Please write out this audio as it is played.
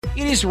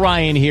It is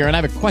Ryan here, and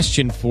I have a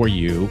question for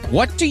you.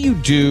 What do you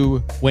do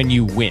when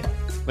you win?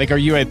 Like, are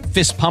you a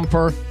fist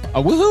pumper,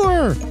 a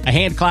woohooer, a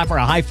hand clapper,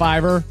 a high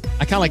fiver?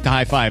 I kind of like the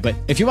high five, but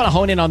if you want to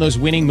hone in on those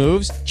winning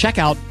moves, check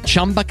out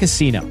Chumba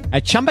Casino.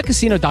 At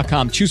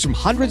ChumbaCasino.com, choose from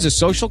hundreds of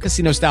social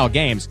casino-style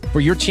games for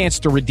your chance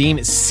to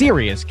redeem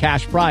serious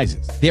cash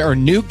prizes. There are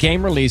new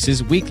game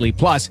releases weekly,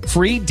 plus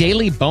free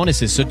daily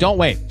bonuses. So don't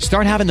wait.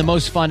 Start having the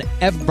most fun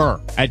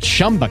ever at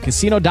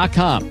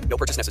ChumbaCasino.com. No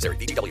purchase necessary.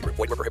 VGW Group.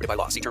 Void where prohibited by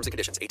law. See terms and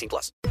conditions.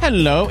 18+.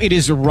 Hello, it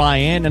is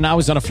Ryan, and I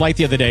was on a flight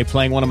the other day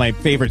playing one of my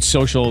favorite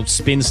social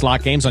spin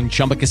slot games on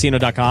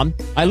ChumbaCasino.com.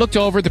 I looked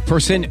over at the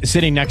person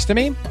sitting next to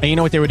me, and you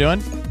know what they were doing?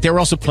 They were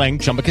also playing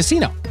Chumba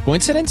Casino.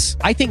 Coincidence?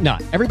 I think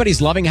not.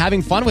 Everybody's loving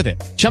having fun with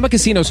it. Chumba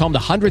Casino is home to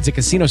hundreds of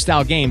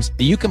casino-style games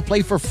that you can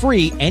play for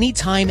free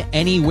anytime,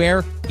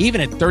 anywhere, even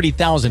at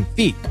 30,000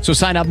 feet. So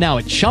sign up now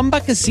at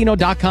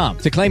ChumbaCasino.com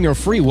to claim your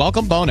free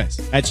welcome bonus.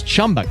 That's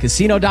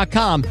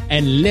ChumbaCasino.com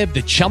and live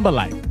the Chumba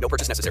life. No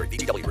purchase necessary.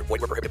 VGW Group. Void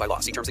where prohibited by law.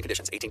 See terms and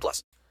conditions.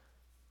 18+.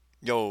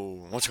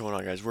 Yo, what's going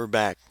on, guys? We're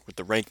back with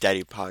the Rank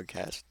Daddy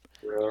podcast.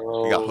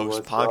 Yo, We got host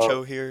what's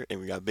Poncho up? here, and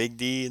we got Big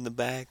D in the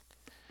back.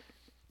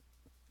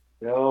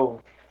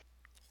 Yo,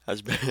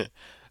 That's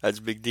that's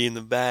Big D in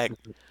the back.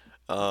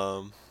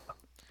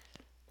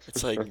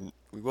 It's like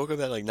we woke up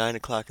at like 9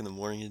 o'clock in the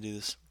morning to do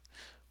this.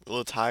 We're a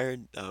little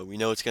tired. We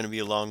know it's gonna be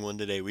a long one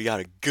today. We got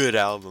a good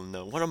album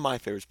though. One of my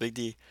favorites, Big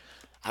D.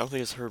 I don't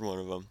think it's heard one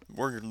of them.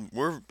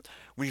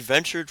 We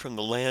ventured from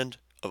the land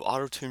of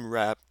auto-tune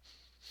rap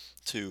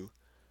to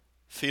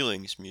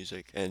feelings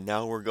music, and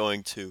now we're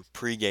going to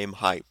pregame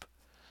hype.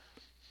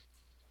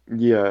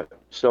 yeah,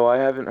 so I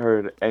haven't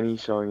heard any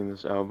song in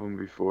this album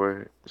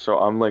before, so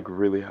I'm like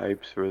really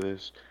hyped for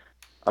this.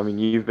 I mean,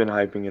 you've been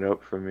hyping it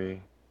up for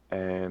me,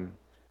 and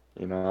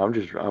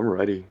I'm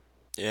ready.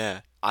 Yeah,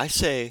 I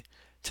say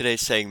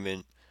today's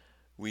segment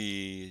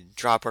we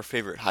drop our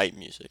favorite hype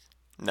music.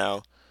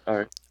 Now, All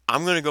right,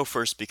 I'm gonna go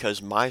first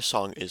because my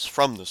song is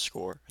from the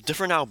score. A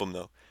different album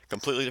though,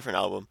 completely different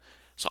album.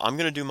 So I'm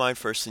gonna do mine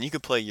first, and you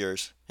could play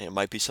yours, and it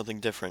might be something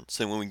different.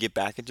 So when we get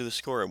back into the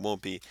score, it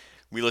won't be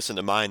we listen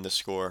to mine the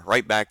score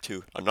right back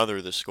to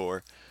another the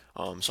score.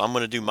 So I'm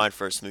gonna do mine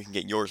first, and we can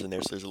get yours in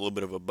there. So there's a little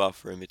bit of a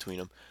buffer in between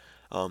them.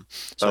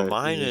 So all right,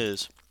 mine easy.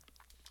 is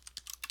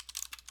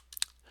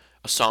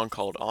a song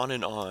called On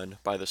and On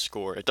by The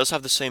Score. It does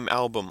have the same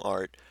album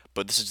art,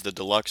 but this is the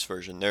deluxe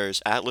version.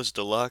 There's Atlas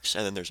Deluxe,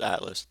 and then there's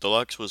Atlas.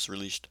 Deluxe was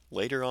released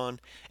later on,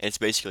 and it's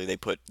basically they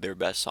put their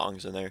best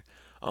songs in there.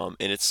 And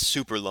it's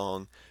super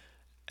long,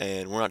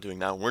 and we're not doing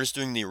that one. We're just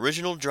doing the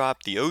original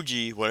drop, the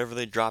OG, whatever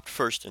they dropped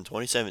first in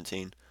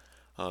 2017.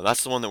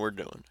 That's the one that we're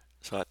doing.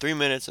 So at 3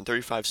 minutes and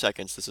 35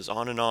 seconds, this is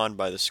On and On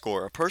by The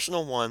Score, a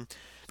personal one.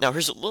 Now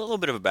here's a little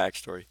bit of a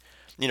backstory.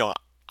 You know,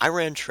 I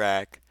ran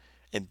track,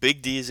 and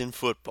Big D is in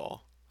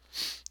football.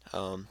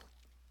 Um,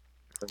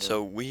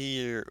 so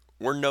we're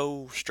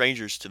no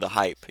strangers to the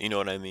hype. You know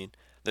what I mean?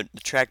 The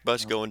track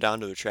bus going down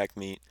to the track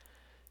meet.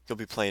 You'll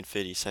be playing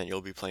 50 Cent.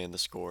 You'll be playing The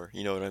Score.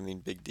 You know what I mean?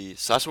 Big D.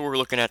 So that's what we're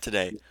looking at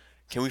today.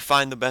 Can we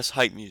find the best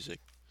hype music?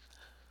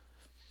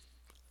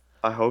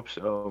 I hope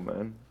so,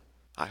 man.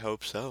 I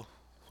hope so.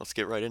 Let's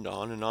get right into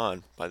On and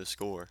On by The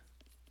Score.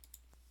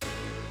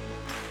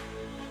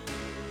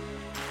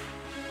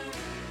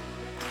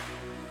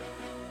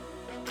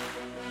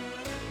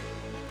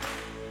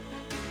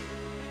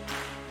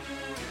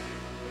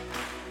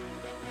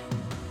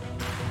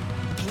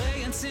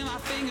 Play until my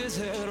fingers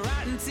hurt,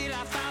 right until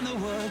I find the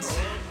words.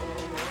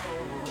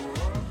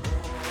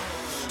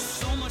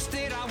 So much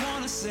that I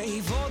wanna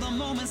say, for the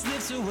moment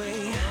slips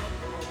away.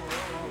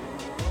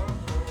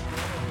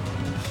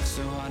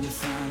 So hard to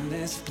find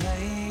this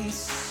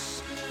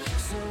place,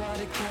 so hard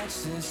to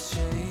catch this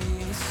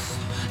chase.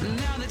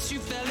 Now that you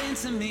fell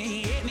into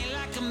me, hit me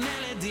like a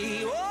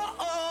melody. Oh,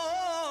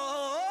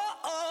 oh,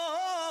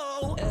 oh,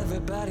 oh.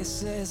 Everybody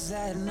says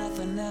that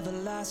nothing ever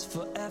lasts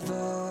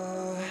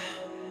forever.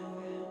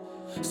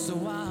 So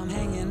I'm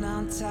hanging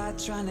on tight,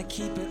 trying to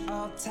keep it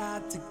all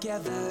tied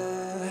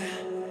together.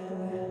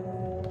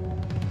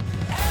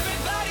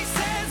 Everybody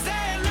says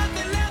that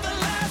nothing ever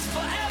lasts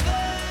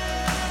forever.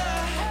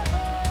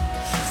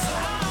 So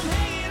I'm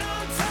hanging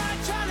on tight,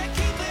 trying to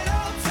keep it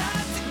all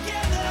tied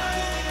together.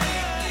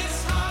 Make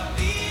this heart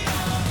beat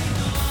on and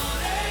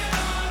on and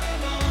on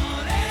and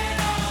on and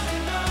on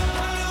and on.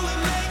 How do we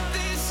make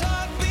this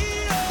heart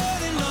beat on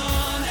and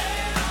on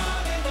and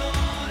on and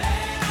on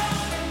and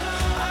on and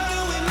on? How do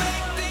we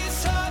make this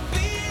heart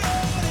beat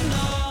on and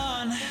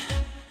on?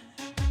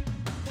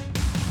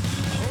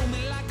 Hold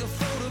me like a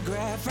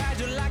photograph,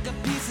 fragile like a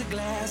piece of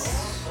glass.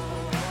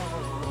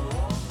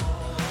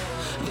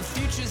 The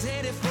future's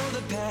headed for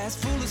the past,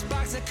 full of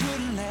sparks that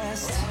couldn't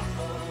last.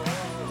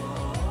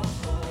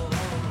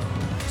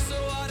 So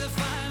hard to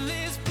find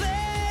this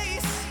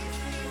place,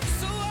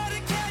 so hard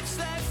to catch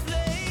that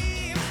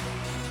flame.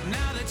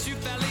 Now that you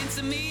fell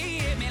into me,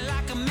 hit me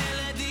like a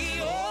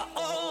melody. Oh,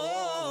 oh,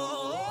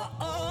 oh,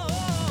 oh,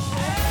 oh.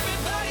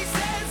 Everybody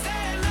says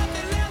that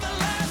nothing ever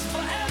lasts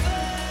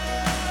forever.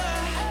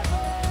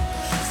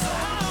 So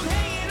I'm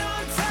hanging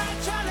on tight,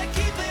 trying to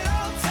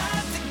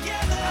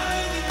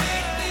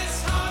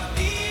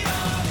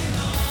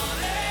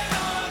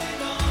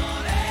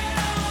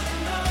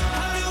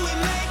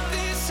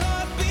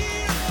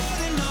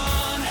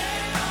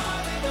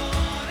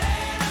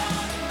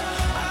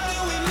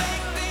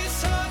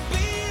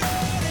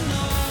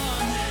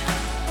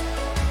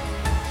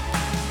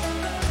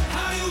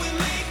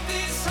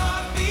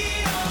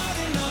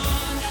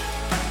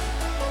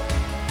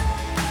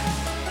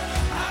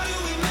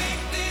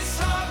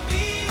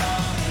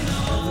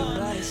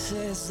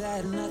knows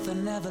that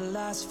nothing ever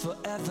lasts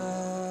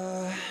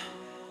forever.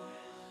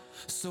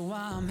 So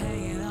I'm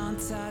hanging on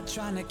tight,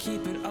 trying to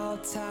keep it all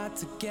tied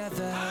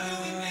together. How do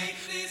we make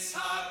this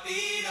heart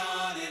beat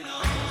on and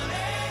on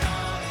and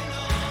on and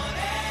on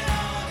and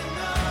on and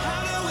on?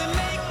 How do we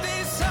make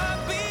this heart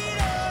beat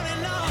on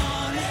and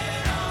on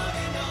and on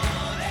and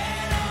on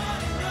and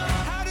on and on?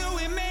 How do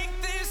we make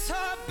this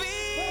heart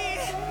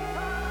beat?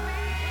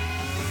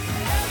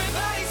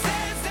 Everybody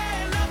says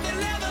that nothing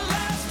ever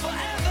lasts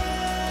forever.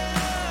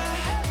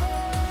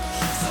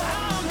 So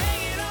I'm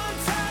hanging on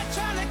tight,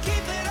 trying to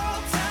keep it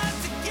all tied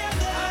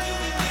together. How do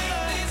we make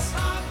this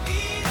heart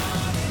beat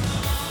on and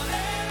on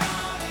and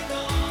on and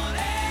on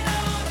and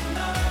on and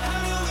on? How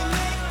do we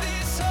make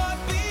this heart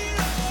beat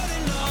on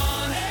and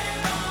on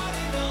and on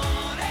and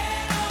on and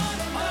on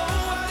and on?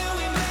 How do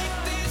we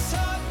make this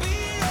heart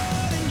beat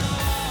on and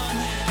on?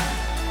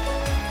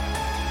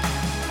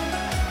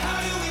 How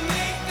do we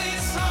make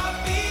this heart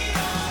beat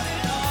on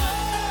and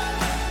on?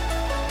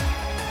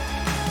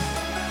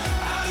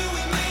 How do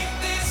we make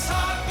this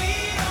heart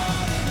beat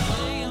on and on?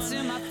 Play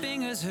until my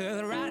fingers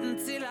hurt, right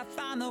until I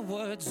find the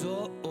words.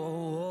 Oh, oh,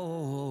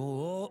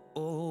 oh,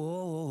 oh,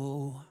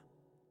 oh.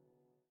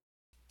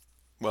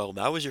 Well,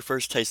 that was your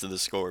first taste of the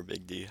score,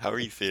 Big D. How are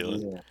you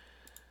feeling? Yeah.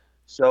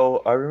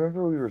 So I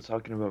remember we were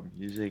talking about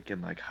music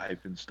and like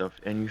hype and stuff,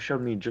 and you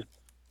showed me just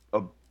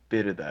a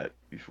bit of that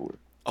before.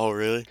 Oh,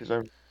 really?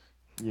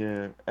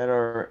 Yeah,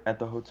 at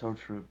the hotel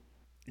trip.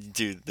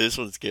 Dude, this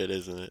one's good,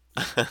 isn't it?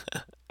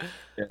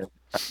 Yeah,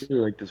 I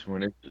really like this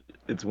one.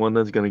 It's one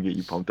that's gonna get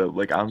you pumped up.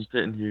 Like I'm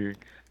sitting here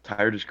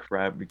tired as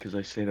crap because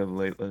I stayed up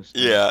late last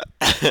night. Yeah.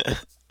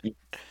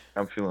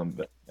 I'm feeling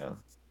better now.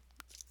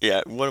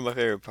 Yeah, one of my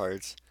favorite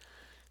parts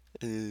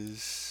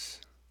is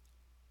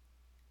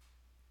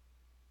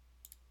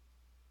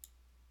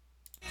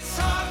This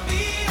heart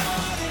beat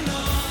on and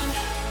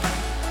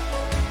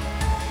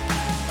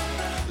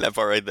on. that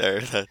part right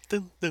there. That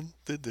dun, dun,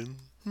 dun, dun.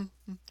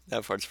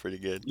 That part's pretty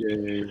good.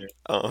 Yeah.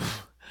 Um,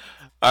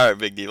 all right,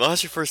 Big D. Well,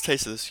 that's your first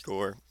taste of the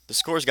score. The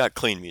score's got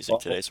clean music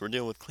today, so we're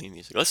dealing with clean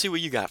music. Let's see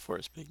what you got for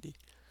us, Big D.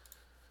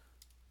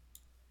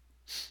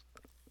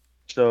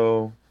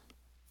 So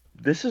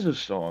this is a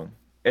song.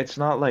 It's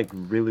not like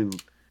really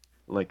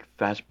like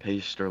fast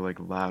paced or like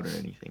loud or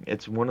anything.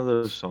 It's one of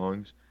those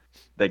songs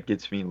that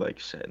gets me like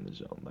set in the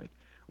zone. Like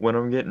when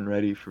I'm getting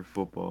ready for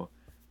football,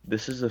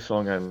 this is the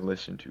song I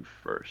listen to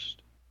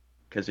first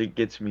because it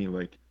gets me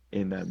like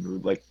in that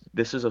mood. Like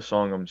this is a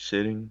song I'm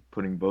sitting,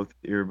 putting both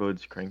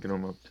earbuds, cranking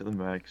them up to the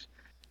max,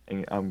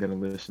 and I'm gonna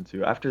listen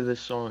to. After this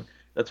song,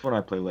 that's when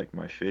I play like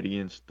my fitty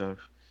and stuff.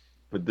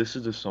 But this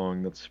is a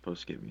song that's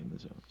supposed to get me in the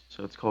zone.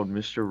 So it's called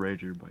Mr.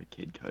 Rager by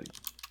Kid Cudi.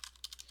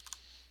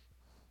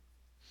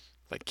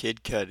 By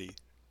Kid Cudi.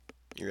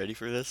 You ready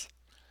for this?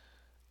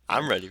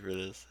 I'm ready for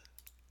this.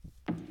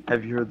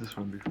 Have you heard this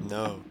one before?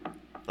 No.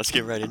 Let's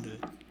get right into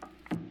it.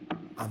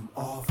 I'm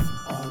off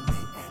on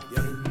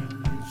the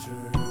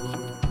adventure.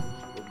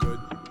 We're good.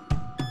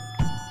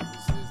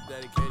 This is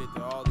dedicated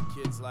to all the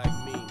kids like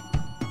me.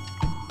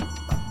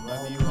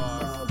 Wherever you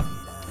are.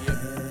 Yep.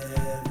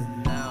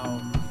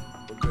 Now,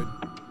 we're good.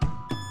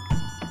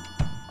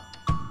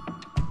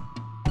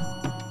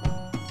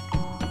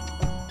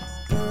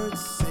 Birds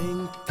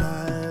sing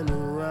flying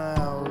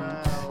around.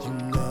 You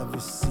never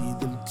see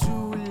them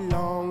too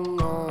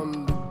long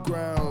on the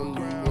ground.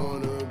 You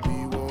wanna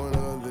be one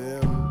of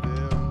them.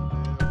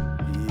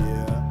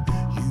 Yeah.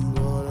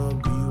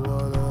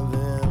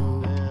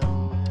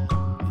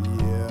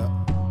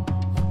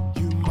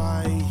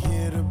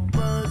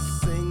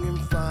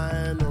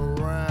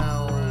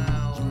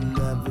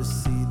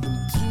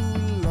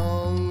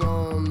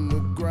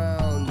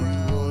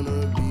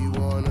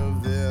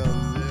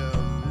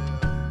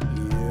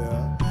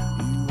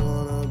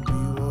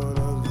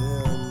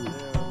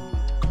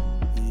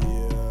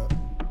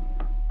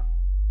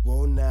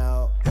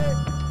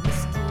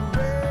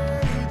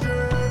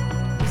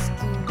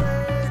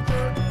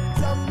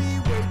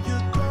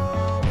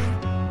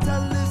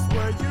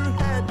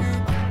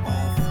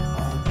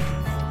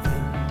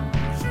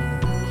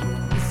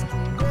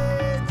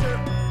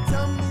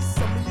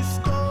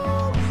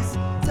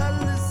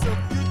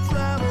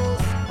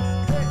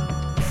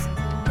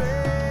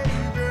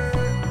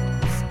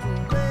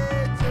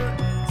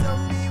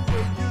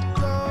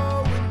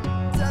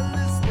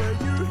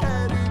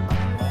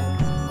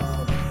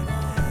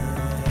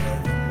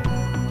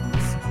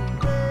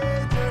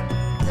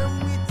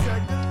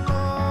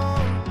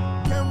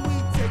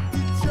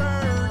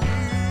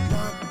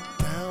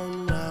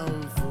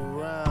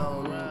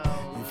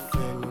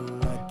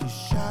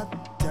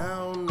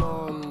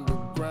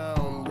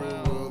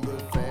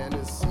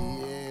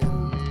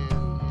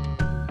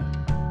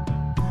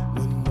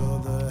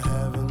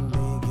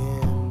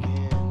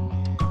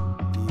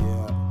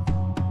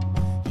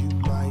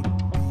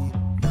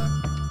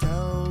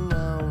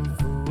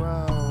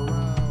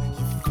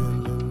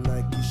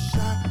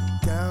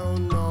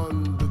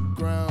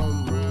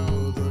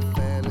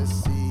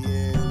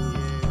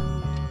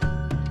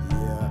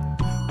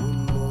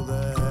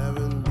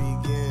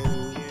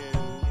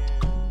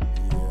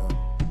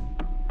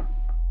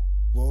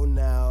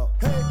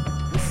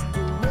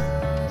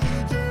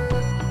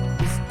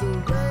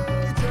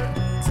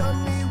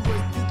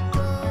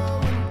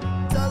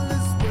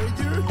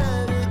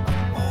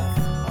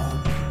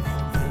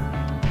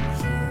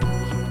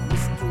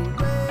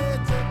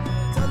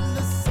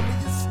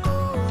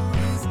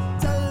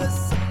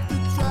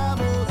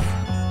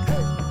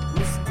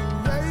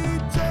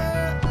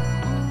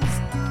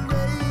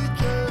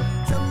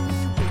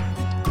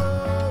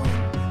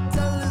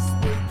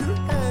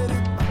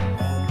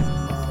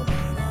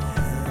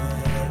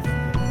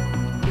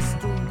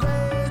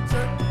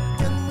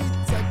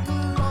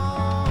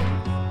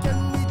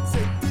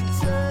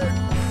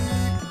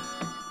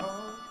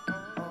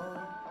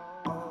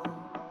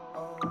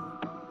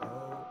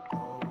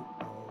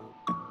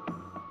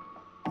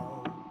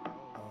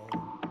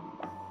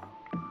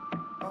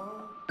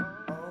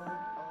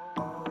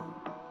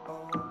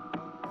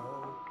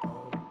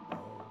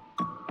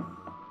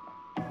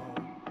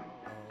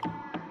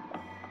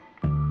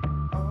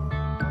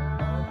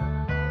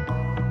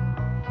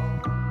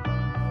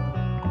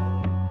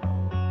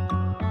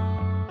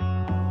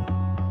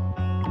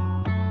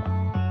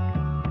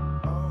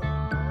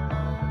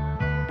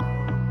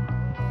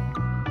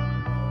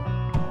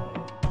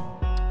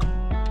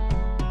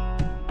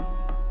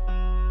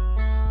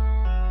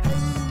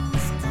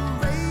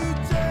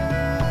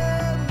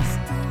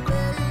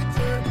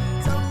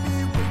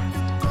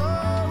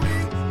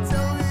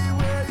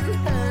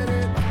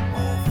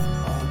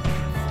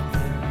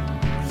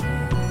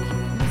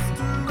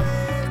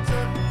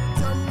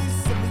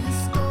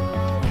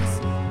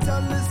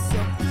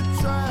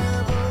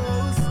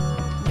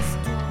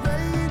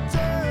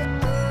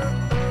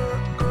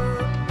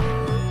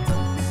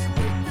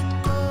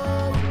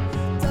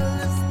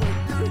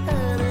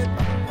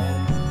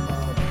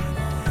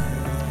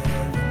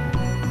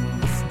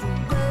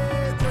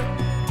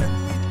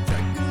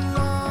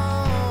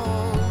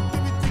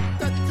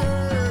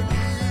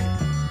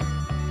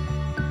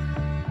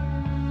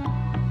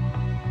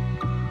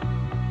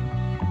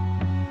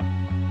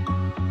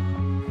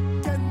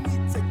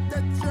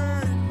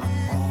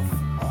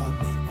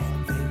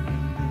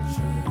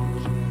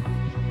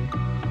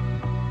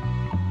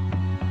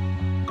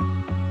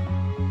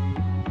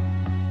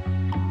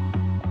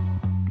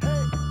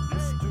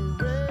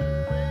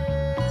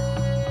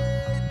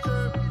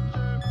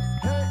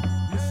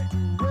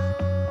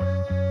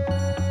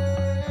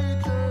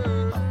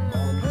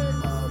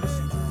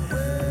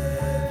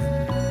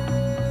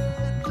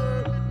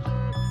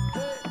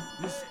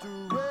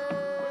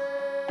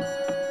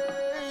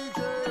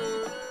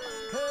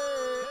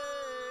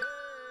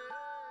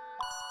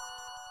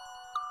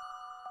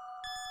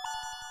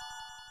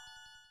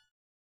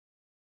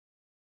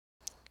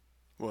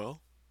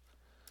 Well,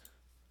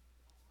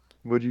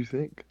 What do you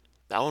think?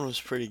 that one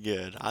was pretty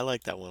good. I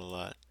like that one a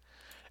lot.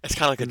 It's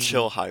kind of like a Hmm.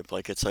 chill hype.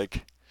 Like it's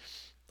like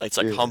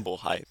Yeah. humble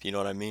hype. You know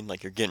what I mean?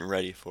 Like you're getting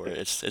ready for it.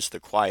 It's the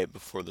quiet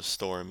before the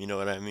storm. You know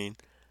what I mean?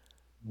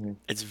 Mhm.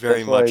 It's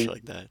very That's why, much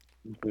like that.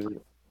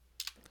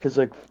 because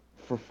like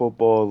for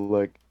football,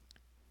 like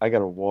I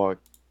gotta walk,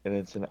 and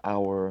it's an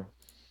hour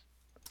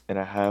and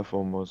a half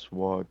almost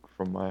walk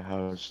from my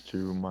house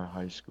to my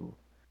high school.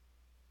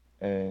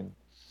 And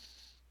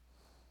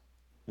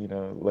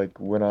like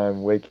when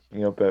I'm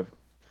waking up at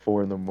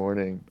 4 in the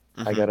morning,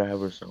 I Hmm. gotta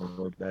have a song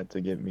like that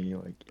to get me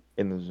like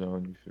in the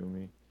zone. You feel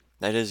me?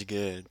 That is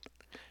good.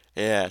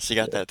 Yeah, so you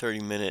got Yeah. that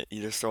 30 minute,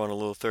 you just throw in a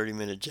little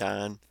 30-minute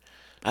John.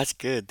 That's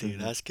good, dude.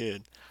 Hmm. That's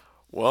good.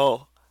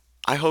 Well,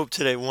 I hope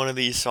today one of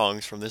these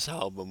songs from this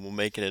album will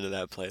make it into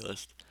that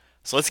playlist.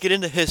 So let's get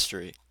into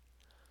history.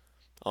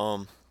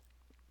 Um,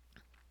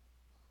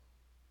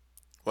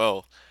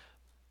 well,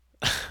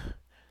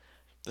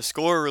 the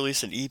Score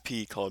released an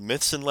EP called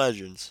Myths and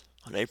Legends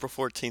on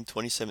April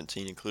 14th,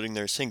 2017, including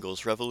their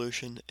singles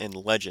Revolution and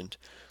Legend,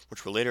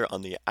 which were later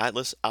on the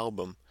Atlas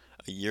album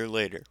a year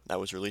later. That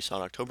was released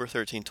on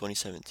October 13th,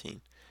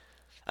 2017.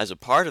 As a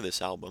part of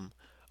this album,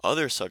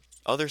 other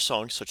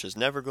songs such as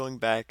Never Going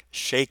Back,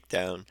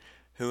 Shakedown,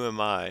 Who Am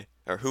I,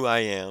 or Who I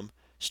Am,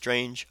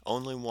 Strange,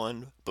 Only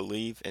One,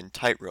 Believe, and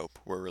Tightrope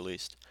were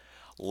released.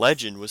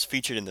 Legend was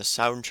featured in the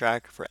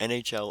soundtrack for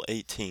NHL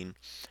 18,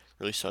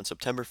 released on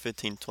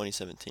September 15,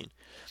 2017.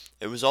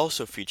 It was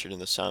also featured in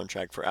the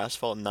soundtrack for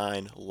Asphalt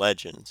 9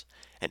 Legends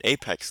and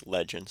Apex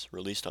Legends,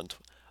 released on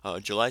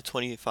July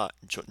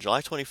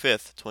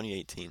 25th,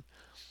 2018.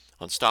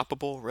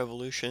 Unstoppable,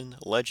 Revolution,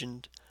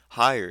 Legend,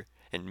 Higher,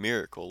 and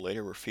Miracle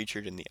later were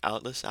featured in the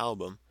Atlas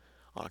album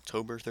on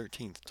October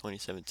 13th,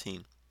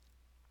 2017.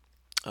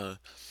 Uh,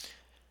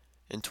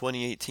 in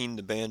 2018,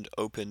 the band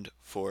opened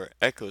for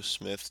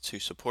Echosmith to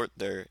support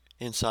their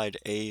Inside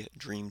A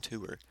Dream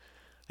tour.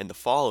 In the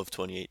fall of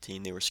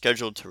 2018, they were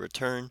scheduled to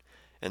return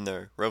in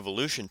their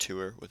Revolution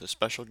tour with a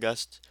special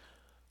guest,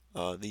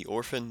 The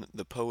Orphan,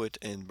 The Poet,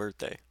 and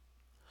Birthday.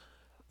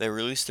 They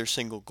released their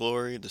single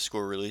Glory. The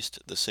Score released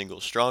the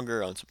single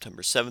Stronger on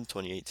September 7th,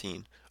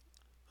 2018.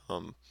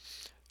 Um,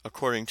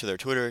 According to their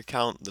Twitter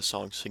account, the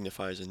song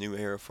signifies a new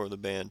era for the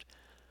band.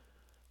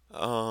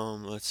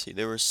 Let's see.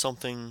 There was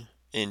something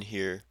in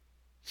here.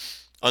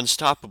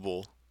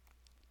 Unstoppable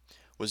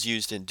was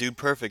used in Dude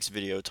Perfect's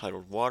video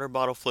titled Water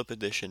Bottle Flip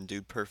Edition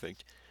Dude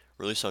Perfect,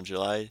 released on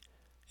July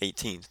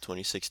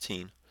 18th,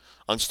 2016.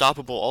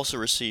 Unstoppable also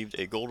received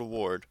a gold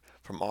award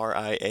from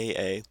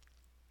RIAA.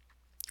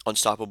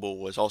 Unstoppable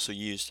was also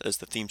used as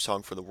the theme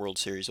song for the World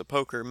Series of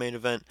Poker main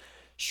event,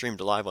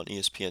 streamed live on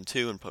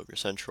ESPN2 and Poker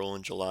Central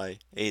on July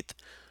 8th.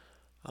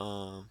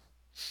 Um,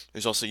 it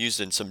was also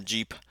used in some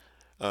Jeep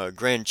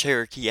Grand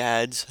Cherokee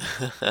ads.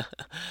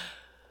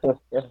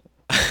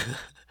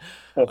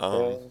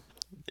 um,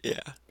 yeah.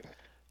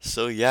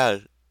 So yeah,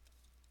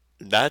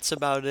 that's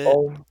about it.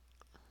 Um,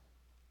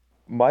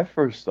 my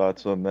first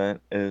thoughts on that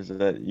is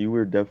that you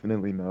were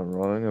definitely not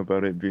wrong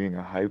about it being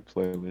a hype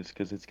playlist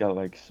because it's got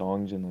like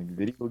songs in like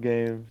video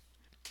games,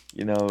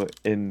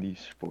 in these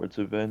sports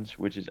events,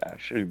 which is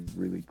actually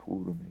really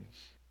cool to me.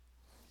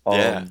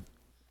 Yeah, Um,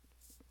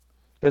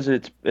 because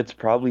it's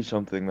probably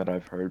something that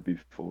I've heard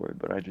before,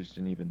 but I just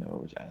didn't even know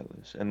it was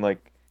Atlas. And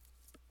like,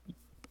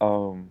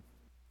 um,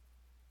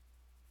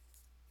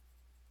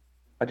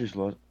 I just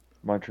lost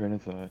my train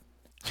of thought.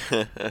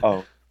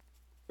 Oh,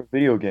 for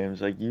video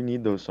games, like you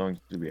need those songs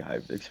to be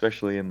hyped,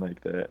 especially in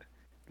like the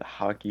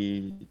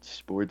hockey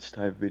sports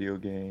type video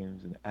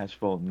games and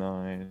Asphalt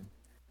 9,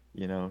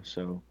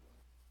 so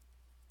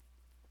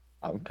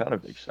I'm kind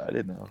of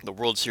excited now. the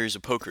World Series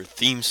of Poker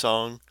theme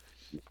song.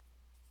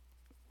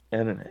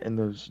 And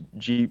those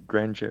Jeep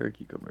Grand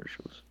Cherokee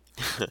commercials.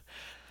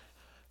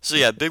 So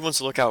yeah, big ones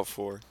to look out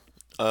for.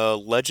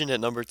 Legend at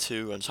number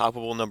 2,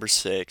 Unstoppable number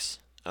 6.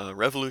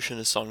 Revolution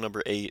is song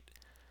number 8.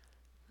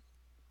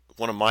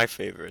 One of my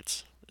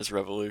favorites is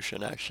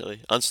Revolution,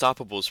 actually.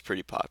 Unstoppable is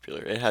pretty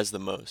popular. It has the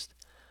most.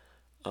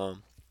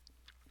 Um,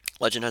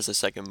 Legend has the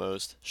second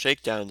most.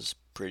 Shakedown's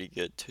pretty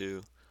good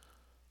too.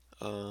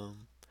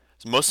 Um,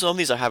 Most of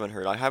these I haven't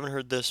heard. I haven't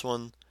heard this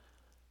one.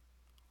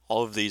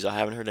 All of these I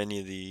haven't heard any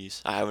of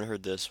these. I haven't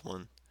heard this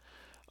one.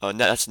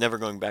 That's Never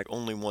Going Back.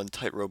 Only One,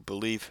 Tightrope,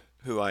 Believe,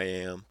 Who I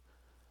Am.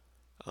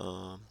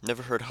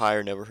 Never heard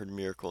Higher. Never heard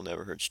Miracle.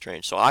 Never heard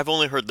Strange. So I've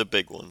only heard the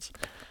big ones.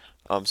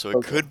 So it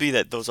Okay. could be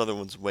that those other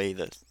ones weigh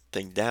the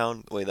thing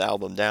down, weigh the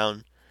album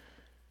down.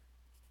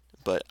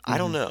 But I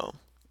don't Hmm. know.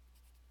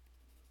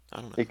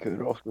 I don't know. It could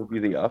also be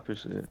the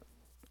opposite.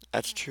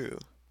 That's true.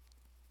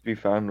 Be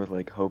found with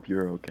like Hope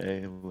You're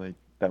Okay. Like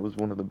that was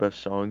one of the best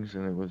songs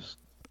and it was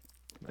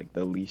like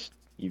the least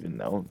even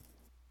known.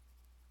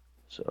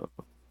 So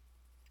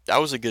That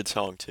was a good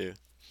song too.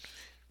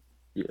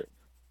 yeah.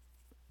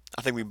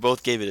 I think we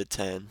both gave it a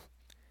 10.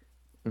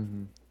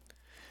 Hmm.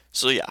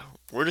 So yeah,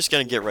 we're just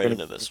gonna get right Gonna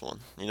into this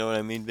one. You know what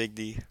I mean, Big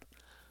D?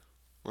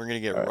 We're gonna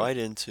get all right. right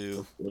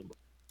into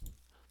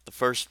the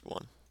first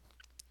one.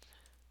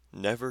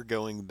 Never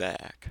Going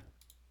Back.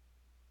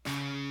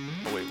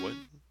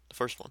 The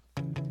first one.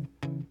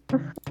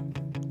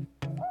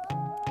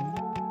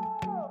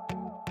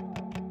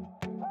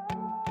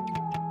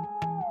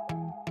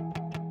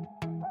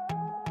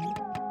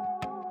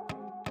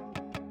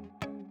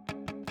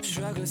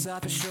 Shrug us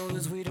off our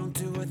shoulders, we don't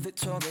do what they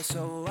told us.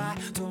 So I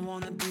don't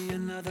wanna be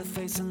another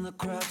face in the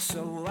crowd.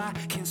 So I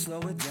can't slow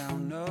it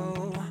down,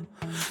 no.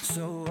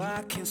 So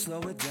I can't slow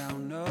it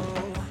down, no.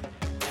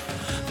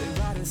 They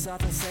write us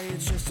off and say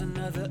it's just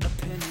another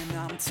opinion.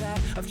 I'm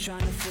tired of trying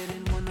to fit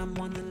in when I'm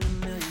one in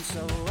a million.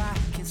 So I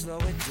can't slow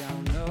it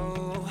down,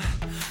 no.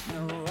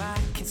 No, I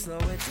can't slow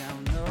it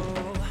down, no.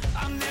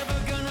 I'm never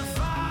gonna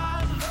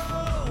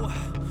follow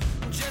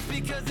just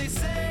because they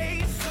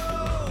say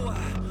so.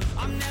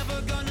 I'm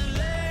never gonna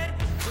let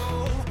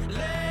go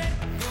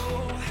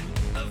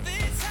of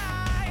this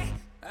high.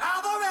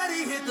 I've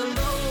already hit the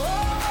low.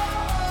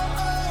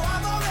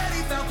 I've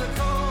already felt the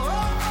cold.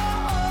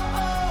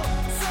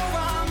 So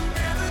I'm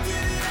never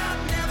giving up,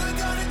 never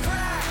gonna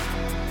crack,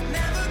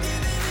 never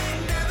giving in,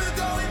 never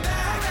going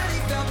back. Already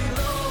felt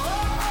below.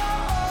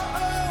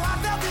 I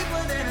felt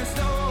deeper than a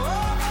stone.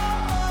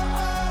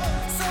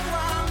 So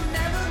I'm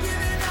never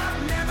giving up,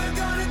 never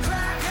gonna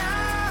crack.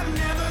 I'm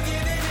never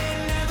giving in,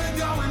 never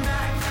going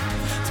back.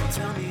 Don't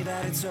tell me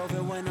that it's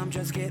over when I'm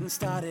just getting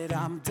started.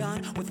 I'm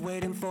done with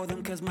waiting for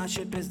them cause my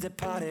ship is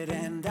departed.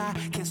 And I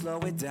can't slow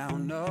it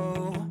down,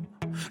 no.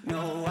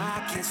 No,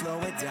 I can't slow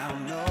it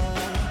down, no.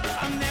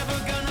 I'm never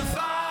gonna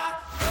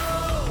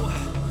follow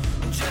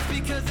just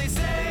because they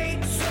say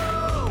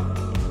so.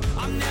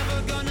 I'm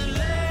never gonna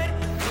let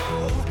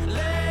go.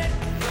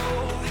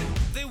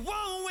 They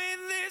won't win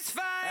this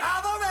fight.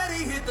 I've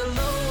already hit the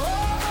low.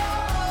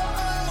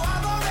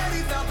 I've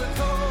already felt the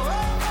cold.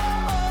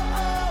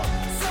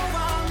 So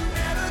I'm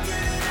never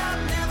giving up,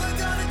 never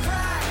gonna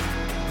crack,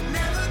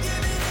 never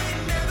giving in,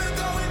 never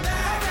going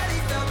back. Already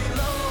felt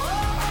below.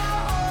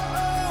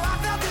 I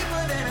felt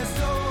deeper than a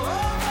stone.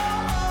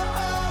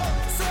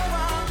 So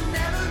I'm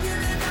never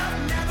giving up,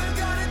 never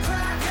gonna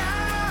crack.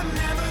 I'm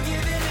never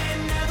giving in,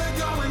 never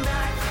going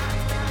back.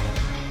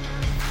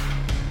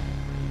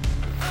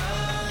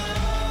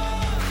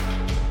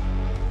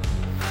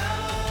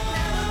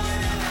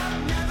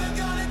 Never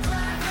gonna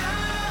crack.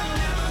 I'm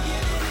never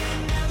giving in,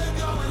 never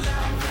going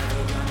back.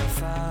 Never gonna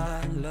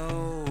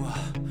follow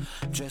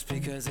just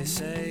because they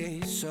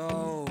say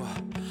so.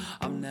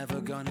 I'm never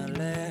gonna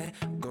let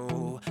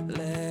go.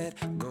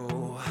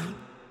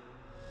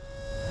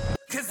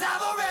 Cause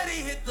I've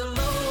already hit the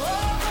low.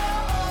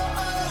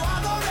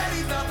 I've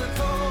already felt the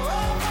cold.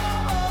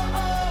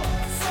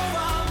 So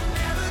I'm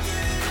never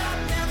giving up,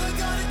 never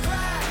gonna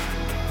crack,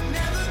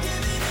 never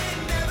giving in,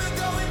 never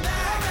going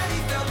back.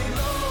 Already felt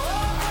below.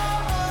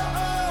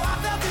 I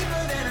felt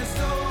deeper than a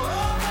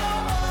stone.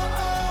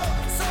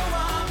 So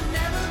I'm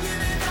never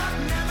giving up,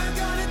 never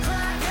gonna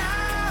crack.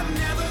 I'm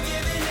never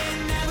giving in,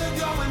 never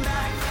going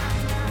back.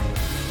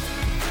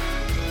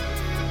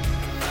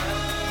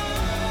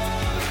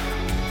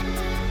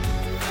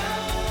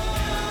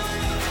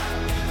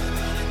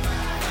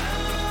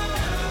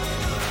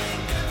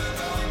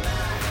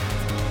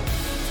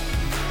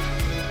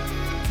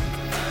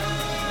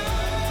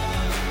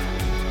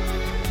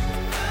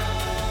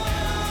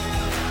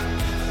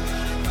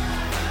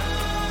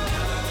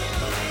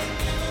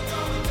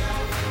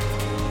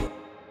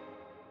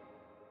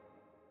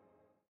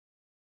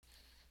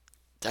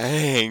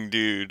 Dang,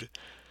 dude.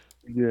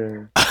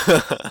 Yeah.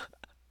 What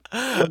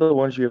One of the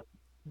ones you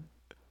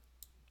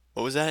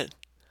was that?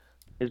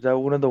 is that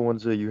one of the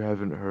ones that you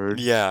haven't heard?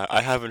 Yeah,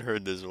 I haven't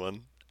heard this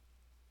one.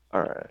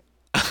 All right.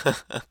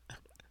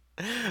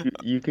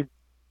 You could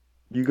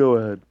you go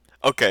ahead.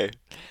 Okay,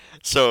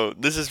 so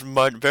this is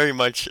very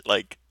much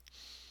like,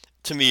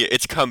 to me,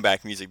 it's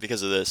comeback music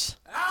because of this.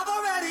 I've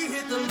already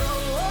hit the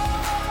low.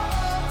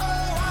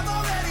 I've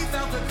already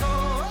felt the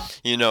cold.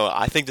 You know,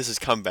 I think this is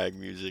comeback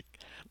music.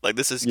 Like,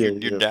 this is, Yeah,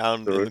 you're yeah,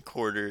 down in sure. the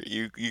corner,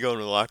 you go in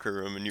the locker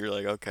room and you're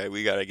like, okay,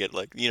 we gotta get,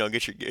 like,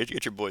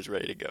 get your boys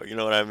ready to go. You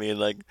know what I mean?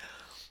 Like,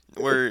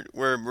 we're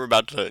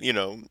about to, we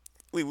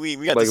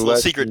got Like this little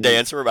last secret year.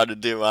 dance we're about to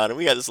do on it.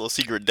 We got this little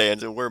secret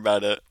dance and we're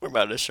about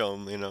to show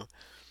them,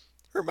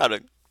 we're about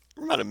to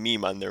we're about to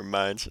meme on their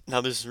minds.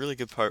 Now there's this really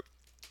good part.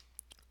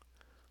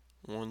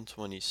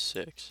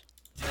 126.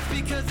 Just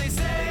because they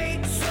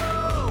say so,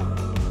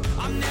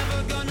 I'm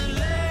never gonna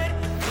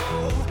let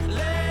go.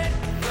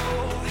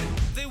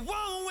 They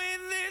won't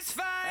win this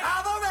fight.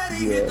 I've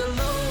already hit Yeah. the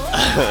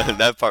low.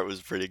 That part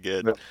was pretty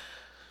good. But-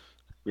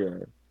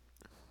 Yeah.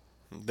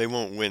 They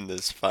won't win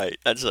this fight.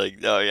 That's like,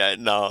 oh yeah,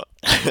 no.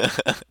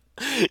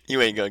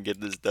 You ain't gonna get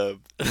this dub.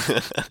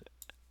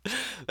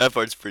 That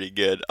part's pretty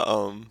good.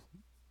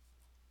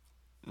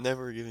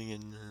 Never giving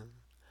in.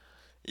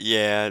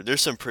 Yeah,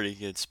 there's some pretty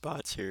good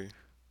spots here.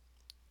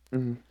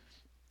 hmm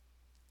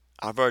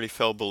I've already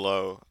fell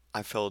below.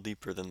 I fell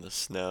deeper than the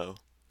snow.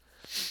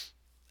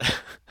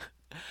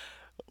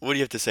 What do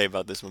you have to say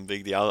about this one,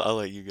 Big D? I'll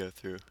let you go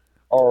through.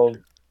 Oh,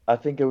 I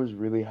think it was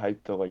really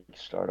hyped to like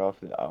start off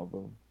the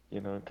album,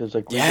 because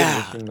like we've been Yeah.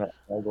 listening to that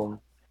album.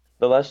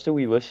 The last two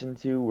we listened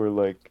to were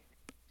like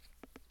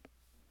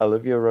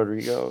Olivia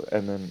Rodrigo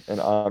and then an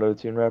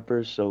auto-tune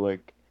rapper. So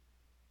like,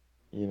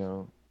 you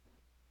know,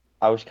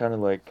 I was kind of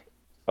like,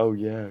 oh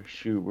yeah,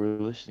 shoot, we're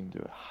listening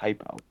to a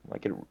hype album.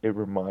 Like it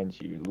reminds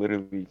you,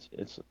 literally,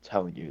 it's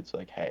telling you, it's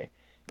like, hey,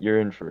 you're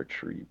in for a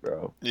treat,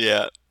 bro.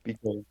 Yeah.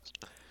 Because,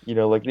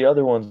 like the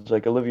other ones,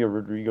 like Olivia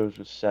Rodrigo's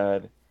was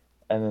sad,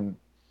 and then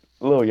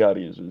Lil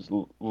Yachty's was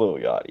Lil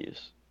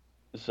Yachty's.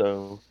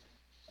 So,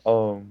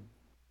 um,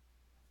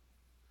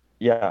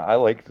 yeah, I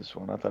like this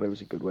one. I thought it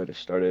was a good way to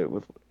start it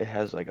with. It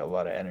has like a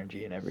lot of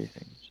energy and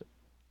everything. So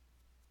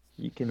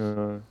you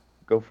can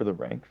go for the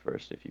rank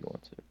first if you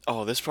want to.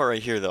 Oh, this part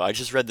right here, though. I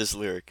just read this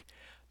lyric.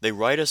 They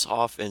write us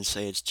off and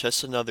say it's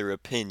just another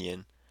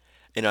opinion,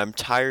 and I'm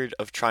tired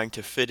of trying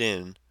to fit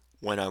in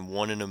when I'm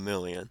one in a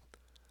million.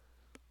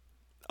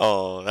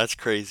 Oh, that's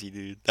crazy,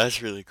 dude.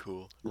 That's really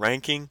cool.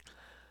 Ranking?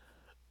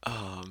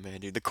 Oh,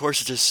 man, dude. The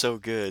chorus is just so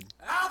good.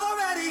 I've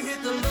already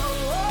hit the low.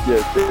 Yeah,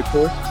 the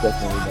chorus is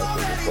definitely my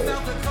favorite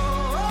part.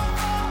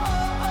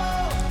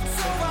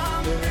 So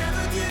I'm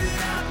never giving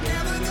up,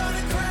 never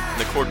gonna cry.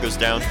 The chord goes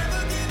down.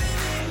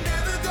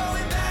 Never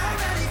going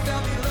back, and he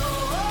felt me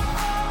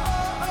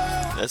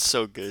low. That's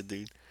so good,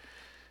 dude.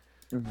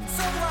 So I'm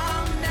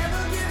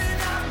never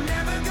giving up,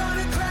 never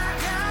gonna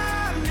crack.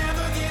 I'm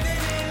never giving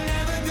in,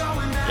 never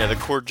going back. Yeah, the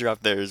chord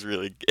drop there is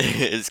really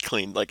is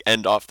clean. Like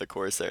end off the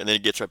chorus there, and then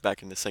it gets right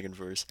back in the second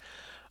verse.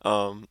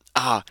 I'm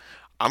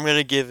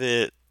gonna give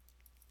it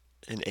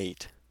an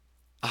 8,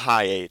 a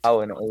high 8. Oh,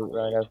 and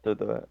right after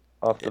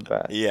off the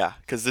bat. Yeah,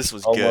 because this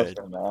was Almost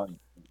good. a 9.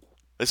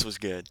 This was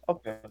good.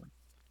 Okay.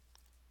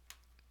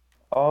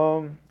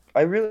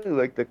 I really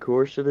like the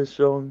chorus of this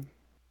song,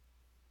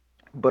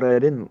 but I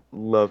didn't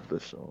love the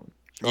song.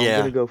 So I'm Yeah.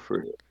 gonna go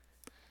for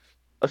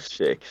a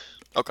 6.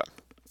 Okay.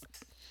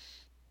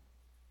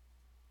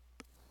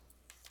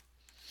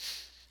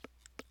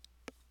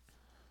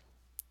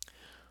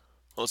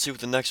 Let's see what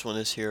the next one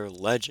is here.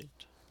 Legend.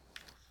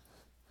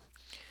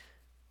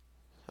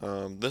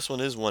 This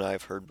one is one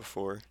I've heard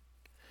before,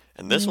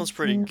 and this one's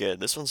pretty good.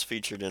 This one's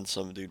featured in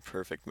some Dude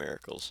Perfect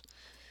Miracles.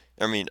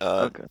 I mean,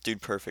 Okay.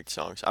 Dude Perfect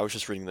songs. I was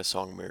just reading the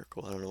song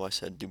Miracle. I don't know why I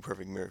said Dude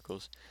Perfect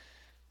Miracles.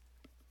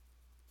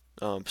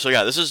 So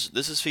yeah, this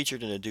is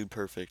featured in a Dude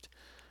Perfect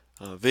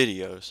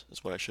videos.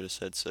 Is what I should have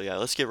said. So yeah,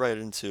 let's get right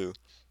into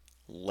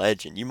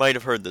Legend. You might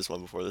have heard this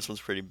one before. This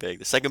one's pretty big.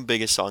 The second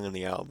biggest song in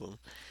the album.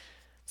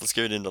 Let's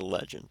get into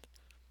Legend.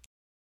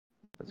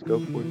 Let's go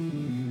for it.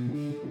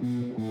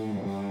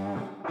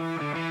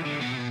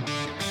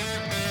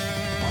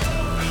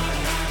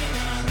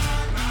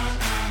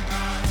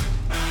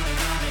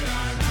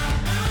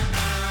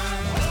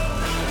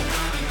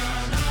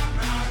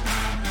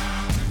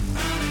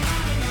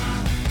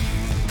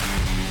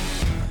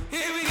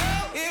 Here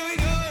we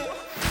go.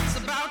 It's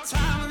about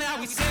time that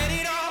we set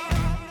it off.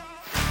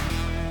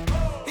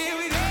 Here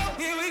we go.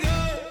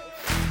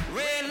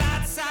 Red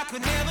lights, I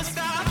could never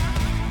stop.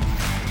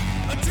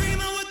 A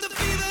dreamer with the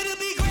fever to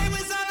be great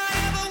was all I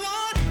ever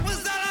want,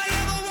 was all I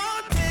ever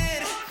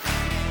wanted.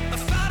 A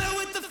fighter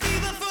with the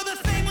fever for the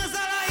fame was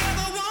all I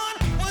ever want,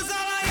 was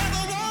all I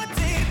ever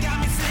wanted. Got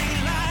me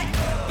singing like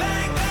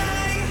bang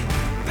bang,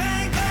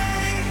 bang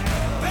bang,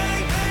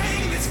 bang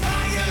bang. This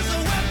fire's a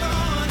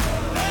weapon.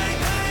 Bang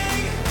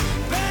bang,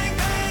 bang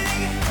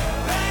bang,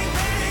 bang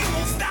bang.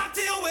 Won't stop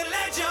till we're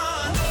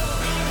legend.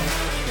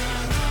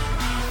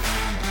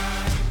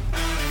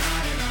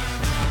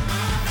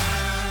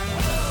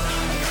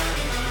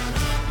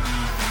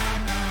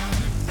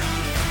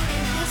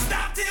 Won't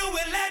stop till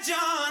we're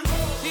legend.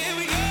 Here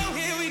we go.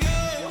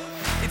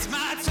 It's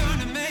my turn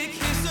to make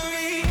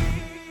history.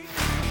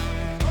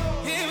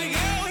 Here we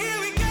go.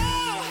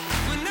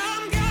 When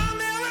I'm gone,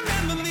 they'll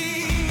remember me.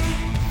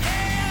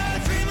 Yeah, a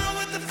dreamer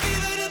with the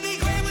fever to be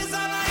great was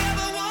all I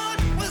ever want,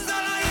 was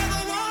all I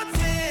ever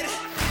wanted.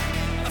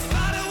 A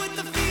fighter with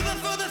the fever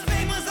for the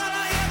fame was all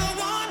I ever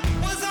want,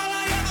 was all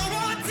I ever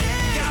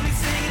wanted. Got me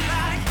singing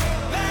like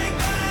bang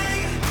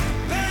bang,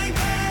 bang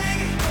bang,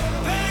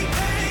 bang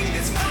bang.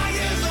 This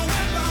fire's a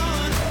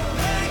weapon.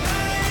 Bang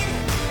bang,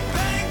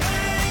 bang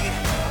bang,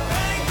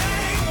 bang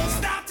bang. Won't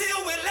stop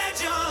till we're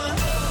legend.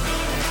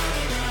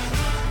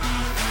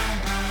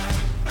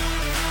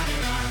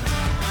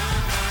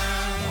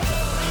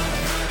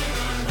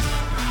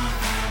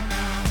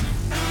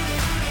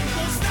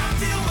 Won't stop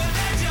till we're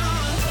legend.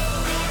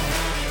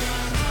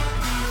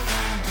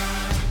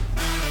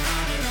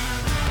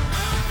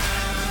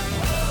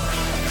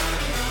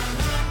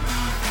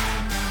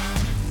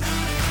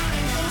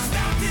 Won't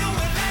stop till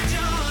we're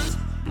legends.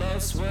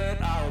 Blood,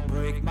 sweat, I'll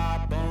break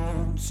my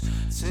bones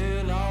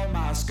till all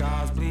my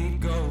scars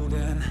bleed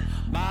golden.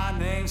 My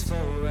name's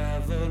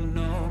forever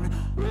known.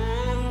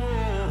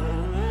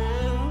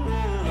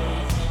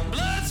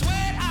 Blood,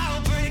 sweat,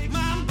 I'll break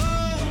my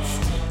bones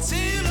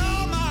till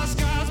all my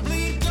scars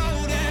bleed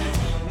golden.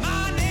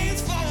 My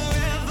name's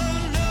forever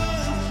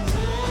known.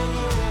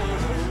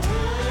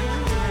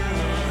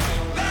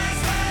 Bang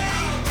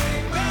bang,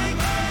 bang bang,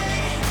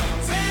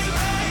 bang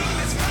bang.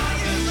 This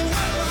fire's a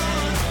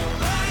weapon.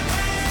 Bang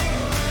bang,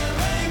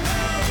 bang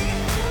bang,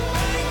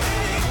 bang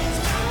bang. Won't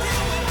stop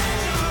till we're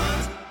legend.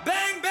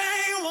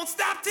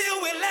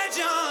 with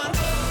legends.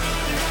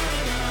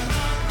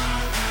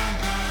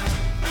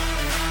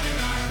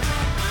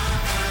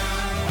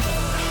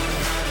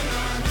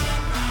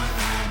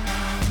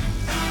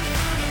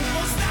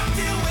 Won't stop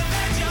till we're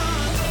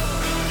legends.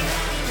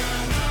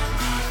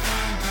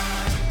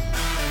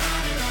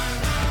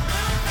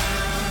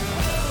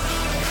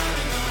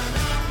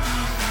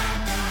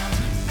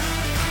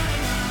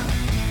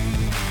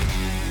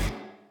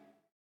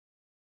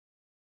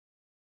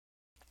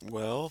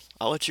 Well,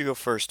 I'll let you go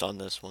first on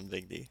this one,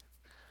 Big D.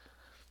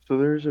 So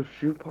there's a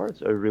few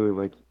parts I really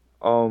like.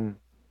 Um,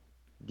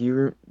 do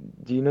you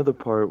know the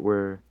part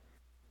where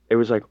it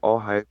was like all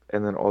hype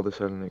and then all of a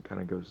sudden it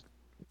kind of goes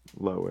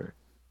lower,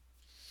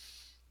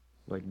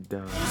 like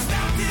down?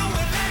 Stop till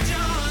we're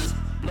legends.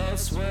 Blood,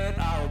 sweat,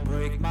 I'll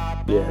break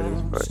my Yeah,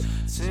 this bones. part.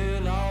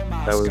 Till all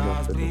my That was my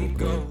scars favorite bleed part.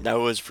 gold. That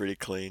was pretty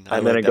clean. I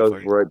And then like it that goes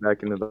part. right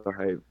back into the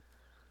hype.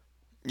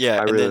 Yeah,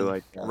 I and really then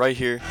like that. right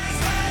here,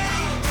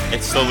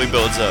 it slowly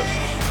builds up.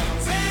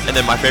 And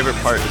then my favorite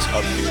part is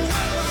up here.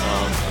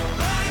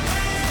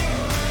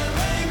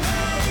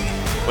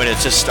 When it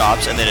just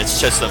stops and then it's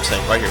just them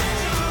saying right here.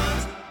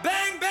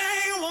 Bang,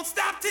 bang, won't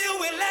stop till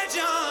we're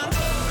legends.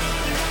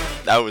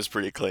 That was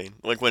pretty clean.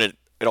 Like when it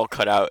all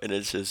cut out and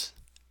it's just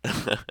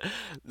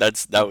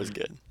that was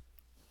good.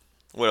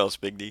 What else,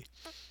 Big D?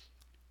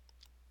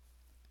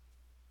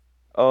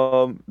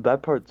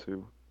 That part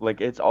too.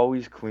 Like it's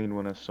always clean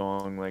when a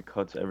song like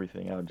cuts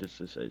everything out just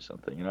to say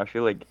something. And I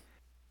feel like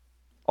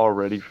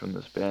already from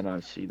this band I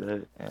see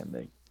that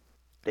and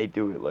they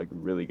do it like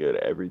really good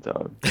every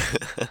time.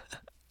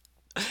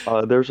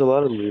 There's a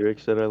lot of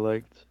lyrics that I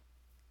liked.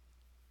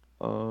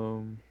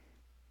 Um,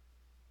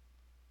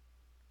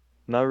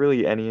 Not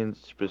really any in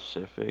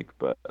specific,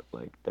 but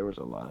like there was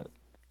a lot.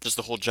 Just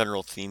the whole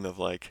general theme of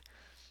like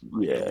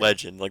Yeah.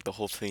 legend, like the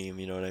whole theme,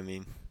 you know what I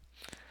mean?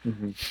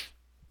 hmm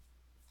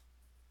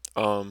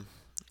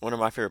One of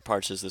my favorite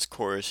parts is this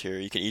chorus here.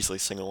 You can easily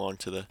sing along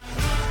to the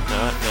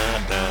na na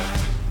na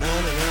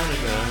na na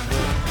na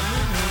na.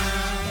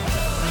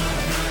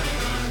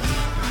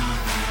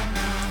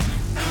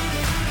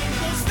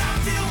 Won't stop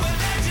till we're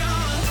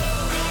legends.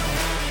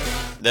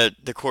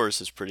 The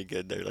chorus is pretty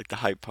good there, like the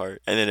hype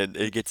part, and then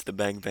it gets the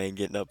bang bang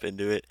getting up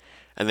into it,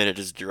 and then it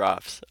just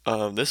drops.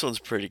 This one's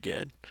pretty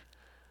good.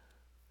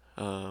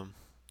 Um,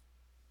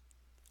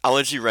 I'll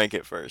let you rank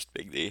it first,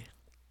 Big D.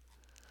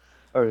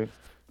 Alright.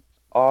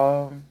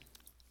 Um,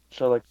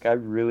 so like I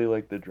really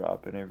like the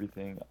drop and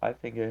everything. I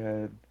think it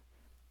had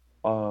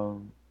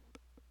um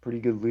pretty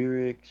good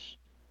lyrics.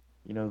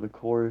 You know, the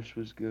chorus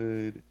was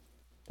good,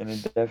 and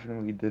it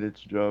definitely did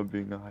its job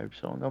being a hype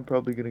song. I'm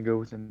probably gonna go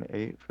with an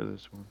 8 for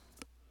this one.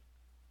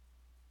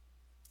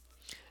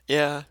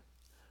 Yeah,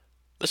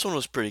 this one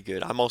was pretty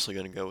good. I'm also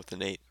gonna go with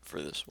an 8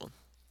 for this one.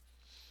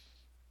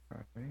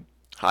 Alright.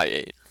 High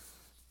 8.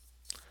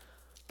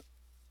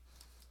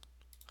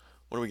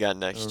 What do we got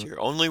next Uh, here?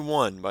 Only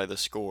one by the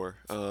score.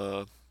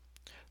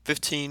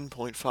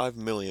 15.5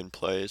 million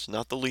plays,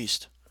 not the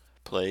least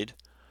played,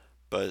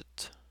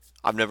 but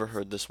I've never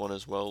heard this one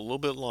as well. A little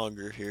bit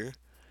longer here.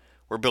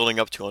 We're building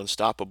up to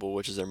Unstoppable,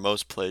 which is their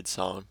most played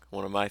song,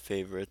 one of my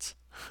favorites.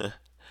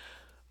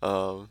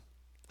 Um,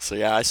 so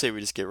yeah, I say we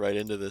just get right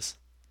into this.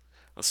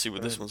 Let's see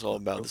what this Alright, one's all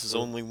about. go This is for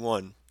it. only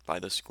one by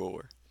the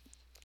score.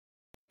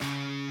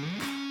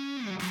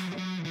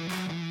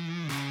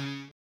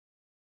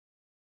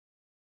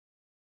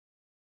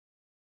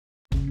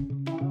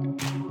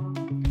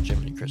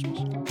 Jiminy Christmas.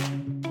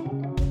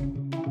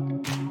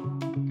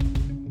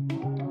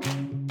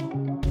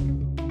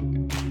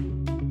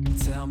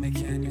 Tell me,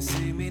 can you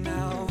see me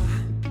now?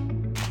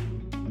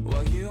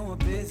 While you were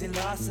busy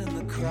lost in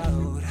the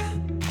crowd,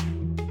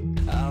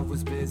 I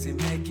was busy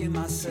making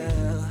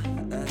myself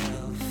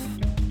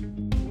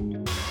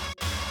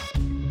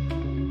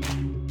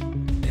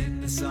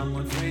into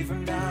someone free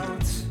from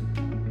doubt.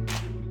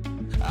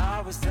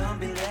 I was done,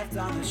 be left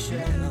on the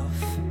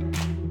shelf.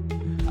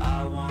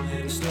 I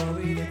wanted a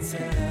story to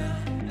tell.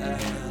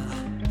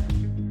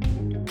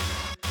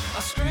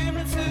 I screamed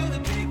until the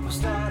people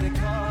started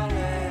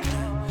calling,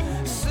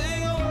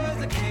 singing words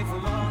that came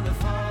from on the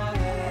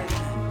falling.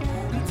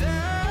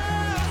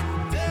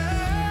 Down,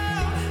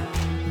 down,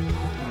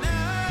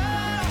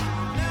 now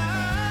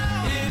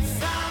it's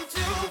time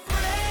to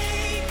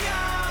break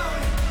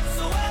out.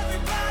 So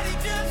everybody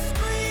just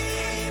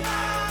scream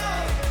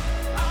out.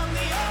 I'm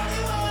the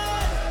only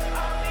one.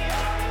 I'm the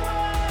only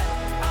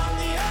one. I'm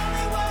the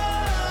only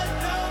one.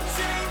 No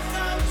change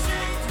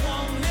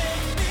won't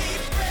make me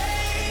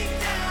break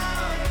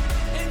down.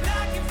 And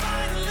I can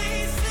finally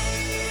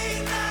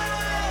see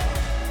now.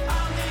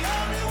 I'm the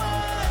only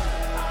one.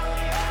 I'm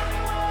the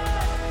only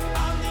one.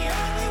 I'm the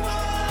only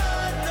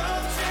one. No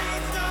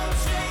change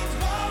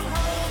won't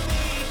hold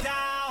me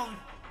down.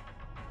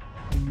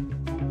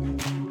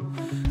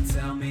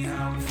 Tell me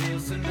how it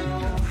feels to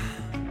know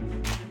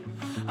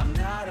I'm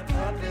not a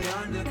puppet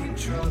under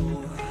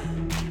control.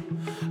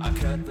 I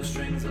cut the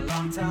strings a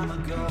long time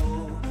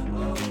ago.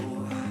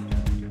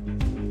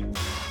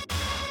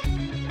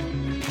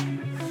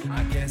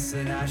 I guess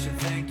that I should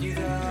thank you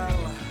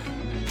though,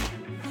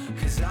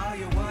 'cause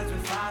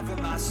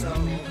soul.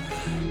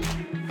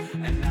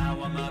 And now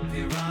I'm up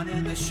here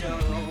running the show.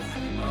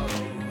 Oh.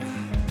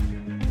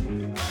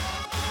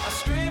 I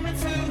screamed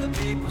until the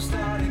people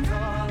started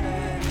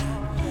calling.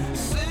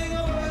 Sing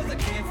a word that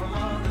came from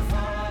all the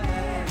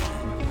falling.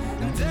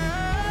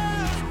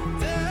 Down,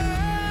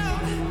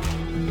 down.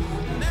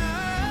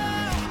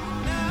 Now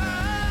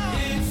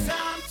it's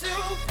time to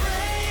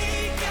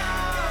break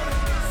out.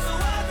 So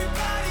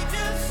everybody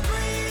just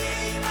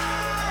scream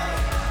out.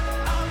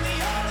 I'm the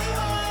only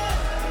one.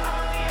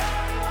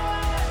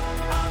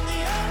 I'm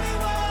the only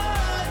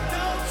one.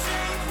 No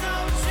change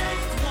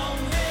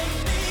won't make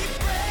me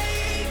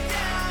break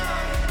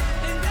down.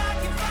 And I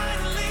can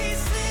finally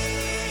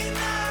see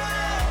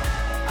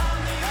now. I'm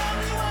the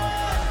only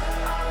one.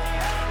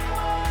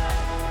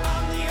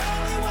 I'm the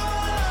only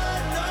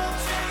one. No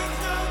change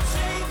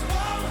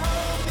won't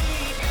hold me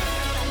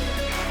down.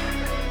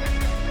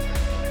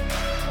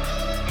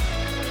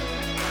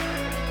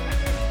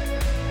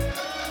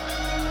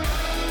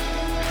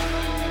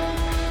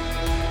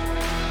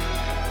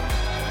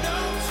 No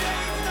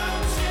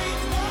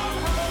change won't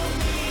hold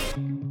me.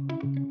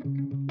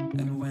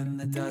 And when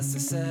the dust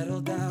has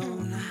settled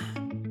down,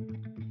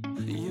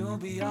 you'll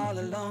be all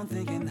alone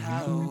thinking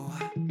how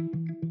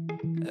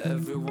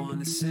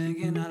everyone is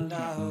singing out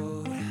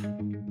loud.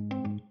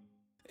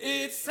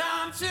 It's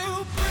time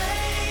to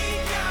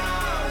break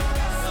out.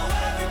 So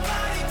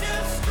everybody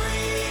just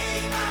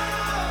scream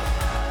out.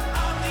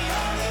 I'm the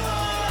only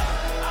one.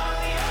 I'm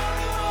the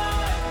only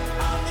one.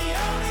 I'm the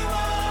only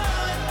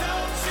one. No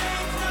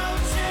change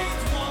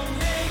won't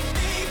make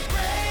me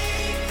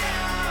break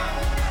down.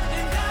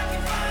 And I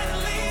can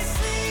finally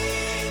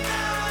see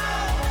now.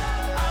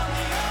 I'm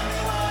the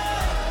only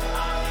one.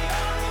 I'm the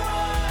only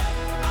one.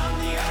 I'm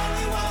the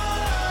only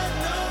one.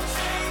 No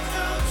change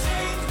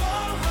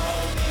won't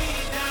hold me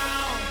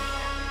down.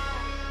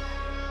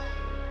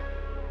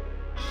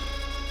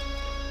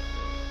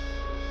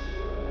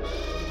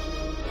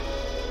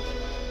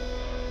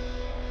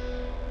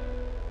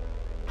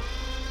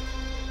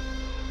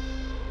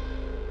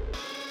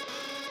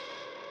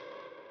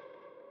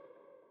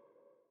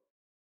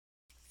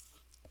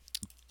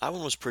 That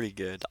one was pretty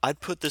good. I'd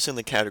put this in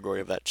the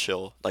category of that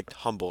chill, like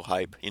humble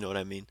hype. You know what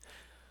I mean?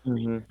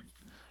 Hmm.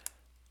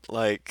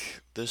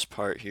 Like this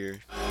part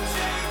here.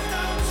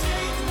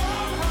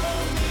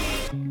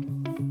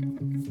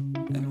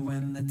 And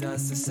when the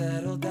dust has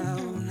settled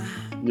down,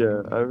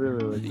 Yeah, I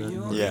really like that.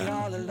 you'll Yeah. be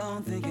all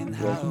alone thinking Like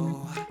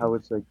how how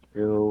it's like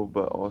chill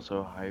but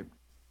also hype.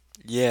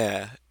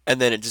 Yeah. And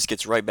then it just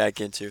gets right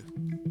back into.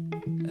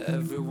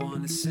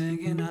 everyone is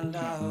singing out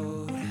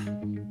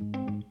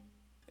loud.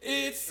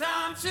 It's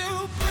time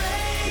to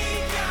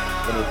break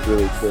out. And it's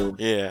really cool.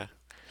 Yeah.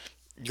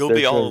 You'll Their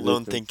be all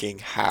alone transition. thinking,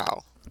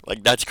 how?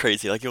 Like, that's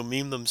crazy. Like, you'll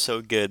meme them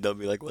so good, they'll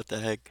be like, what the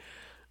heck?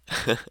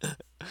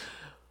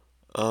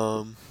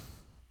 Um,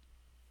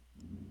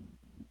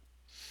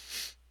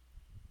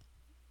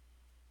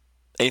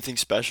 anything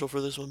special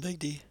for this one, Big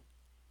D?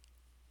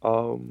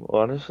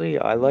 Honestly,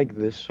 I like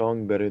this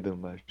song better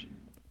than Legend.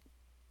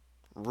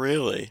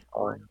 Really?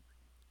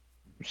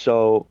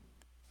 So,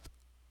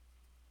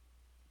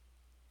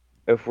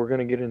 if we're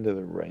gonna get into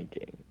the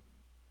ranking,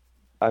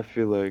 I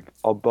feel like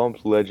I'll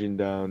bump Legend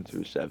down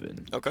to a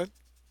 7, Okay.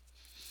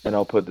 and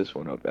I'll put this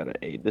one up at an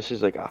 8. This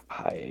is like a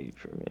high 8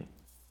 for me.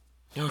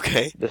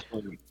 Okay. This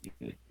one,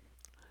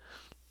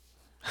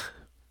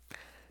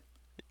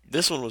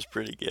 This one was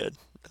pretty good.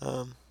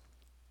 Um,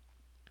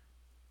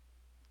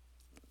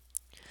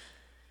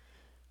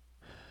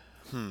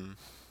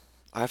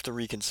 I have to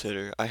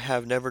reconsider. I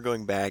have Never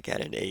Going Back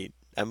at an 8.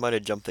 I might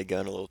have jumped the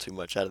gun a little too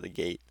much out of the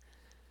gate.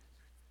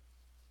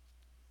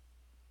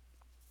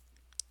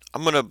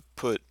 I'm gonna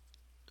put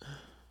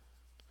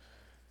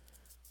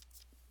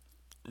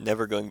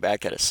Never Going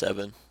Back at a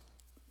 7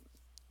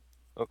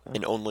 okay.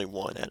 and Only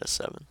One at a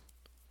 7.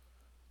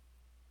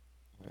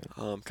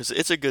 'Cause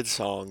it's a good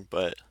song,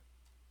 but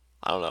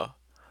I don't know.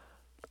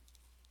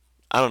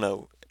 I don't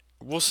know.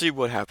 We'll see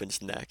what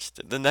happens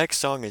next. The next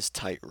song is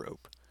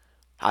Tightrope.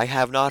 I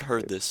have not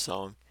heard this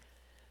song,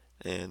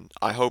 and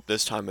I hope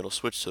this time it'll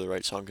switch to the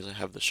right song because I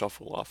have the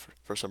shuffle off.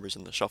 For some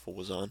reason, the shuffle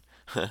was on.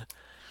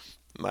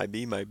 Might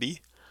be.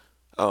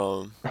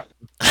 Um,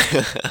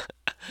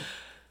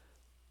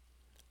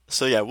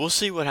 so yeah, we'll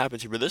see what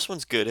happens here. But this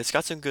one's good. It's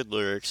got some good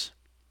lyrics.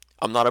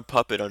 I'm not a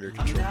puppet under I'm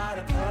control. not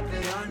a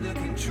puppet under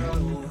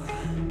control.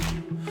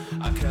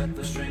 I cut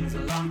the strings a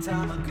long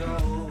time ago.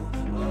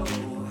 Oh.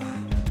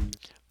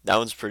 That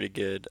one's pretty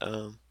good.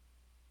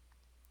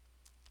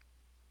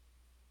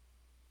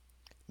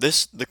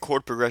 The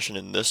chord progression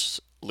in this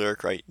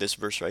lyric this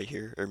verse right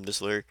here, or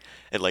this lyric,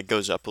 it like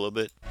goes up a little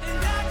bit.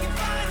 And I can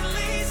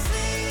finally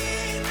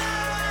see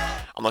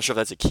now. I'm not sure if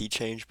that's a key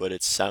change, but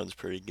it sounds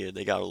pretty good.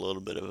 They got a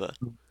little bit of a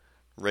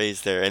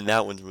raise there, and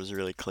that one was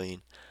really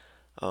clean.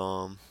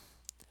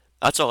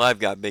 That's all I've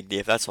got, Big D.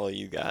 If that's all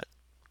you got.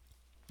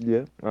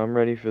 Yeah, I'm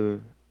ready for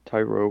the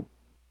Tightrope.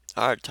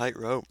 All right,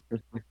 Tightrope.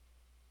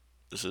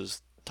 This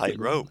is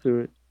Tightrope.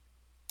 Do it.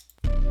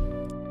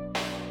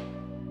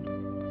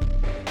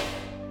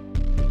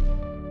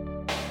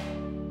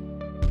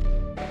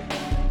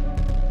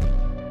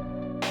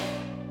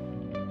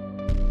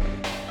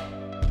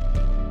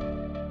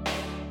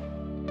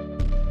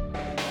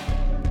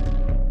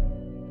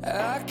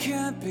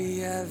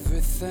 be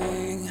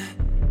everything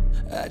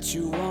that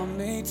you want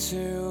me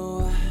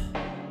to.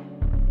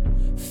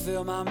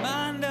 Fill my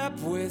mind up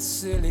with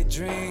silly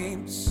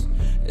dreams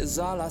is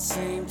all I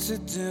seem to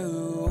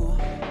do.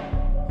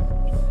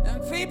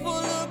 And people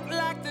look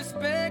like the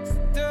specks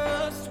of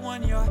dust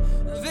when you're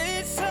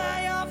this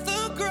high off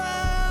the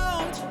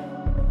ground.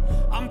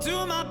 I'm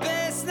doing my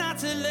best not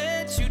to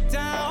let you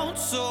down,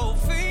 so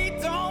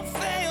feet don't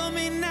fail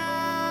me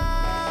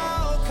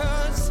now.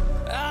 'Cause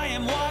I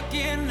am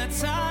walking the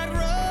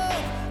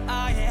tightrope,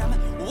 I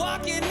am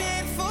walking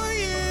it for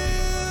you.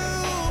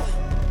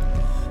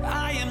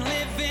 I am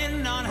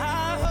living on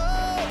high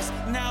hopes,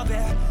 now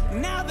they're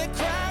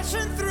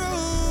crashing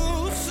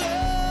through. So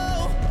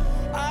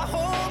I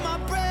hold my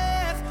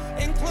breath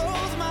and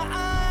close my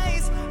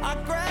eyes, I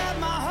grab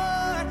my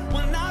heart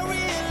when I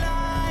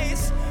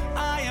realize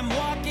I am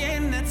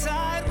walking the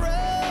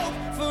tightrope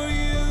for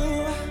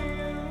you.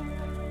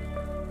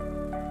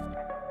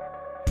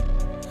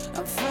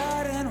 I'm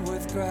fighting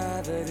with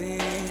gravity,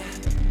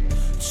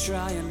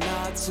 trying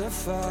not to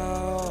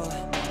fall.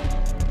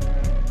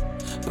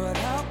 But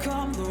how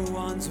come the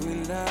ones we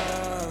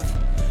love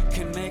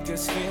can make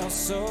us feel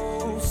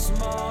so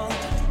small?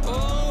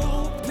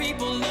 Oh,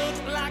 people look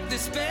like the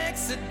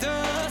specks of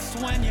dust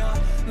when you're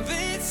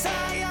this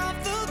high off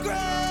the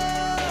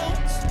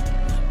ground.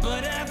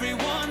 But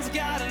everyone's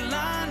got a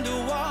line to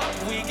walk,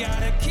 we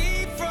gotta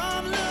keep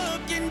from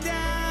looking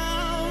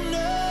down.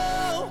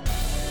 No,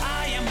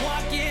 I am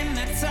walking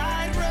the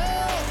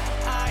tightrope,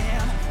 I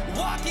am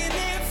walking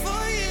it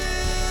for you.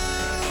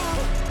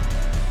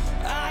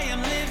 I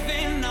am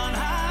living on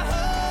high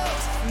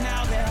hopes,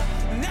 now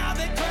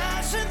they're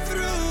crashing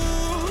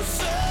through.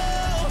 So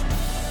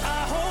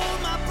I hold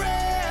my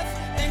breath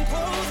and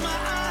close my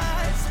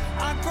eyes,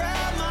 I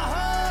grab my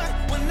heart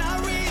when I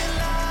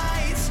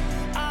realize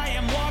I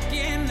am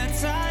walking the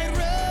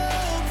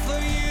tightrope for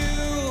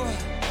you.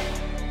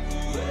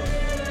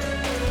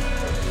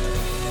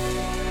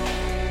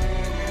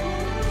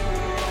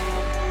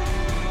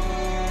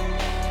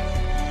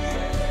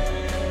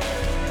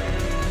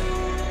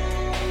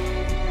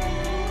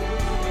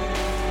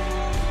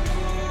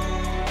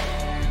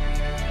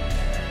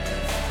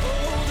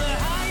 Oh, the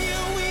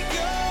higher we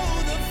go,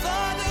 the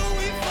farther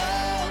we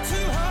fall.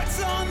 Two hearts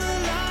on the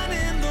line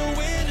and the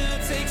winner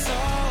takes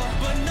all.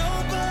 But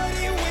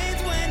nobody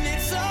wins when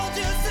it's all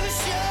just a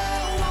show.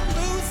 I'm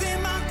losing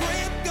my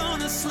grip,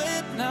 gonna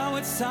slip. Now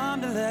it's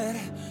time to let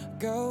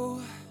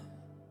go.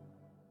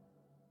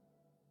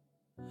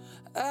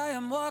 I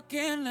am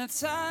walking a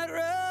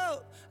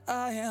tightrope,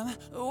 I am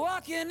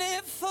walking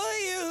it for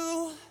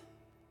you.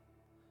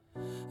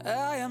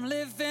 I am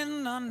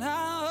living on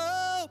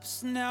high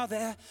hopes, now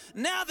they're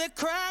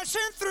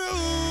crashing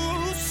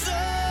through. So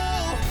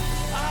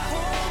I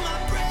hold my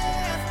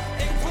breath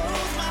and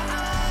close my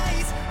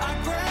eyes, I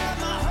grab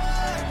my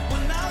heart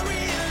when I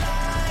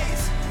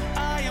realize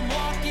I am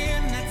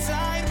walking the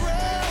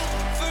tightrope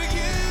for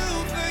you,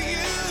 for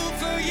you,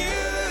 for you.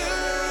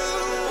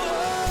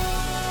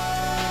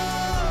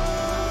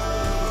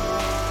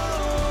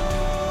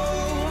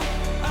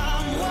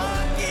 I'm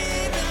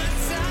walking the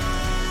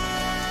tightrope.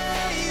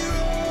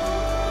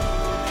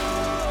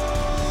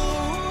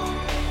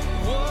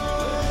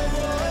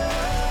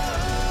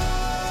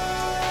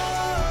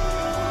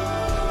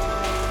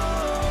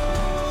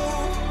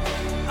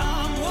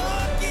 I'm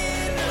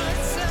walking the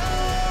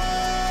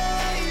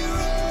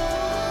tightrope.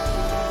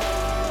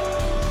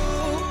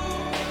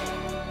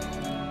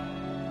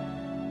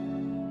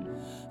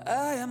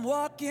 I am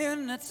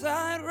walking the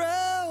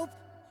tightrope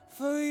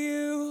for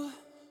you.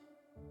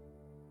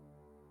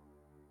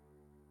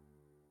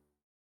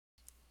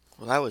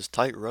 Well, that was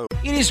tightrope.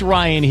 It is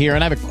Ryan here,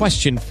 and I have a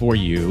question for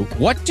you.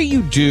 What do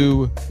you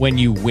do when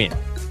you win?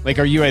 Like,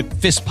 are you a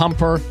fist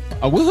pumper,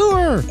 a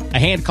woohooer, a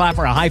hand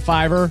clapper, a high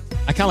fiver?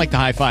 I kind of like the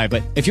high five,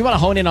 but if you want to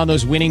hone in on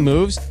those winning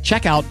moves,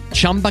 check out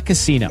Chumba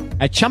Casino.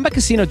 At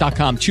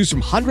ChumbaCasino.com, choose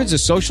from hundreds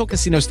of social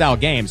casino-style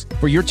games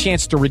for your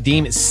chance to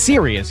redeem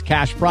serious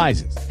cash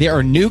prizes. There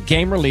are new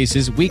game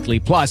releases weekly,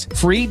 plus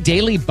free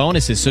daily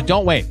bonuses. So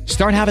don't wait.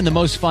 Start having the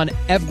most fun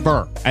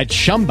ever at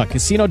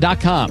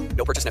ChumbaCasino.com.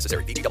 No purchase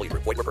necessary. VGW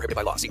Group. Void were prohibited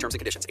by law. See terms and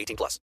conditions.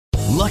 18+.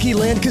 Lucky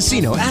Land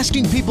Casino,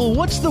 asking people,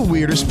 what's the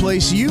weirdest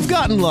place you've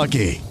gotten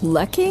lucky?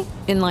 Lucky?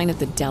 In line at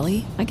the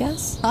deli, I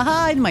guess?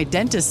 Aha, in my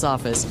dentist's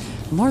office.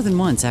 More than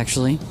once,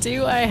 actually.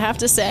 Do I have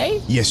to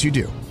say? Yes, you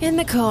do. In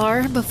the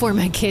car before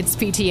my kids'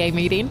 PTA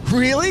meeting.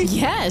 Really?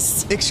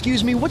 Yes.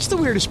 Excuse me, what's the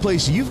weirdest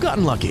place you've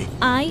gotten lucky?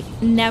 I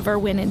never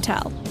win and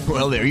tell.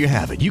 Well, there you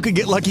have it. You can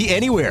get lucky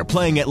anywhere,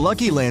 playing at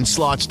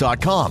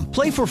LuckyLandSlots.com.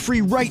 Play for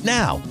free right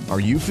now. Are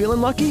you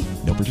feeling lucky?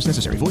 No purchase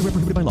necessary. Void where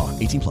prohibited by law.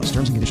 18+.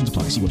 Terms and conditions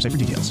apply. See website for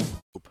details.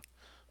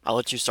 I'll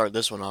let you start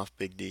this one off,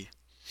 Big D.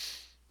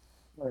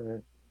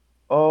 Alright.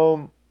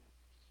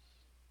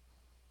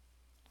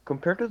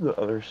 Compared to the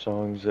other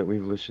songs that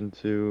we've listened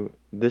to,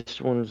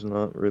 this one's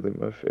not really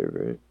my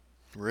favorite.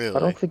 Really? I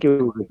don't think it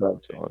was a bad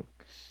song.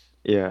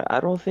 Yeah, I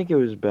don't think it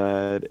was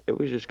bad. It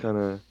was just kind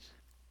of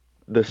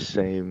the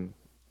same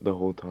the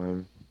whole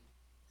time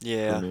for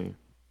Yeah. me.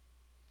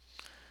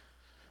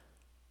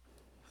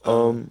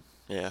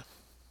 Yeah.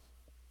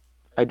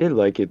 I did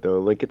like it though.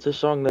 Like it's a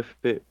song that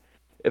fit.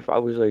 If I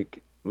was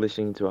like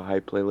listening to a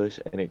hype playlist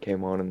and it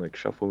came on in like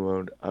shuffle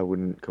mode, I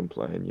wouldn't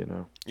complain, you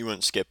know. You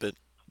wouldn't skip it.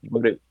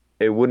 But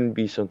it wouldn't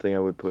be something I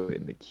would put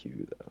in the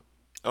queue though.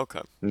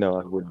 Okay. No,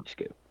 I wouldn't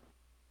skip.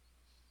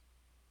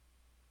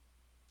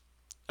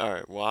 All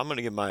right. Well, I'm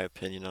gonna give my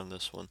opinion on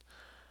this one.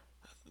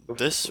 Go for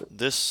This it.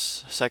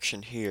 this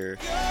section here.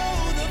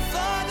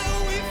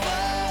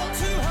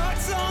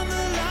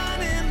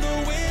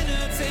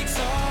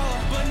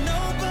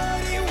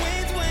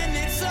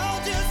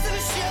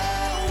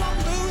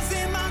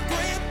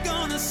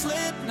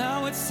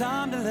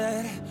 Time to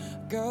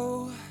let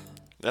go.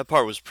 That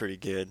part was pretty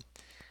good.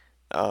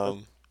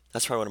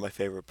 That's probably one of my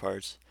favorite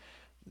parts.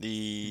 The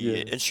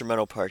Yeah.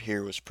 instrumental part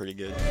here was pretty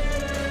good.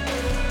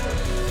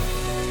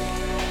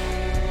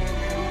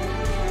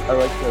 I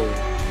like the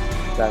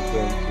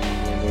background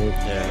singing in it.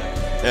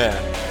 Yeah. Yeah.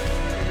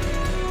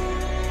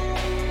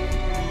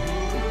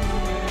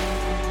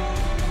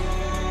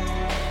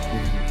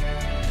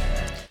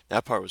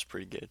 That part was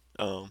pretty good.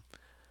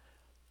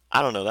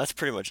 I don't know. That's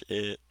pretty much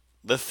it.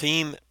 The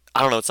theme,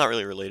 I don't know. It's not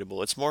really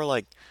relatable. It's more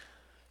like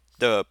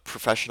the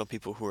professional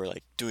people who are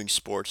like doing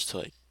sports to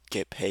like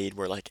get paid,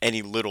 where like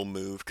any little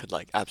move could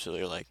like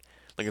absolutely like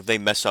if they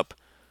mess up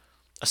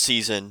a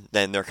season,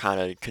 then they're kind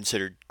of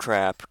considered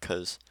crap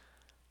because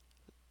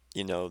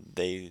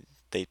they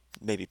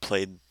maybe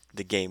played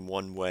the game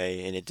one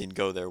way and it didn't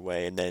go their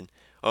way, and then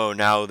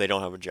now they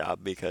don't have a job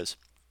because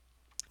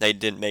they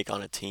didn't make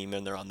on a team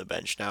and they're on the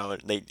bench now.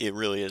 It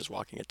really is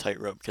walking a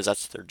tightrope because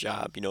that's their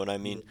job. You know what I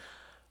mean?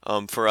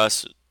 For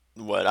us,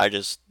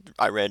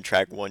 I ran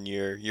track 1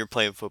 year. You're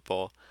playing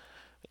football.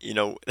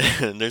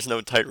 There's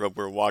no tightrope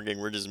we're walking.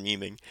 We're just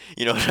memeing.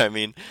 You know what I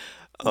mean?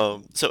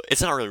 So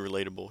it's not really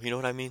relatable. You know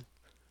what I mean?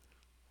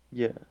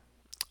 Yeah.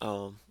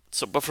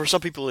 But for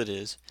some people it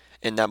is,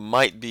 and that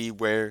might be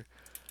where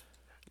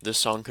this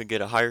song could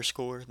get a higher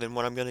score than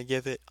what I'm gonna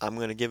give it. I'm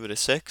gonna give it a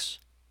 6.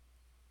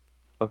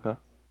 Okay.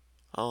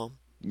 Um,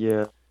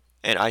 Yeah.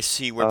 and I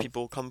see where Uh,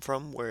 people come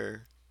from,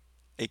 where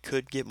it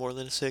could get more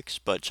than a 6,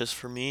 but just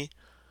for me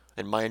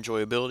and my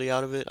enjoyability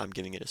out of it, I'm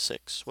giving it a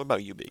 6. What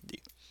about you, Big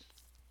D?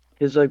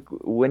 Cause like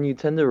when you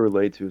tend to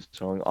relate to a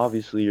song,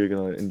 obviously you're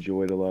gonna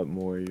enjoy it a lot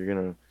more. You're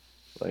gonna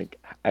like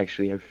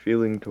actually have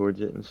feeling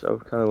towards it and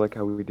stuff. Kind of like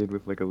how we did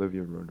with like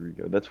Olivia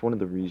Rodrigo. That's one of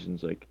the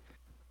reasons like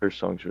her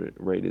songs are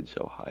rated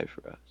so high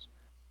for us.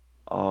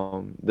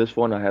 This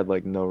one I had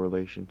like no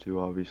relation to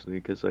obviously,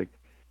 cause like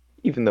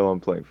even though I'm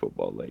playing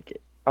football,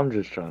 like I'm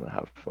just trying to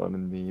have fun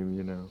and meme,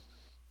 you know.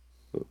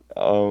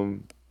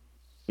 Um,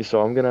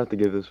 so I'm gonna have to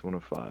give this one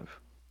a 5.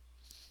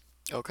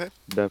 Okay.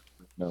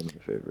 Definitely not my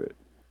favorite.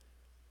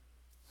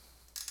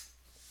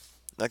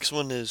 Next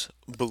one is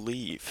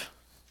Believe.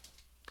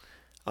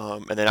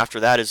 And then after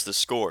that is the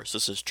score. So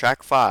this is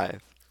track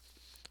 5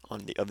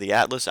 of the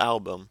Atlas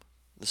album.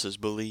 This is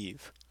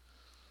Believe.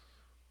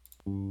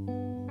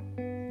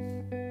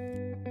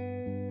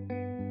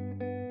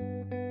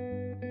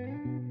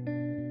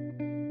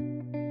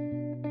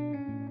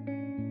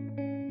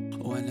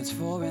 When it's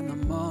 4 in the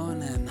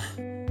morning,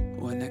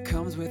 when it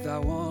comes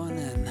without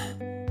warning,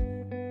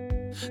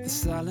 the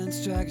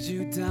silence drags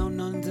you down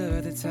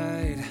under the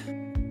tide.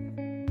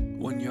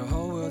 When your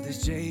whole world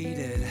is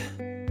jaded,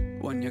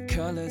 when your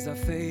colors are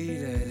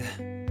faded,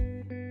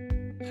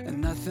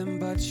 and nothing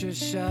but your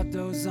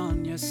shadows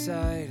on your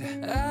side.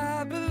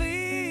 I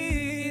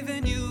believe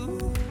in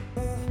you.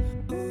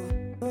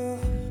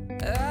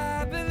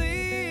 I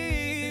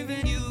believe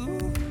in you.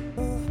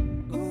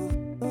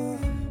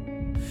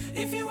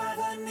 If you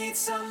ever need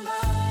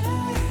somebody,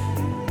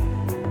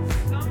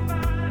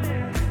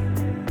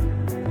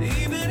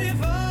 even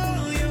if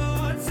all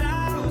your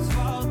towers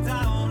fall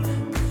down,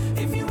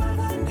 if you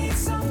ever need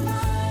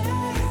somebody,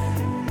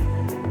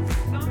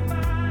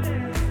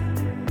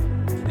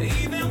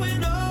 even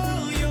when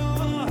all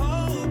your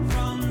hope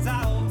runs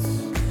out,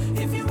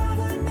 if you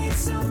ever need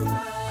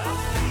somebody, I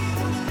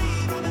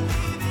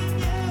believe in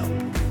you,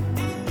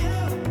 in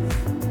you.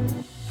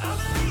 I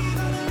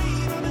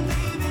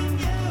believe in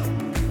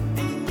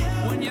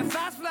you. When your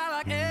thoughts fly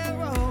like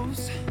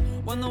arrows,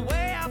 when the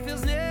way out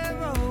feels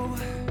narrow,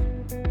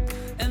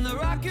 and the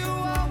rock you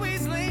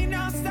always lean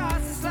on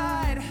starts to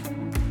slide,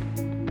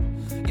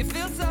 you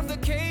feel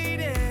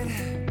suffocated,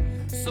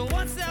 so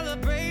once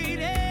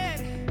celebrated,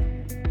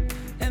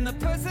 and the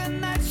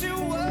person that you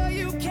were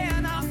you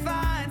cannot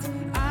find.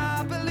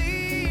 I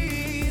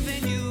believe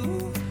in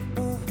you.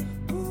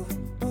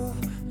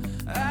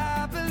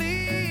 I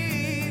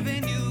believe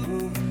in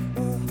you.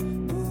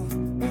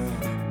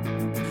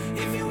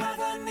 If you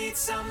ever need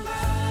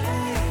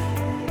somebody,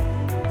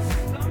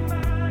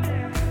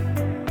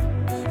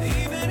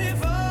 even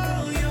if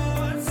all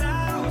your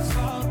towers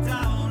fall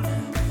down,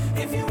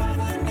 if you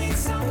ever need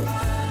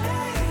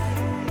somebody,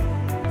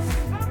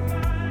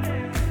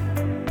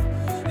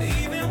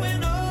 even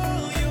when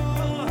all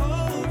your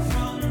hope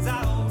runs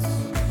out,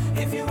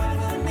 if you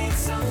ever need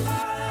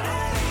somebody,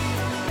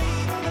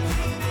 I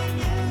believe in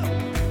you,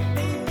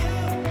 in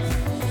you.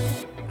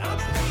 I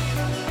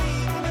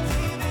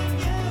believe in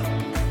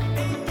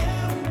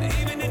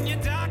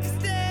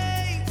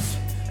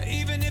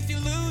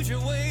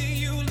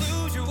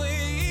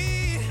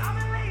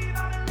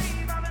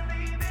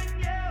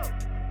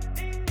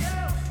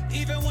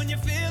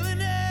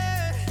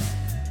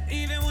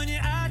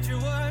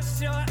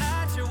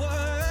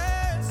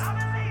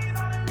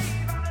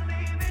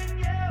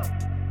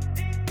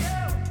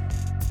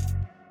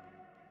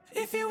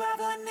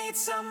ever need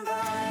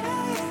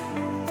somebody,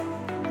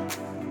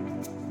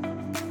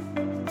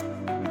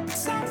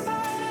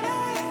 somebody,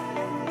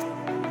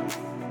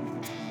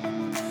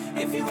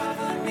 if you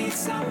ever need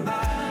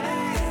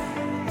somebody,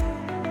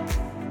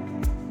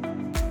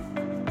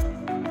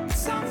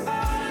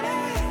 somebody,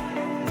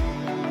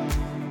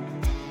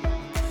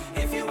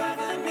 if you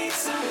ever need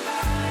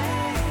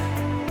somebody,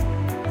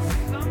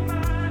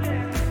 somebody,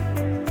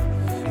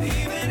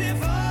 even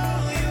if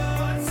all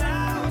your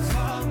towers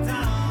fall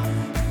down,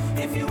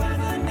 if you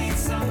ever need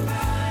somebody,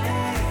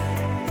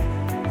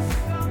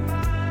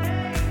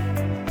 somebody,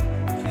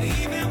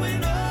 even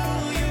when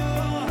all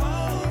your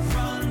hope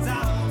runs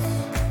out,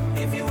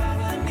 if you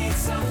ever need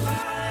somebody,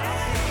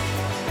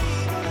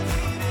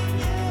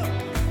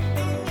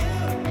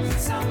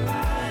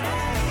 somebody,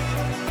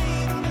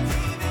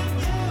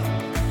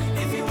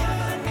 if you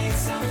ever need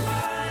somebody,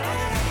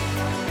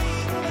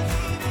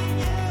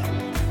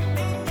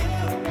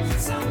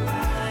 somebody.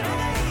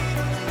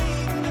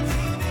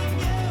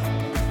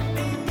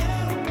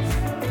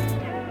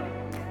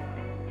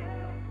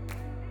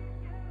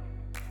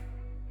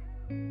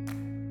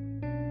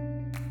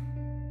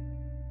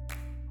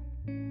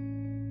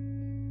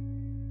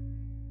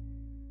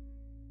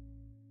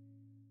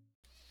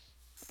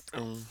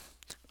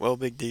 Well,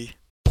 Big D.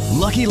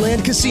 Lucky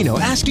Land Casino,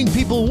 asking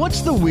people,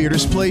 what's the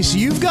weirdest place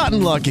you've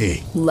gotten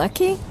lucky?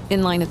 Lucky?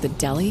 In line at the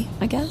deli,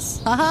 I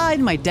guess? Aha,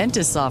 in my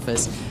dentist's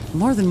office.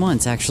 More than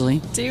once,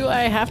 actually. Do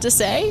I have to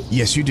say?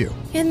 Yes, you do.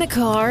 In the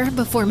car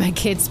before my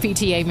kids'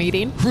 PTA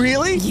meeting.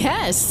 Really?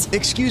 Yes.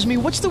 Excuse me,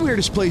 what's the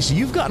weirdest place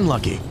you've gotten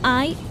lucky?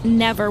 I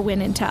never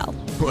win and tell.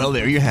 Well,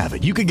 there you have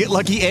it. You can get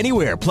lucky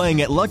anywhere,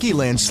 playing at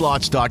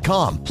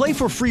LuckyLandSlots.com. Play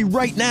for free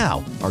right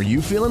now. Are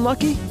you feeling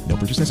lucky? No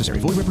purchase necessary.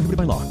 Void where prohibited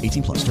by law.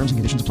 18 plus. Terms and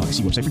conditions apply.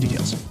 See website for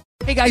details.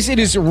 Hey guys, it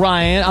is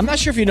Ryan. I'm not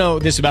sure if you know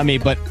this about me,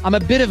 but I'm a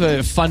bit of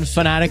a fun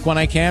fanatic when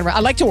I can. I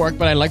like to work,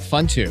 but I like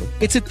fun too.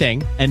 It's a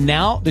thing. And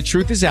now the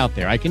truth is out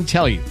there. I can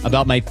tell you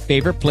about my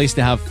favorite place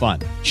to have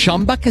fun.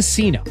 Chumba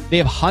Casino. They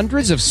have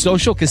hundreds of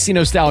social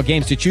casino style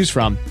games to choose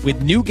from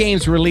with new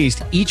games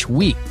released each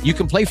week. You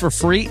can play for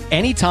free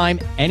anytime,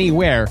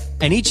 anywhere.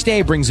 And each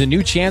day brings a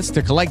new chance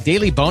to collect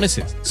daily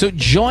bonuses. So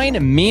join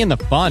me in the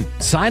fun.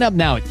 Sign up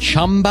now at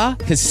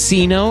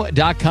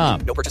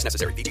ChumbaCasino.com. No purchase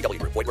necessary. VGW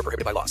Group. Void where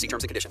prohibited by law. See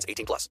terms and conditions.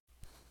 18 plus.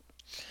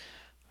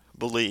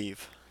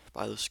 Believe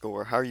by the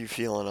Score. How are you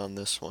feeling on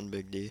this one,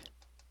 Big D?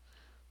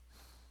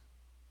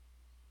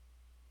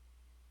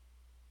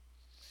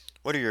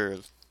 What are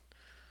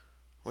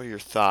your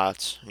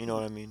thoughts? You know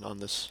what I mean on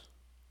this?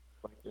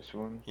 Like this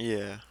one.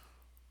 Yeah.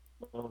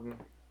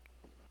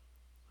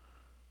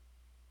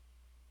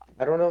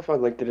 I don't know if I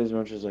liked it as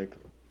much as like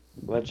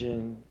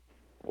Legend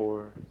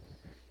or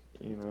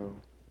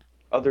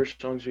other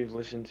songs we've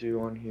listened to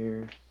on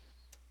here.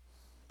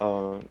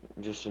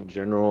 Just in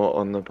general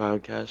on the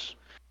podcast.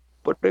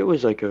 But it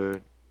was like a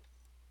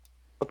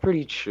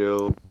pretty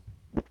chill,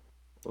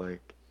 like,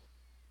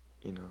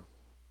 Yeah.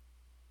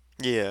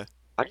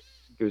 I didn't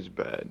think it was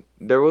bad.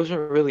 There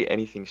wasn't really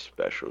anything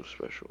special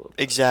about it.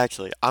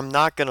 Exactly. I'm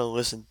not gonna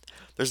listen.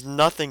 There's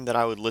nothing that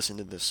I would listen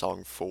to this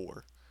song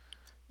for.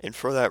 And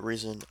for that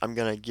reason, I'm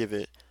gonna give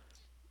it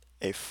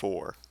a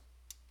 4.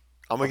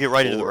 I'm gonna get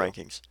right into the 4.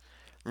 rankings.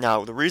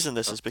 Now, the reason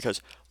this is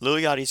because Lil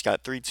Yachty's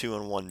got 3, 2,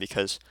 and 1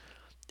 because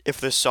if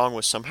this song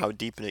was somehow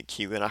deep in a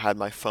queue and I had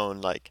my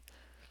phone like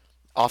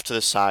off to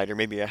the side, or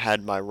maybe I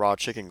had my raw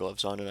chicken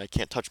gloves on and I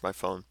can't touch my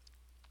phone,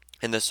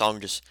 and this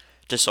song just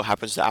so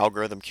happens the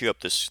algorithm queue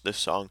up this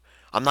song,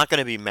 I'm not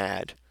gonna be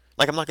mad.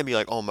 Like, I'm not gonna be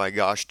like, oh my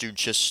gosh, dude,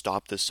 just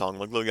stop this song.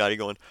 Like Lil Yachty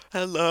going,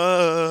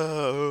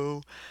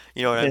 hello.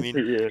 You know what I mean?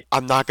 Yeah.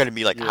 I'm not gonna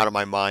be like out of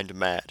my mind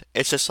mad.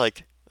 It's just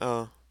like,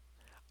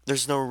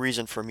 there's no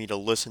reason for me to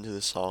listen to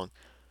this song.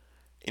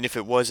 And if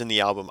it was in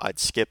the album, I'd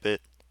skip it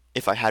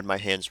if I had my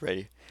hands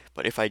ready.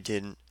 But if I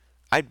didn't,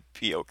 I'd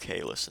be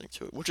okay listening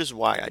to it, which is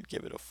why I'd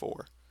give it a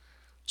 4.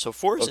 So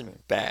 4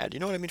 isn't bad. You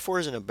know what I mean? 4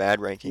 isn't a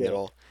bad ranking at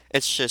all.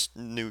 It's just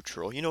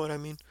neutral. You know what I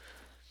mean?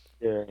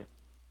 Yeah.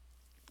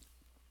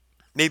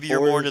 Maybe you're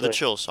 4 more is into the like-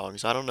 chill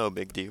songs. I don't know,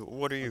 Big D.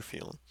 What are you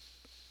feeling?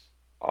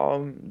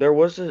 There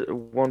was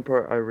one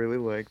part I really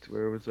liked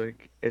where it was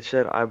like it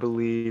said I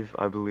believe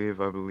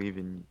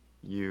in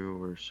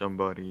you or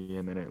somebody,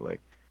 and then it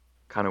like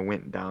kind of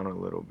went down a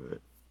little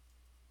bit.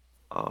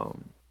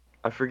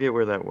 I forget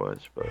where that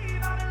was, but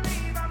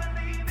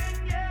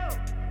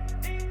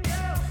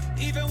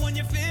Even when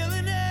you're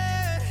feeling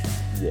it,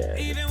 yeah.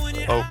 even when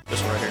you're Oh,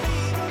 this one right here.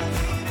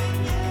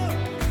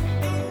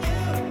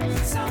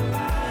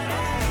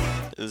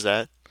 somebody, Is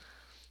that?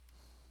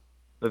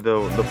 The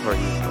part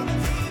you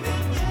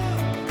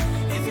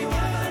if you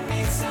ever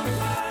need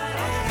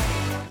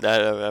somebody,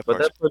 That But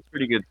part's, that part's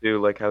pretty good too,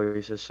 like how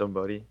he says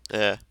somebody.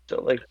 yeah. So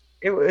like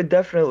it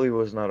definitely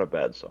was not a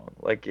bad song.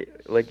 Like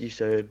you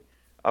said,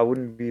 I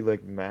wouldn't be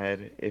like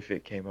mad if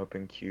it came up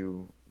in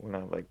queue when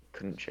I like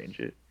couldn't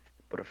change it.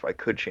 But if I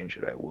could change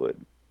it, I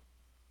would.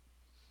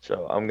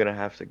 So I'm gonna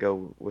have to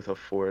go with a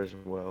 4 as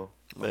well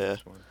on Yeah.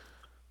 this one.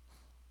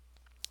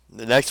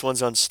 The next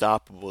one's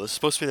Unstoppable. It's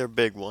supposed to be their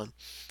big one.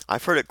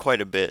 I've heard it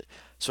quite a bit,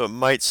 so it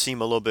might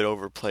seem a little bit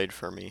overplayed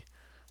for me.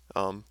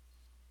 Um,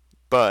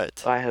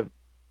 but I have.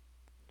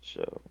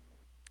 So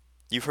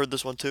you've heard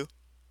this one too?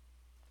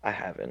 I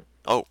haven't.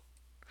 Oh,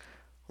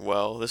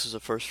 well, this is a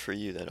first for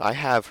you then. I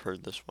have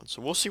heard this one,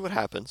 so we'll see what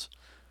happens.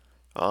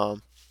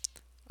 Um,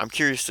 I'm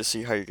curious to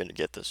see how you're gonna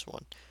get this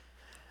one.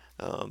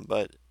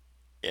 But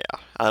yeah,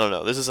 I don't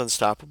know. This is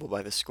Unstoppable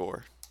by The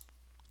Score.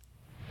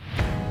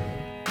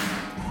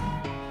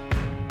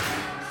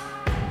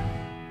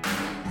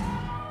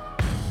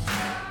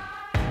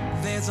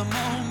 There's a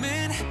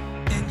moment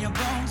in your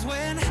bones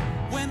when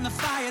the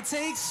fire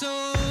takes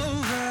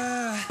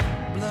over.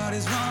 Blood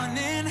is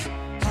running,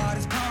 heart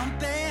is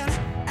pumping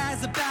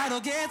as the battle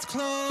gets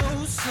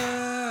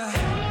closer.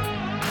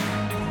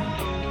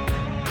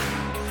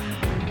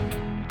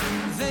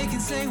 They can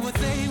say what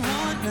they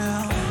want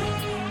now,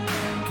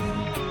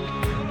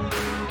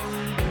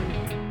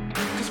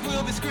 'cause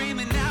we'll be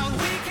screaming out,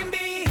 we can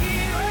be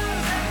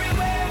heroes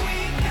everywhere we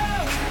go.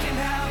 We can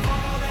have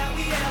all that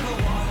we ever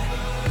want.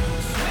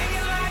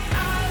 Swinging like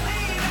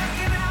Ali,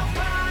 rocking our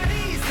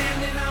bodies,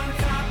 standing on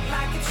top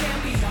like a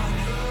champion.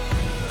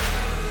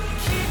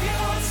 Keep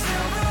your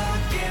silver,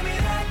 give me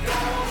that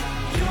gold.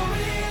 You'll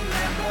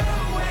remember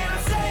when I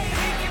say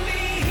we can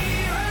be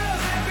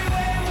heroes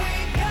everywhere we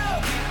go.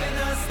 Keeping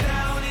us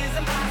down is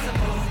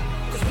impossible,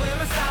 'cause we're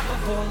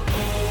unstoppable. Oh,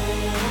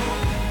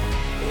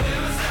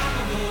 we're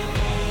unstoppable.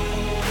 Oh,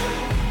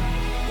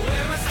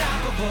 we're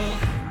unstoppable.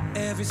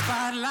 Every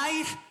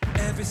spotlight,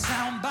 every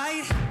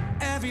soundbite,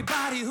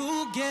 everybody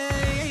who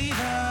gave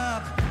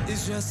up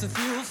is just a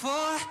fuel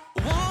for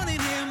wanting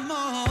him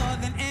more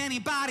than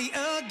anybody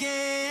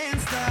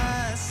against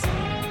us.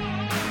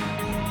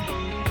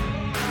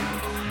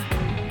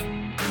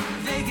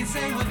 They can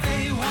say what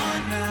they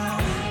want now,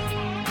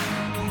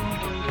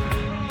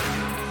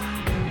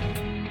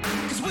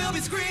 'cause we'll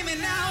be screaming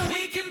now,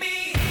 we can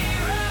be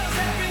heroes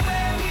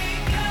everywhere we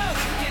go.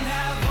 We can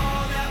have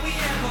all that we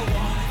ever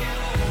want.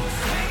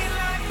 Swinging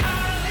like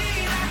Ali,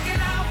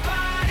 rocking our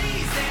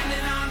bodies,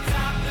 standing on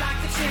top like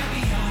a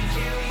champion.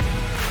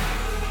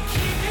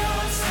 Keep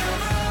your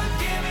silver,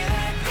 give me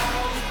that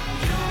gold.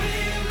 You'll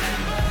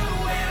remember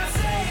when I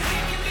say we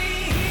can be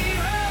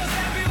heroes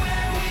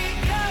everywhere we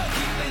go.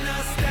 Keeping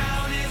us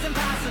down is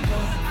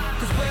impossible,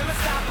 'cause we're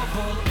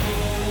unstoppable. Oh,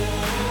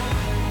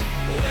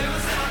 we're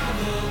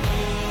unstoppable. Oh,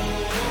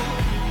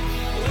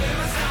 we're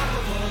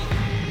unstoppable.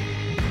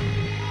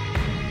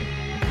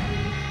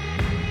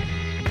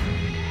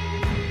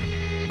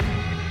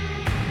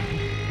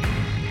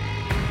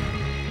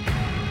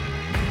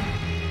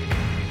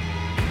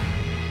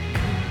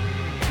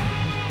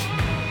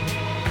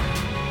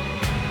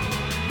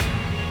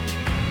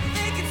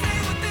 They can say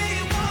what they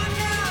want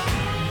now,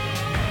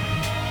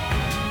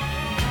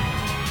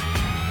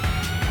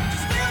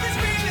 'cause we'll be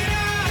screaming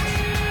out,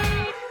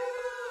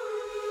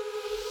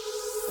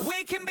 we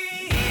can be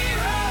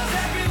heroes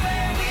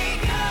everywhere we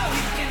go.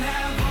 We can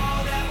have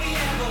all that we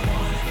ever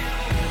want.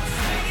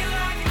 Swinging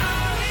like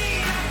Ali,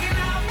 rocking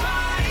our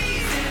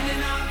bodies,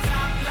 standing on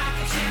top like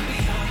a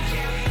champion.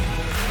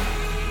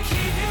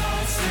 Keep your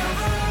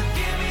silver,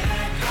 give me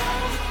that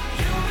gold.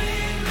 You'll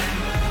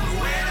remember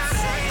when I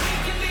say we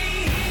can be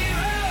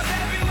heroes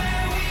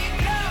everywhere we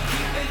go.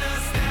 Keeping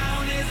us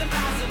down is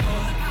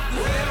impossible.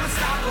 We're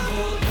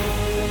unstoppable. Oh,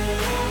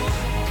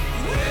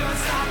 we're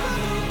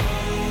unstoppable. Oh,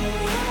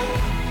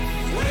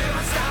 we're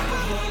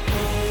unstoppable. Oh,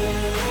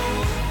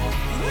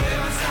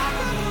 we're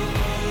unstoppable.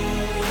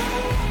 Oh,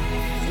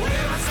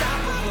 we're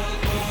unstoppable.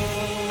 Oh,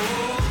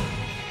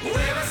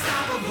 we're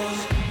unstoppable.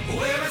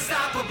 We're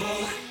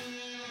unstoppable.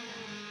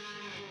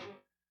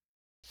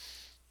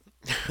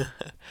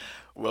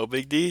 Well,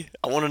 Big D,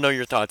 I want to know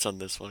your thoughts on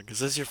this one because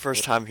this is your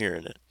first time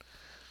hearing it.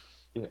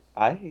 Yeah,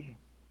 I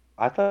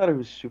thought it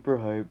was super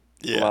hype.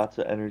 Yeah. Lots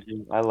of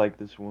energy. I like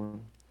this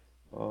one.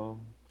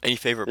 Um, Any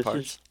favorite this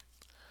parts?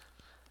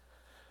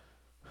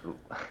 is.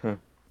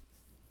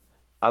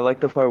 I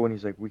like the part when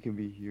he's like, "We can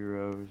be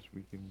heroes.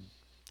 We can,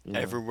 you know,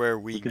 Everywhere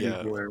we we can be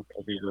go, heroes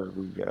everywhere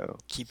we go."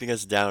 keeping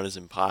us down is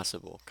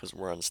impossible because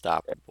we're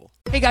unstoppable.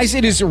 Hey guys,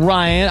 it is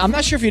Ryan. I'm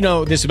not sure if you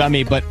know this about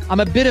me, but I'm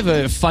a bit of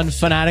a fun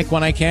fanatic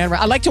when I can.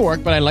 I like to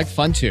work, but I like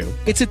fun too.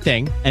 It's a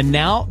thing. And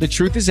now the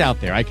truth is out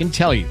there. I can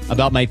tell you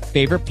about my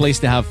favorite place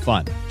to have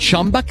fun.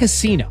 Chumba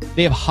Casino.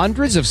 They have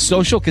hundreds of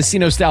social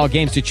casino style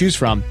games to choose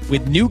from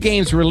with new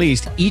games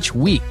released each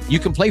week. You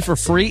can play for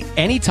free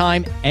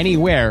anytime,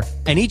 anywhere.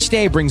 And each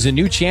day brings a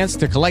new chance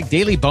to collect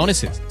daily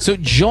bonuses. So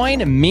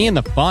join me in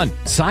the fun.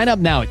 Sign up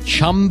now at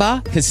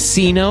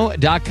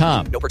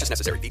ChumbaCasino.com. No purchase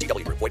necessary.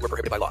 VGW Group. Void where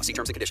prohibited by law. See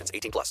terms and conditions.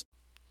 18 plus.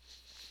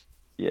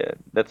 Yeah,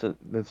 that's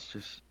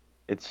just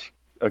it's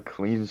a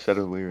clean set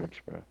of lyrics,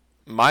 bro.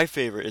 My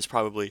favorite is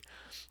probably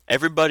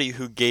everybody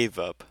who gave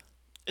up.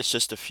 It's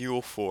just a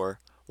fuel for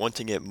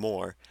wanting it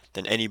more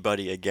than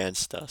anybody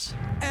against us.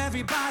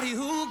 Everybody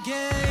who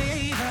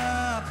gave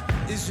up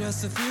is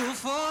just a fuel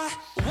for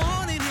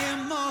wanting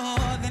him more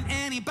than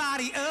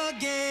anybody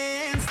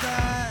against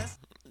us.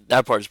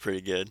 That part's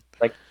pretty good.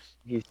 Like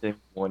he's saying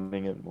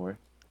wanting it more.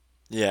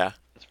 Yeah.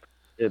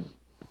 It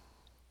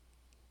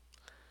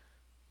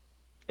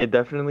it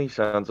definitely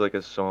sounds like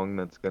a song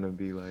that's gonna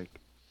be like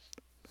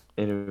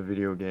in a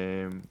video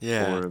game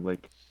Yeah. or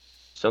like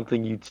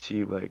something you'd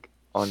see like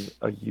on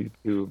a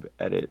YouTube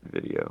edit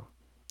video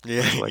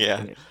Yeah, of like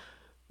yeah.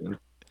 an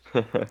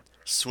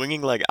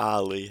Swinging like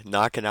Ali,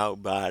 knocking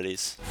out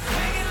bodies.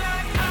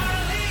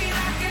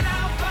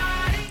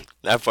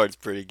 That part's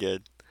pretty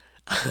good.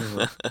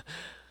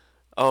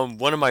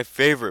 One of my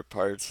favorite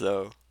parts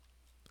though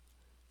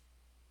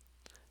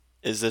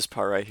is this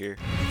part right here.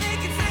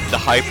 The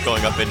hype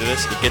going up into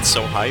this, it gets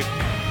so hype.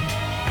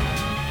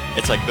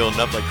 It's like building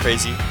up like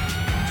crazy.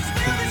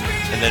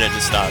 And then it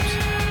just stops.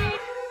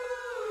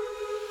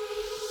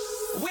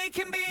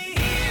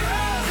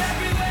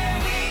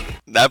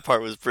 That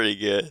part was pretty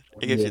good.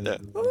 It gives you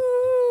that.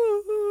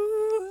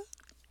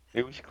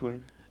 It was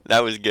clean.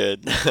 That was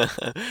good.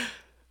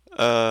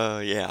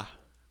 Yeah.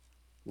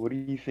 What are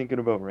you thinking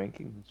about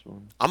ranking this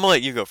one? I'm gonna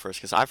let you go first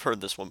because I've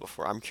heard this one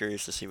before. I'm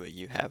curious to see what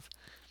you have.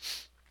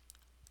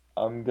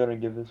 I'm gonna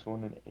give this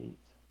one an 8.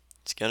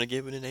 It's gonna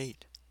give it an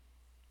 8.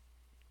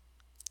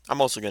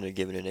 I'm also gonna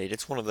give it an 8.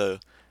 It's one of the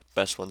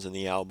best ones in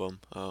the album.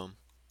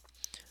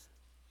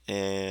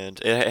 And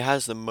it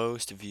has the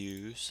most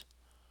views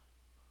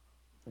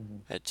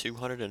at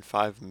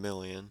 205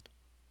 million.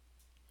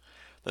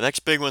 The next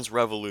big one's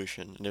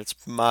Revolution, and it's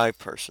my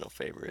personal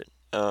favorite.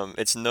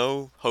 It's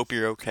no Hope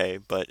You're Okay,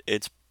 but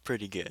it's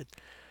pretty good.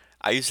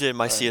 I used it in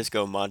my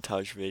CSGO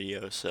montage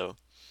video, so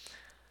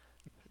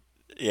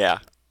yeah.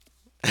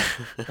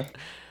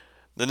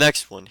 The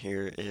next one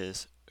here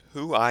is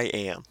Who I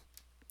Am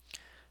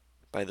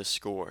by The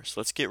Score.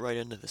 So let's get right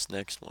into this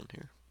next one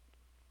here.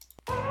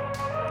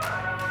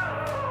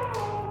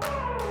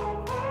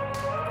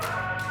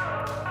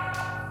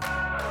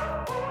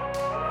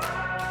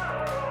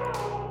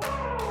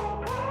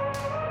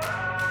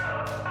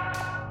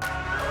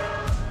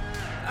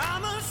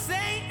 I'm a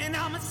saint and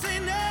I'm a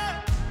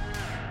sinner.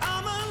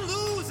 I'm a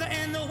loser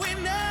and a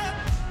winner.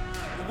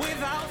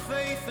 Without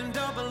faith and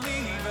a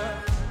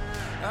believer,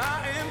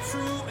 I am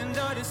true and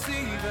a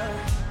deceiver.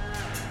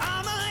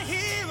 I'm a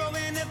hero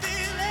and a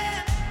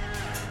villain.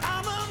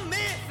 I'm a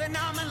myth and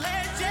I'm a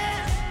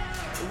legend.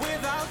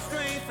 Without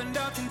strength and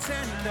a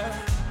contender,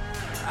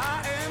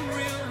 I am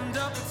real and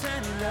a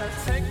pretender.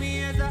 Take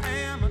me as I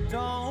am or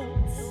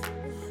don't,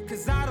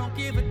 'cause I don't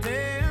give a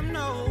damn,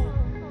 no.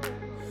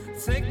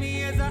 Take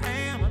me as I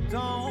am or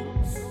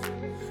don't,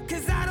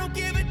 'cause I don't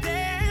give a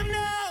damn,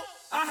 no.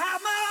 I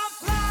have my own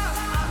flaws,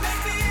 I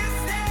make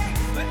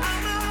mistakes, but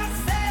I'm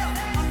myself,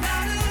 I'm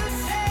not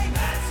ashamed.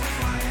 That's who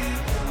I am,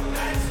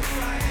 that's who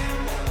I am,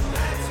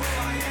 that's who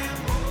I am.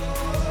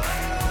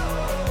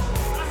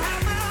 I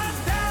have my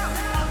doubts,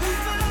 I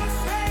lose my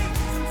strength,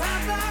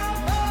 sometimes I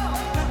fall,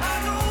 but I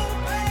don't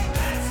break.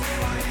 That's who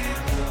I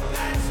am,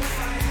 that's who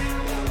I am,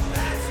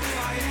 that's who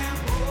I am.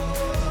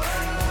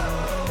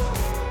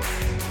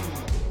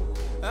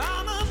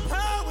 I'm a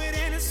poet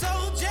and a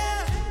soldier.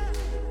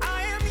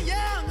 I am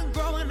young and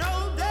growing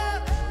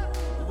older.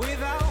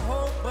 Without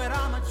hope, but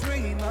I'm a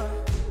dreamer.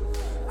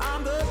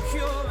 I'm the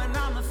cure and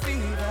I'm the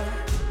fever.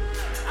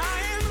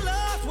 I am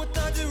lost with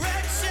the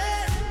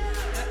direction.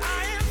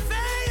 I am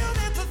failed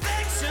in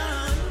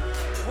perfection.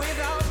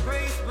 Without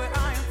grace, but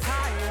I am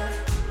tired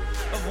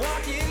of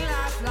walking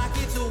life like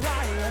it's a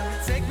wire.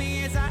 Take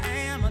me as I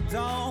am or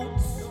don't,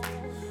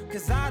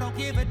 'cause I don't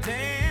give a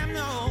damn,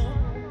 no.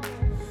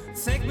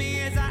 Take me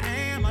as I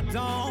am or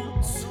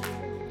don't,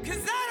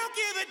 'cause I don't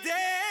give a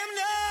damn,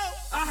 no.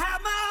 I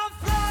have my own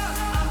flaws,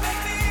 I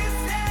make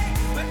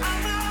mistakes, but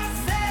I'm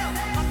myself,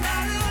 I'm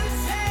not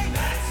ashamed.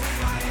 That's who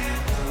I am,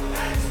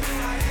 that's who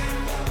I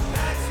am,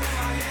 that's who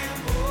I am.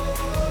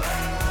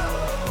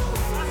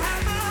 I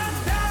have my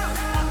doubts,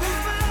 I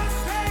lose my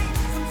strength,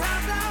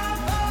 sometimes I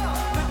fall,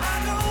 but I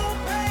don't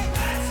break.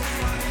 That's who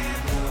I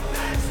am,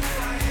 that's who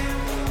I am,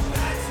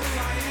 that's who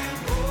I am.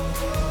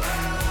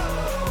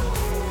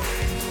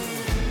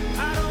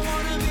 I don't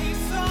wanna be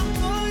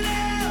someone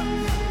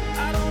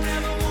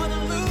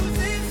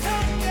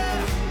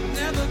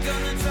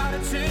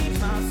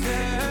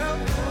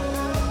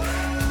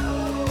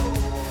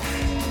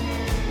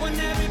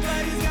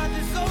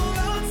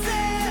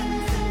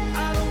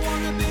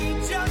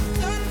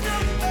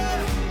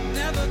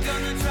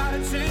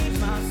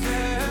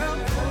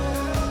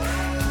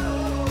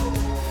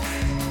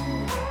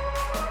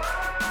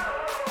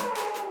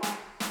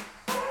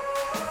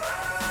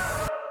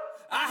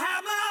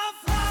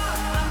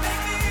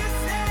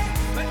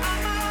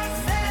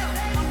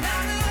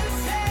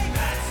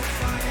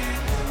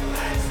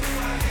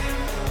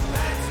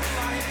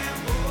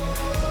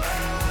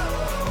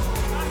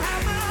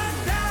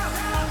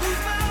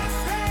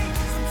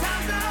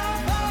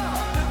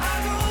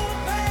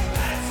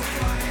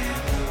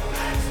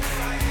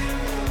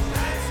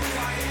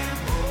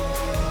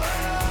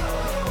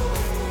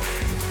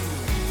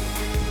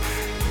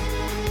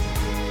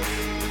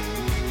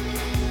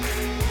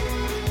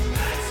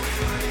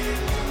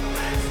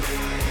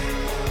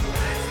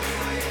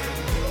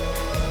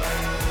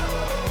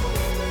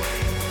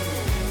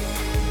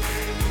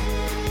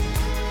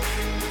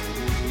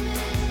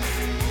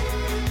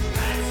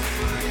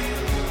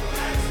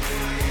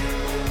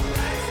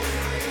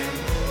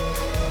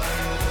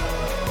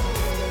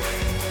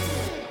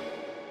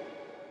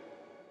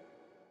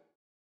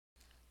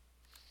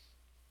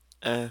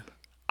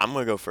I'm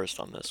gonna go first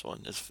on this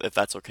one, if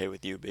that's okay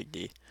with you, Big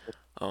D.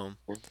 Um,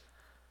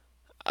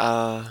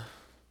 uh,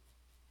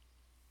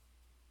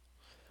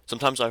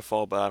 Sometimes I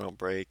fall, but I don't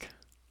break.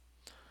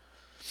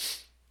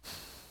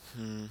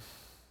 Hmm.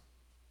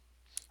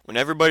 When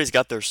everybody's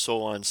got their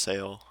soul on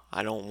sale,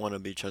 I don't want to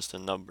be just a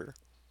number.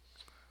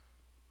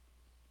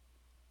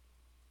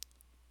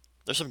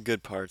 There's some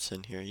good parts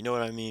in here, you know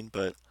what I mean?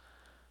 But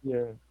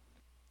Yeah.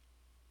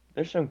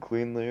 There's some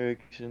clean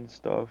lyrics and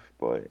stuff,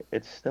 but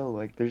it's still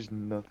like there's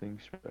nothing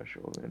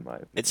special in my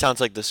it opinion.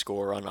 sounds like the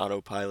score on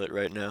autopilot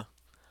right now.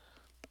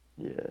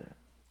 Yeah.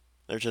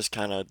 They're just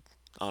kind of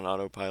on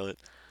autopilot.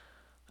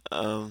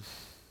 Um,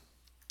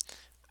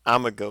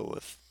 I'm gonna go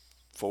with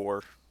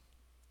 4.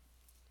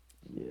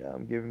 Yeah,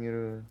 I'm giving it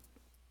a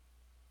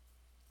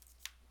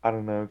I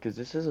don't know, 'cause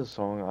this is a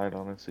song I'd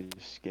honestly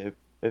skip.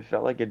 It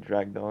felt like it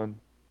dragged on.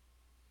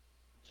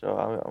 So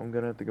I'm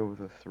gonna have to go with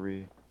a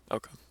 3.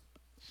 Okay.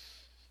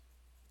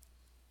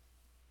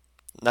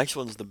 Next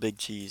one's the big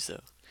cheese,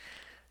 though.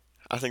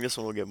 I think this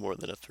one will get more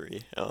than a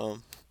 3.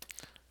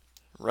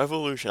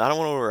 Revolution. I don't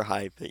want to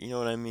overhype it, you know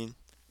what I mean?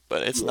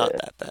 But it's not Yeah.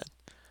 that bad.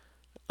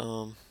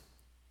 Um,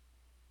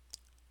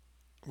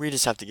 we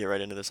just have to get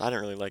right into this. I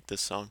don't really like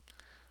this song.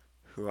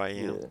 Who I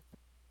Am. Yeah.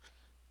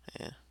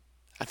 Yeah.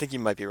 I think you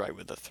might be right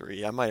with the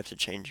 3. I might have to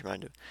change your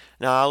mind.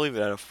 No, I'll leave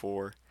it at a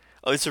 4.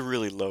 Oh, it's a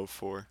really low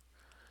 4.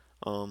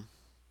 Um,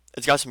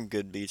 it's got some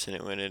good beats in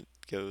it when it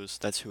goes,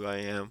 "That's who I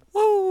am."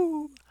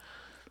 Woo!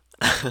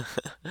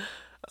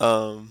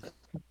 um,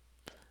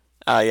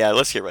 yeah,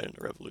 let's get right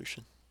into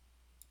Revolution.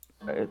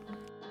 Right.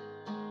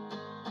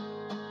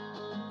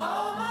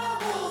 All my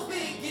wolves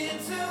begin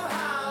to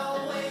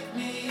howl. Wake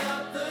me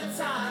up, the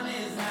time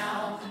is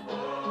now.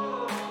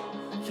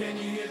 Can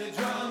you hear the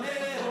drumming?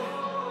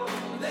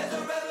 There's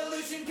a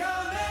revolution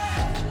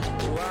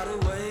coming. Wide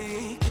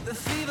awake, the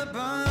fever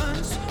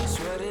burns.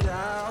 Sweat it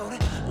out,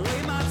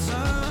 wait my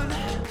turn.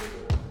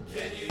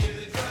 Can you hear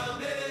the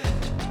drumming?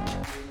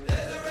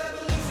 There's a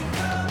revolution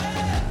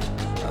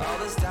coming. All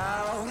this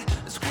doubt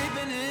is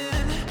creeping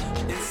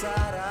in,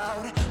 inside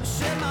out.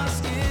 Shed my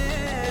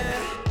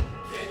skin.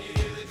 Can you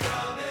hear the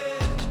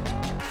drumming?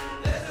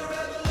 There's a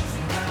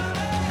revolution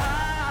coming.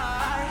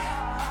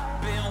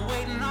 I've been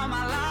waiting all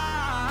my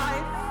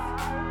life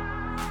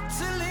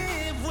to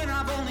live when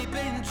I've only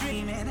been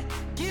dreaming.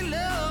 Get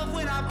love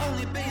when I've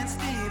only been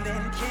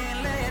stealing.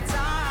 Can't let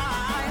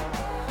time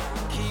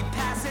keep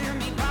passing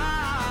me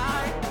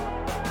by.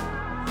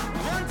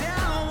 Run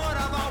down what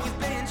I've always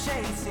been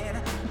chasing.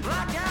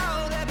 Block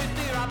out every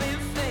fear I've been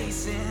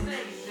facing.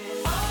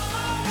 All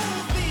my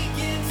wolves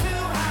begin to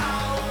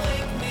howl.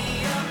 Wake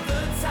me up,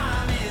 the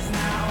time is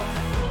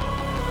now.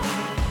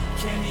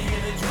 Can you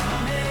hear the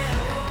drumming?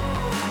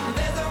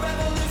 There's a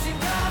revolution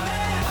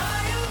coming.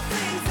 Wild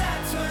things that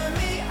turn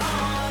me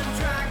on.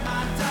 Drag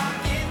my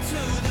dark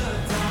into the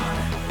dawn.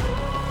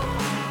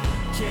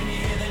 Can you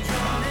hear the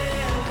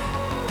drumming?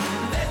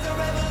 There's a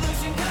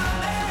revolution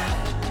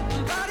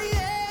coming. Body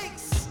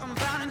aches, I'm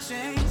bound in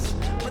chains,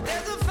 but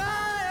there's a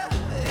fire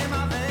in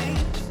my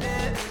veins.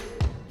 Yeah.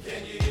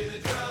 Can you hear the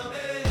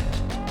drumming?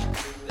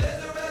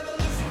 There's a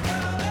revolution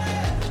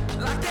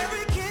coming. Like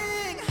every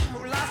king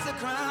who lost the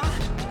crown,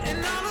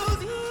 and all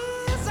those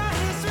years are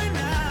history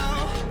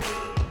now.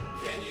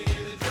 Can you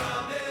hear the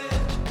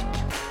drumming?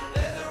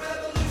 There's a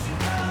revolution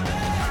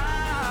coming.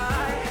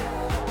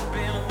 I've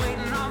been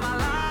waiting all my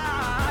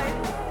life.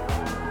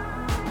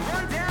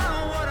 Run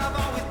down what I've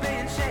always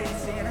been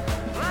chasing.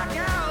 Block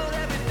out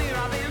every fear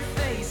I've been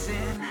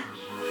facing.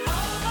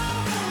 All my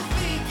wolves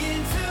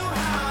begin to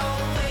howl.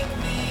 Wake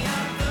me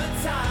up, the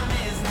time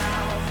is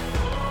now.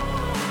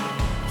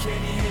 Can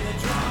you hear the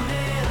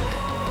drumming?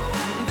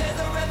 There's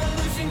a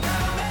revolution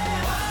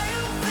coming.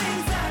 Wild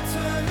things that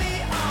turn me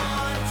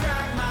on.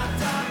 Drag my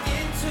dark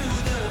into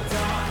the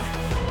dawn.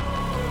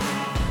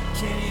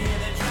 Can you hear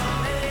the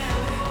drumming?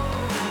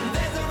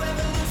 There's a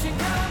revolution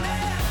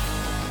coming.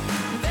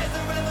 There's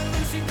a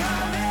revolution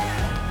coming.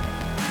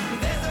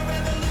 There's a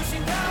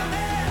revolution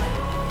coming.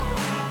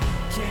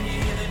 Can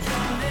you hear the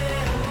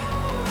drumming?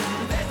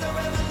 There's a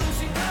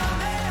revolution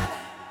coming.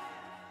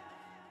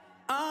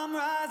 I'm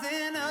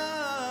rising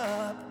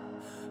up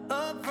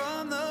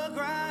from the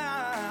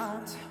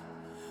ground,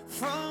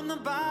 from the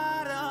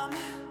bottom.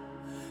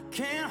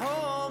 Can't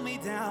hold me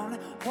down,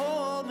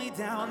 hold me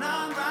down.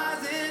 I'm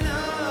rising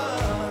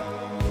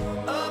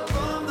up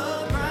from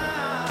the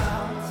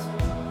ground,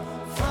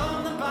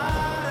 from the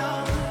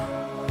bottom.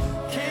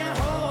 Can't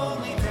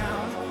hold me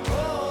down,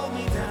 hold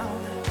me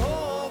down,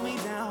 hold me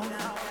down.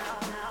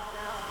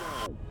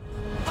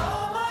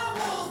 All my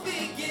wolves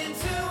begin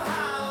to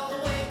howl.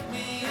 Wake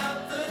me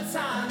up, the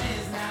time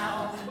is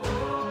now.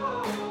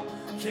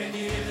 Can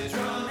you hear the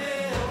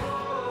drumming?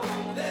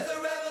 There's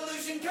a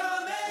revolution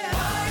coming.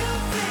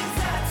 Wild things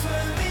that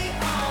turn me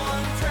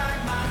on. Drag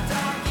my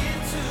dark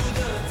into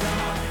the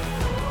dawn.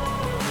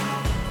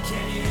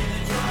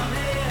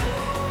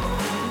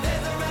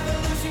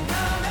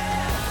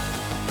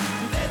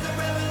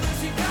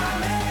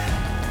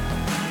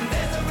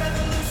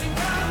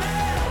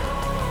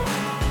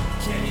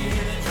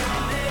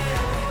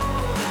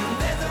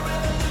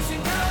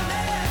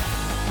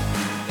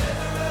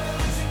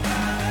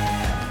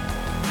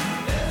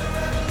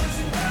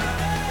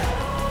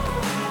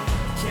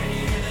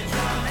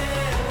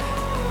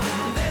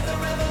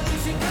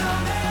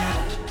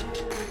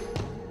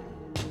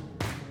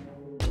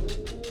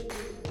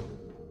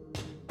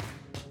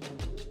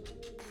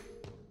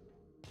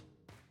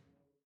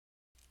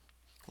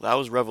 That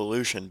was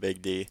Revolution,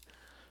 Big D.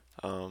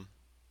 Um,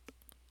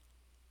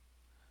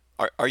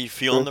 are you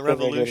feeling the First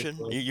thing I gotta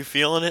revolution? say, You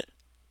feeling it?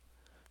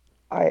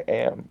 I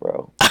am,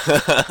 bro.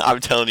 I'm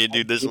telling you, I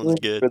dude, this do one's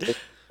good. remember this.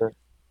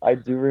 I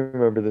do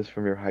remember this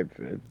from your hype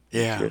vid in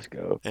Yeah,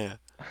 CS:GO. yeah.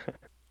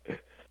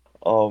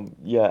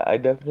 Yeah, I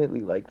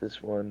definitely like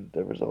this one.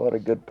 There was a lot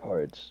of good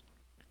parts,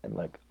 and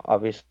like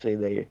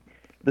obviously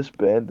this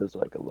band does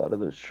like a lot of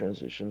those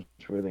transitions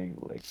where they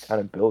like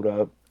kind of build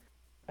up,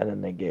 and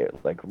then they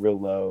get like real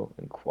low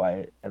and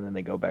quiet, and then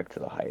they go back to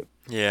the hype,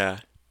 Yeah,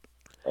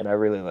 and I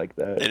really like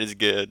that. it is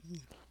good.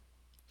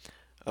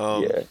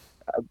 Um, Yeah,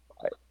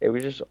 it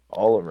was just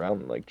all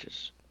around like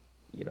just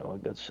a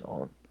good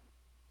song.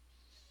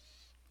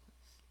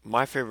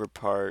 my favorite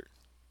part,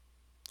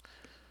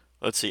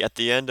 let's see, at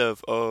the end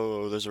of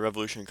Oh, there's a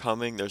revolution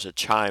coming, there's a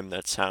chime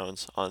that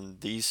sounds on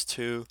these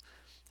two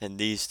and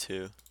these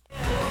two.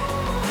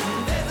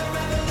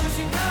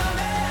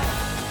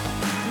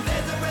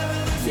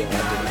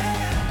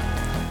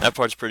 That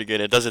part's pretty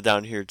good. It does it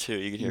down here too.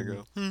 You can hear it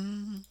go.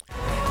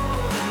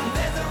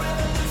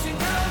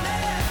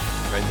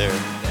 Right there.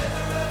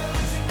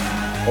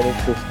 And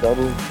it's the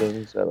subtle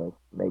things that like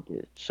make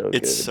it so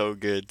It's good. so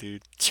good,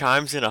 dude.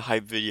 Chimes in a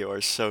hype video are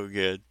so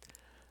good.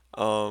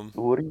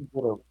 What are you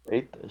gonna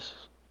rate this?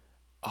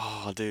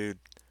 Oh, dude.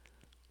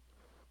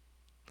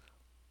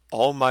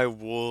 All my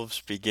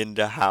wolves begin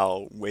to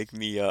howl. Wake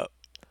me up.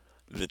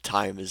 The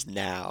time is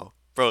now.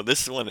 Bro,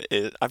 this one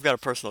is. I've got a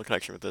personal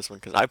connection with this one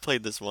because I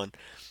played this one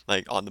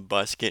like on the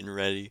bus getting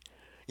ready.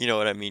 You know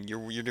what I mean?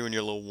 You're doing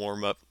your little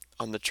warm up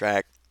on the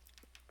track.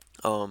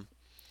 Um,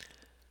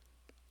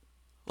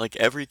 like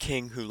every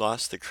king who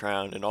lost the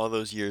crown and all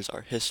those years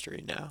are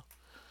history now.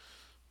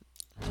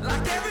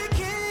 Like every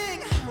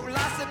king who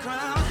lost the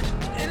crown,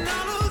 and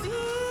all those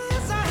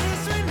years are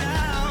history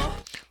now.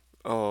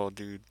 Oh,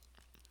 dude.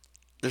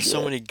 There's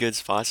so many good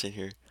spots in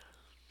here.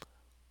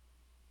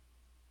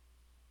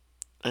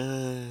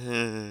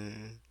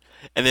 And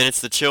then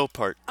it's the chill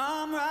part.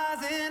 I'm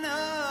rising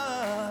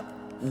up,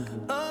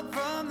 up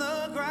from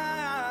the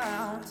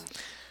ground.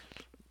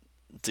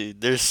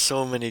 Dude, there's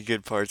so many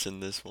good parts in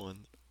this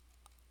one.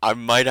 I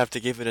might have to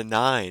give it a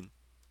 9.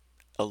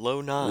 A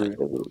low 9.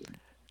 Really?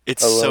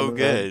 It's A low so 9?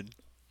 good.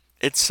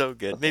 It's so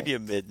good. Okay. Maybe a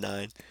mid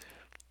 9.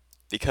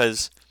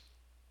 Because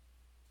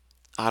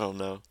I don't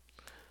know.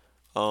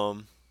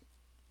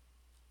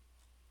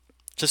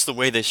 Just the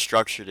way they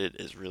structured it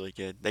is really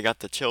good. They got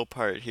the chill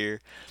part here.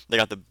 They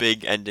got the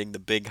big ending, the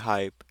big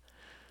hype.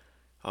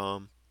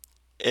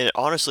 It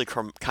honestly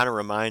kind of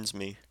reminds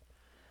me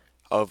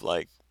of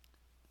like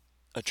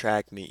a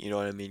track meet, you know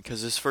what I mean?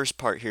 Because this first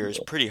part here is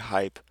pretty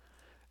hype,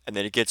 and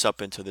then it gets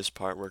up into this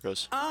part where it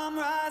goes, I'm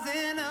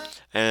rising up.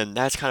 and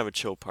that's kind of a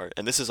chill part.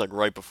 And this is like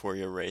right before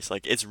your race.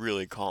 Like it's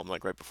really calm,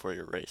 like right before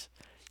your race.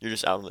 You're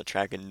just out on the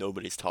track and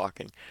nobody's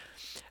talking.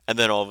 And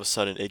then all of a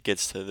sudden it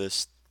gets to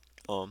this,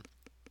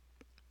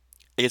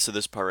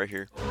 part right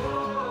here.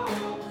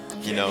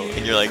 You know,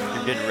 and you're like,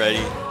 you're getting ready,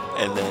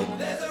 and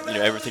then,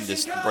 everything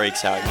just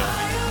breaks out, you know what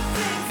I mean?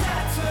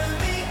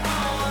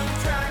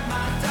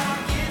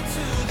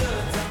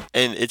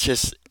 And it's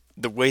just,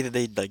 the way that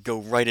they like go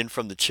right in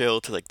from the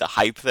chill to like the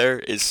hype there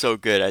is so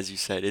good, as you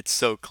said. It's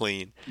so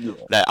clean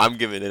that I'm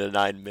giving it a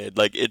 9 mid.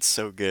 Like, it's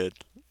so good.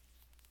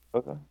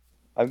 Okay.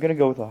 I'm gonna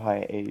go with a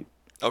high 8.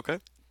 Okay.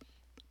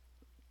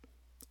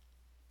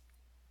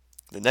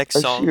 The next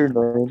I song. see your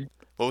 9.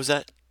 What was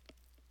that?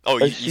 Oh,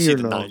 I you see see your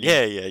the 9. 9.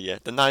 Yeah.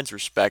 The 9's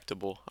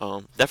respectable.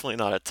 Definitely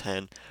not a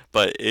 10,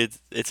 but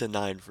it's a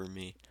 9 for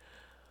me.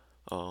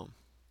 We're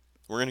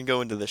gonna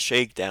go into the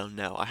shakedown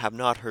now. I have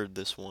not heard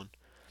this one.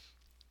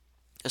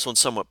 This one's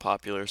somewhat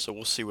popular, so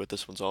we'll see what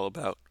this one's all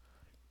about.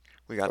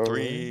 We got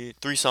three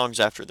songs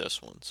after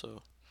this one,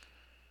 so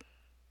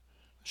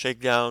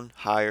Shakedown,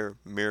 Higher,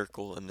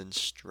 Miracle, and then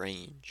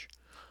Strange.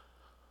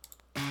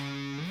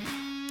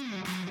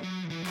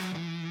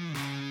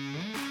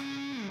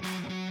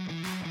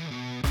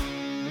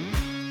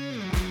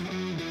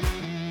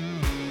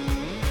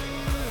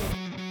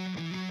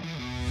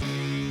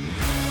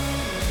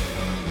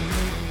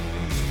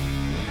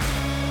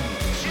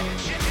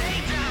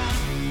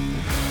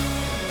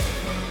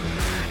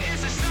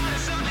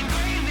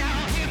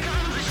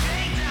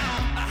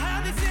 I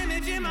had this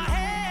image in my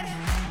head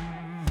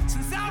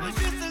since I was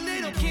just a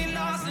little kid,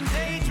 lost in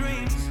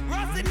daydreams,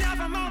 rusted now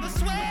from all the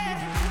sweat.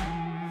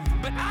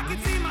 But I could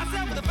see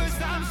myself for the first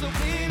time so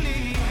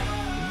clearly.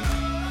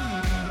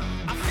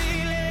 I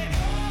feel it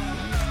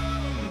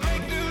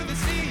break through the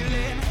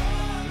ceiling.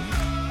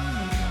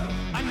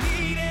 I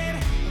need it,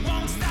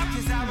 won't stop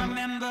 'cause I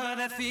remember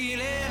that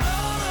feeling.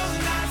 All those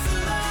nights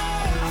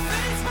alone, I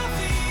face my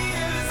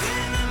fears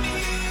in the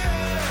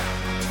mirror.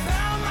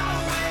 Found my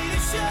way to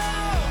show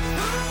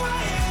who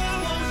I am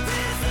won't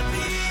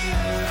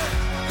disappear.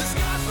 The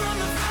scars from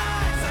the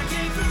fights I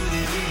came through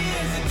the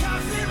years, the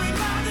constant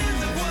reminders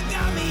of what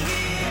got me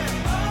here.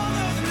 All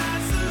those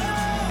nights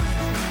alone,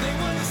 they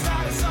were the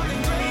start of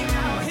something great.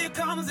 Now here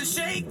comes the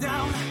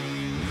shakedown.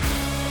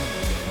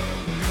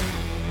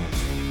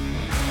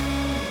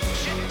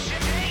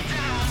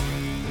 Shakedown.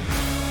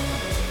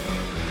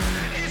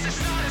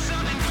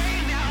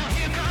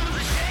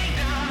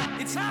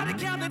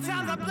 the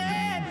times I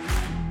bled.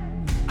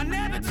 I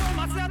never told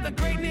myself that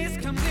greatness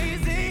comes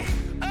easy.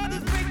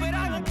 Others break, but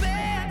I won't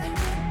bend.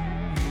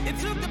 It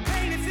took the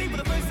pain to see for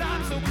the first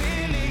time so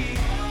clearly.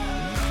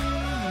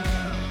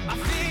 I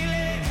feel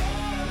it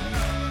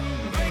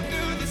break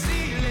through the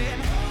ceiling.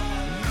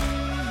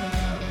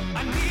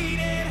 I need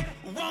it,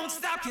 won't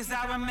stop, 'cause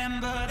I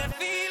remember that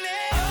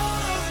feeling. All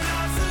those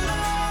nights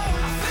alone,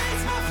 I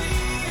face my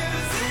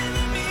fears in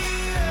the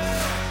mirror.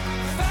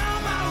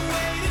 Found my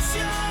way to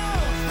show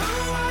who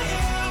I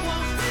am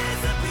won't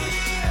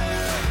disappear.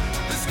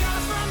 The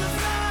scars from the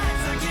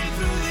fights I get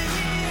through the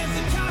years,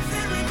 the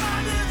constant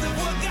reminders of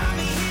what got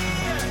me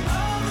here.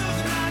 All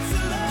those nights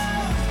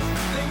alone,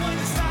 they were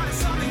the start of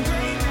something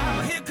great. Now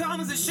here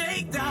comes the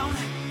shakedown.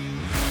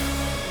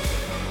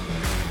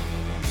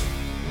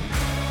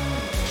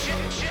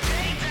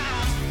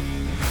 Shakedown.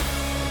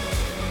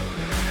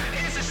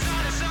 It's the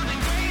start of something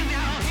great.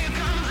 Now here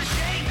comes the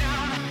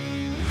shakedown.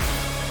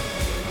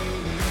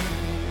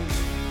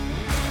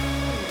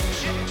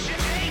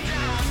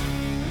 Shakedown.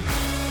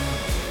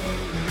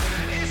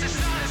 It's the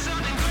start of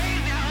something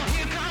great. Now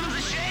here comes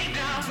the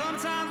shakedown.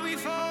 Sometimes we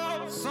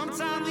fall,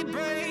 sometimes we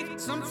break,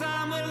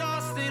 sometimes we're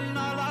lost in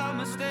all our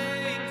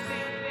mistakes.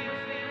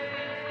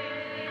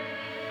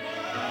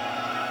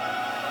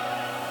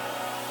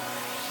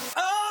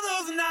 All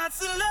those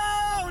nights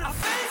alone, I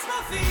face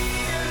my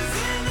fears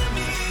in the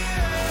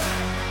mirror.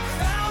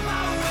 Found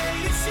my way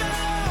to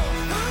show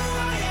who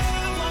I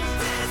am won't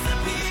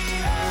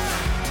disappear.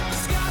 The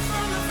scars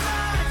from the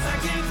fights I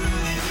came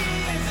through the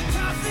years, the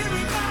constant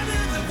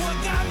reminders of what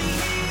got me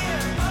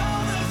here.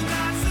 All those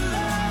nights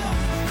alone,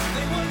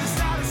 they were the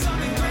start of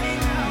something great.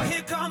 Now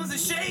here comes the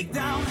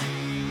shakedown.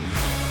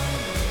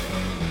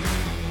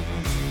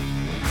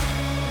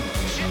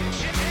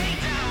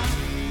 Shakedown.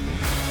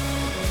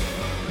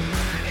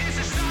 It's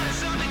the start of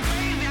something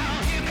great. Now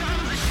here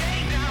comes the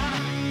shakedown.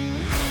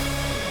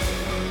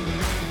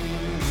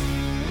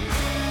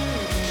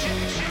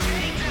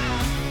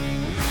 Shakedown.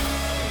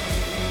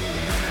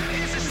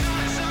 It's the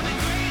start of something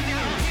great.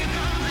 Now here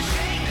comes the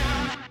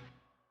shakedown.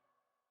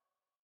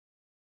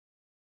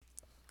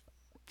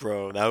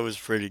 Bro, that was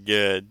pretty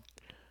good.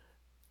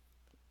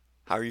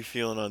 How are you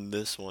feeling on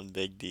this one,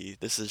 Big D?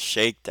 This is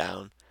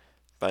Shakedown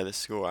by The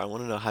Score. I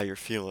want to know how you're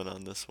feeling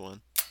on this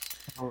one.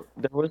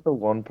 There was the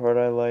one part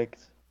I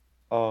liked.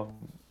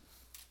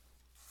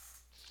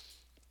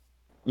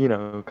 You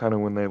know, kind of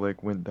when they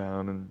like went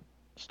down and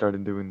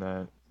started doing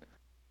that.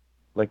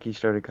 Like he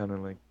started kind of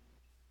like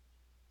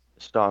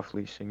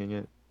softly singing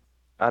it.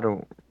 I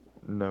don't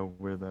know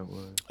where that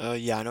was.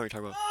 Yeah, I know what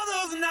you're talking about. All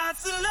those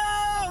nights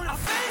alone, I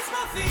face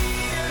my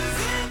fears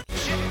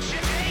in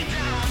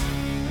shakedown.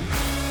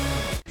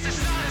 It's the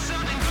start of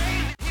something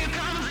great. Here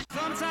comes.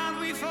 Sometimes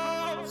we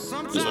fall, This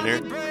sometimes one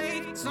here? we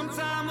break,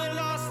 sometimes we're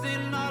lost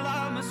in all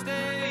our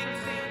mistakes.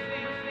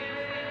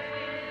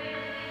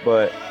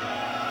 But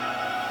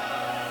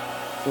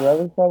so that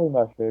was probably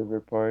my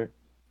favorite part.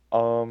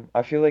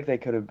 I feel like they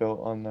could have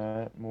built on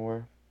that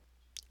more.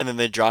 And then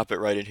they drop it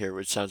right in here,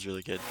 which sounds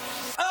really good.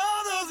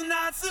 All those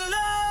nights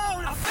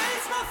alone, I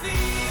face my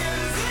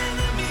fears in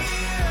the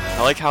mirror.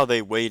 I like how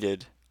they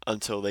waited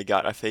until they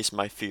got I Face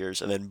My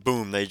Fears, and then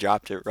boom, they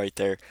dropped it right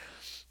there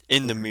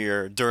in the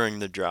mirror during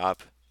the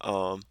drop.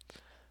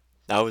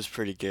 That was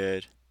pretty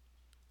good.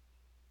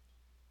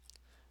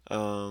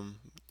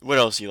 What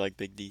else you like,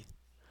 Big D?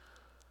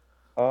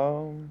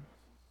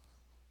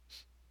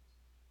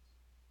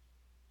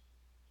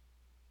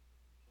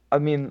 I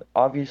mean,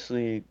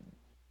 obviously,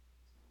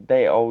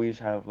 they always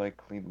have like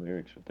clean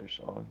lyrics with their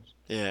songs,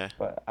 Yeah.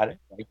 but I didn't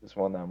like this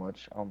one that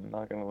much. I'm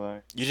not gonna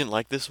lie. You didn't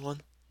like this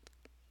one?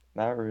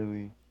 Not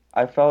really.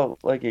 I felt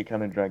like it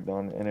kind of dragged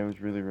on and it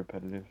was really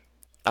repetitive.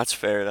 That's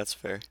fair, that's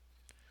fair.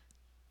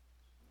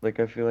 Like,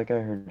 I feel like I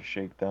heard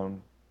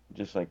Shakedown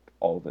just like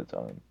all the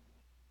time.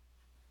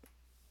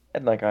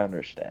 And like, I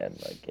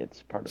understand, like,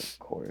 it's part of the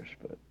chorus,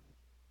 but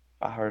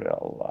I heard it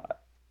a lot.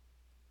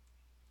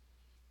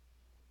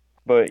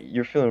 But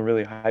you're feeling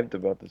really hyped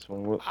about this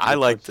one. I What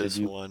like parts did this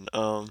you- one.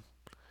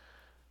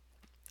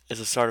 It's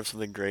the start of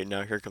something great.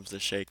 Now here comes the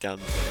shakedown.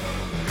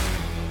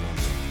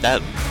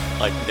 That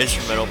like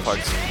instrumental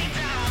part's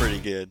pretty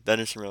good. That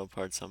instrumental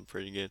part sounds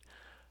pretty good.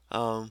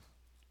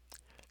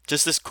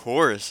 Just this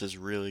chorus is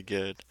really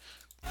good.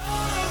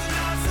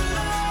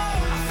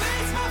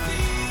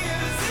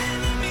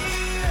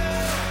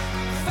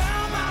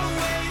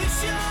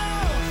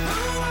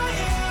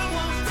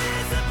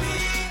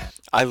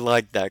 I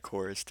like that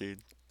chorus,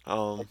 dude.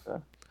 I'm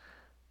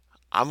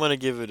gonna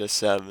give it a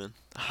 7,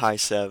 a high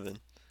 7.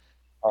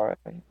 Alright.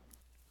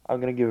 I'm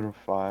gonna give it a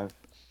 5.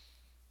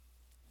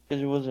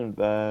 Because it wasn't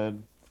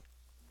bad.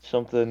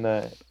 Something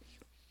that,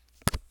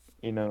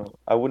 you know,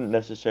 I wouldn't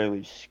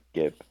necessarily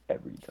skip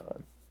every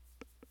time.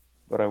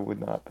 But I would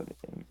not put it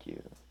in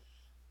queue.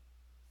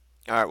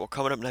 Alright, well,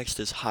 coming up next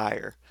is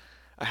Higher.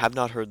 I have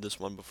not heard this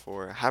one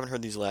before. I haven't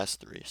heard these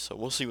last 3, so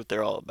we'll see what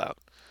they're all about.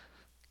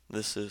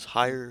 This is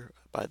Higher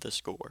by The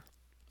Score.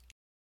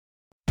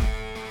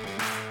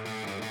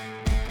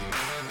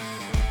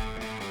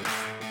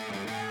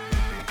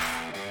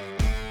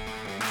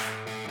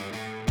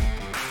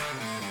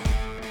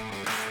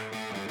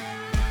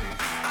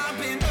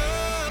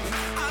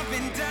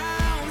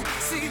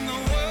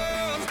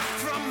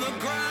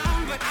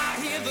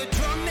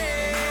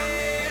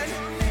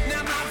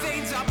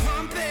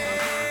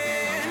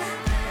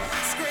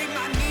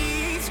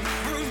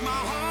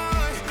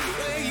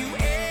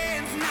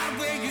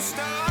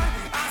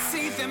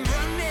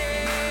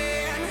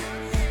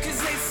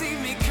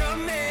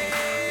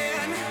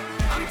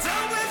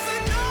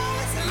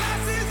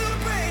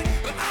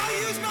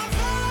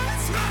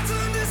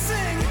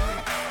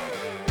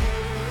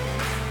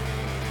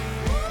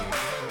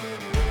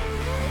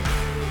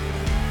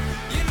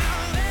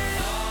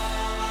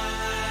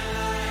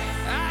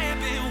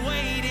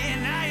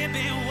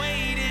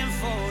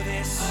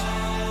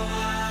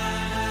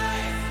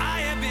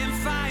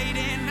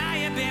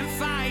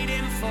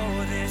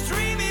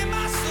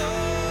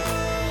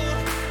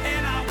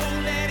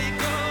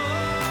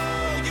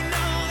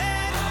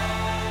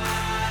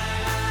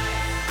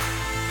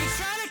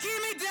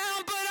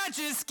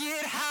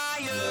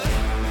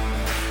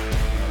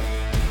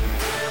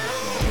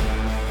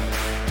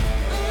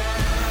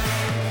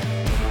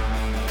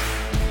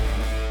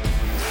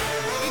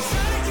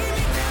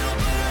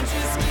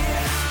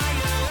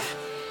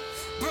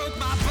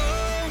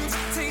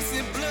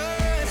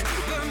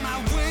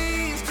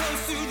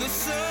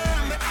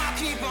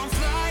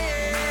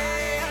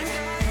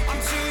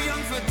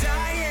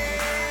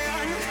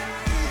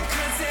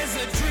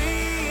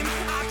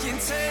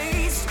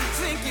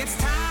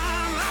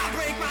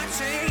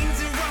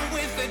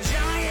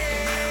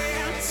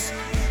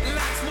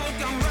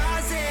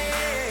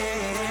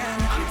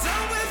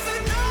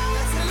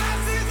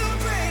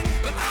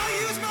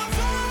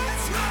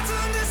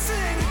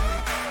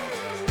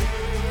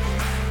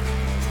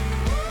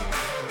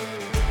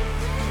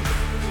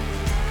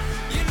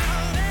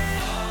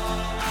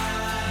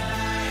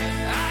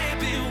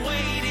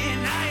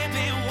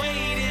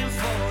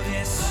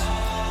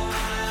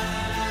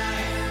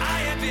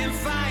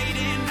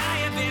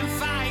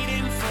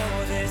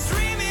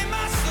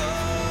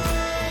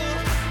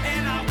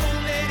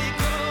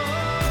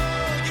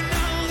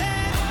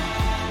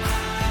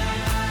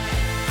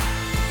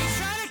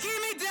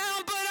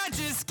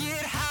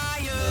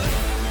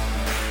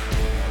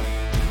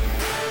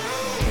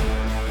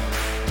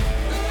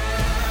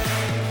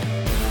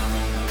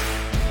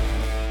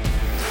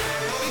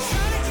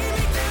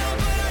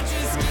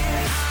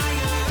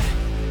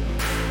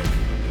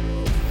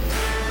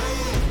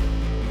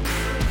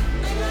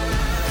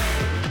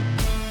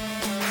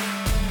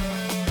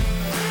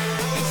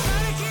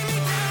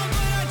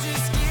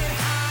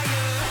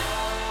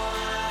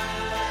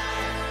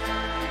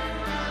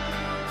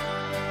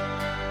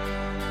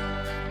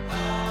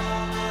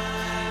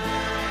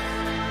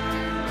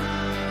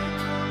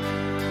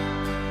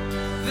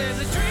 there's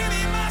a dream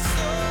in my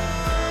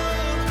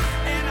soul,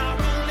 and I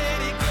won't let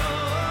it go.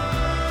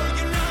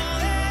 You know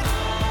that.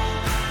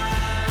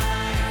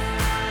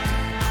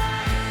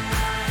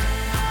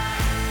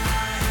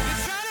 They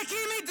try to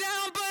keep me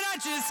down, but I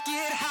just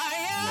get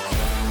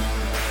higher.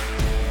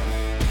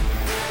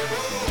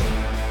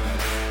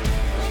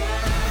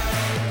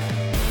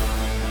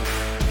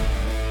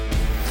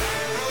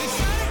 They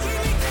try to keep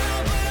me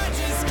down, but I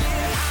just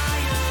get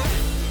higher.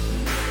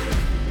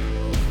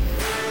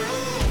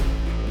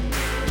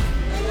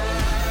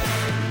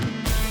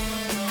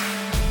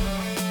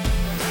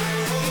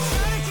 They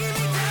try to keep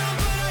me down,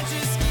 but I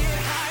just get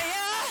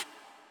higher.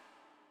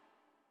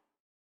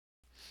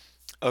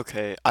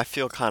 Okay, I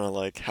feel kind of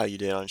like how you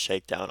did on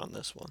Shakedown on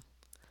this one.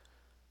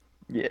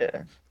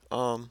 Yeah,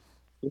 Um,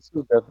 this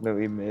is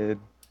definitely mid.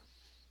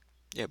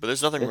 yeah, but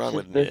there's nothing It's wrong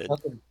just with there's mid.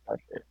 nothing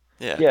special.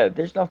 Yeah, Yeah,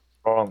 there's nothing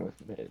wrong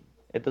with mid.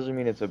 It doesn't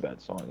mean it's a bad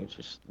song. It's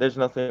just there's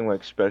nothing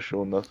like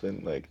special,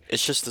 nothing like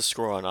it's just the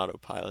score on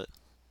autopilot.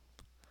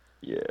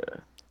 yeah,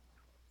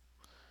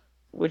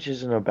 which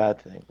isn't a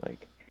bad thing.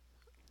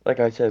 Like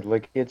I said,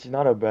 like it's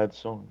not a bad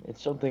song.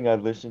 It's something I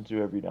listen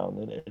to every now and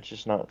then. It's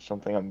just not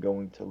something I'm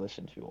going to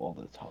listen to all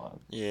the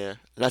time. Yeah,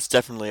 that's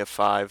definitely a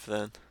 5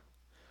 then.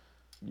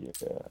 Yeah.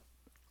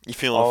 You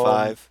feeling a Um,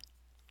 5?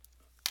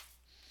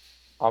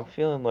 I'm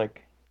feeling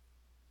like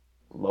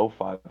low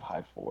 5,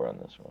 high 4 on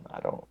this one. I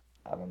don't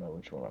know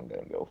which one I'm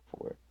gonna go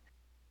for.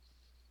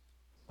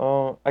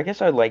 I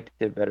guess I liked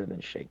it better than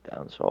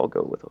Shakedown, so I'll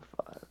go with a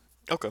 5.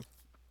 Okay.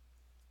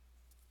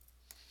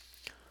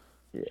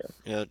 Yeah.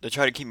 Yeah, they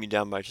try to keep me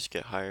down, but I just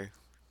get higher.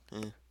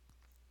 It's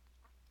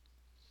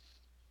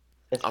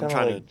I'm kind of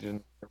trying like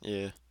to,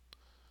 yeah.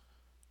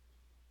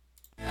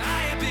 I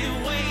have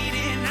been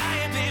waiting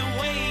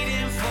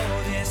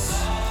for this.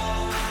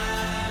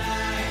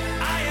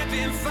 I have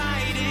been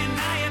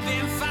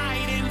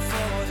fighting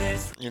for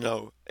this. You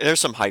know, there's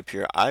some hype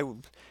here.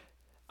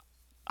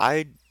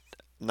 I'd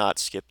not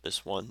skip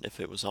this one if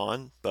it was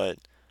on, but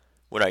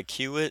would I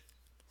queue it?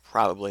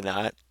 Probably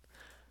not.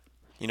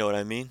 You know what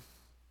I mean?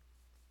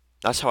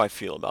 That's how I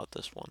feel about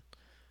this one.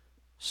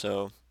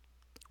 So,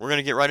 we're going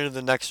to get right into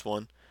the next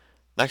one.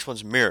 Next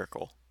one's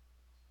Miracle.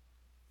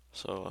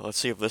 So, let's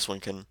see if this one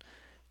can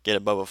get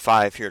above a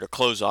 5 here to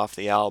close off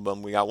the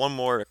album. We got one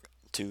more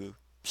to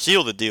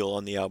seal the deal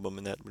on the album,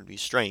 and that would be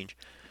Strange.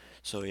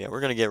 So, yeah, we're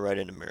going to get right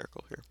into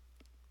Miracle here.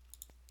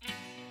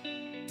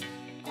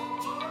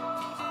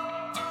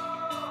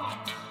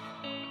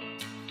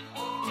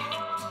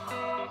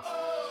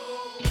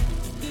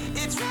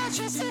 It's not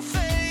just a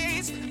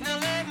phase. Now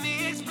let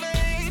me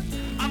explain.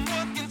 I'm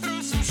working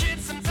through some shit.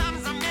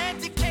 Sometimes I'm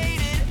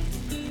medicated.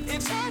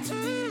 It's hard to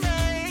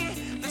relay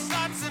the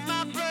thoughts in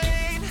my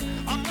brain.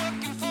 I'm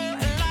working for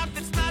a life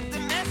that's not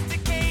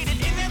domesticated.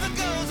 It never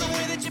goes the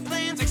way that you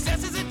plan.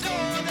 Success is a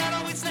door that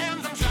always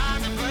slams. I'm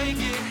trying to break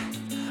it.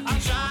 I'm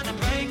trying to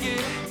break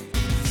it.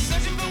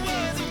 Searching for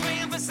words and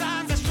praying for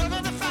signs. I struggle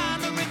to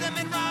find the rhythm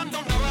and rhyme.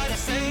 Don't know how to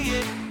say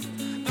it.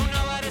 Don't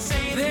know how to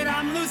say it. That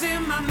I'm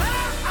losing my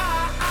mind.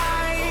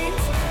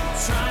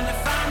 Trying to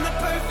find the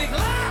perfect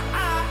line. I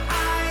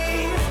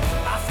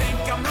think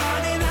I'm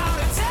running out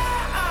of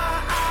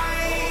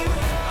time.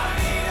 I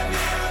need a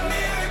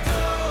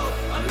miracle,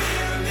 a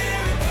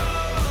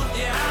miracle.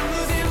 Yeah, I'm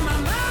losing my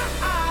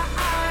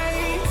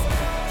mind.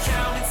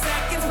 Counting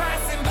seconds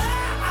passing by,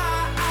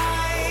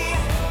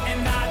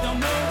 and I don't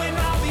know when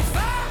I'll be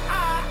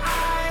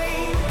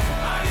fine.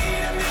 I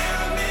need a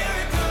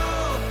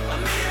miracle, a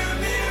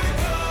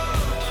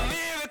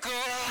miracle.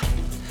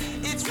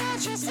 It's not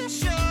just a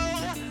show.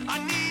 I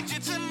need you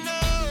to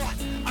know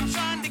I'm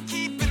trying to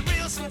keep it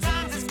real.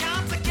 Sometimes it's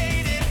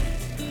complicated.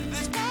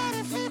 This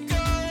battle for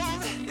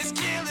gold is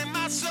killing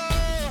my soul.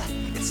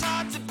 It's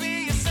hard to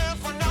be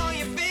yourself when all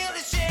you feel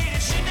is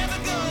shaded. Shit never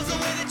goes the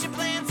way that you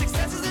plan.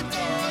 Success is a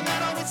door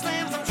that always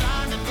slams. I'm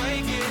trying to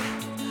break it.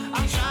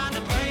 I'm trying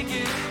to break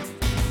it.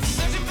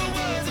 Searching for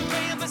words and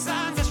praying for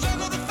signs. I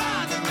struggle to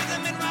find the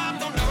rhythm and rhyme.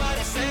 Don't know how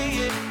to say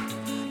it.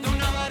 Don't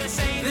know how to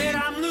say it. That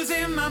I'm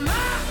losing my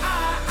mind.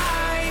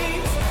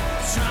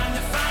 Trying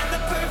to find the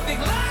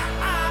perfect line.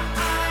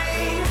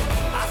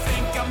 I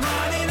think I'm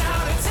running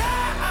out of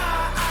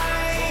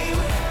time.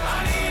 I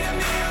need a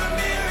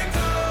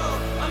miracle,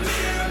 a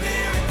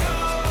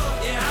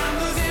miracle. Yeah, I'm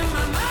losing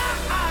my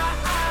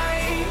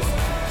mind.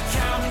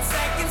 Counting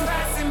seconds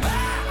passing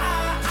by,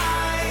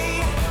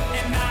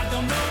 and I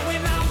don't know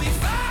when I'll be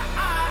fine.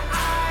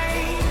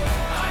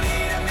 I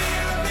need a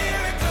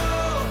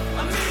miracle,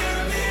 a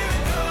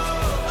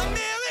miracle, a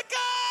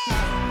miracle.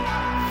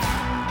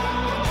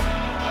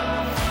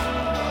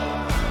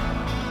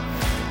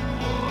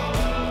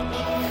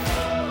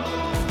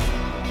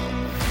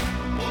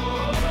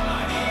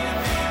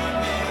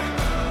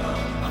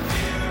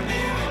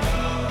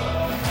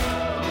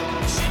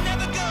 Shit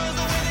never goes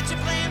the way that you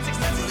plan.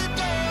 Success is a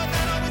door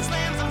that always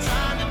slams. I'm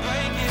trying to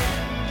break it.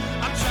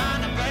 I'm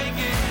trying to break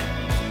it.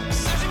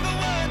 Searching for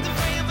words and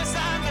praying for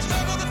signs. I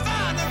struggle to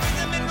find the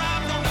rhythm and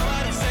rhyme. Don't know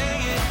how to say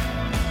it.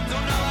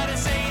 Don't know how to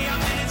say it. I'm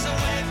minutes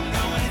away from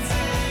going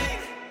insane.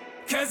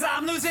 'Cause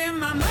I'm losing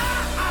my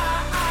mind.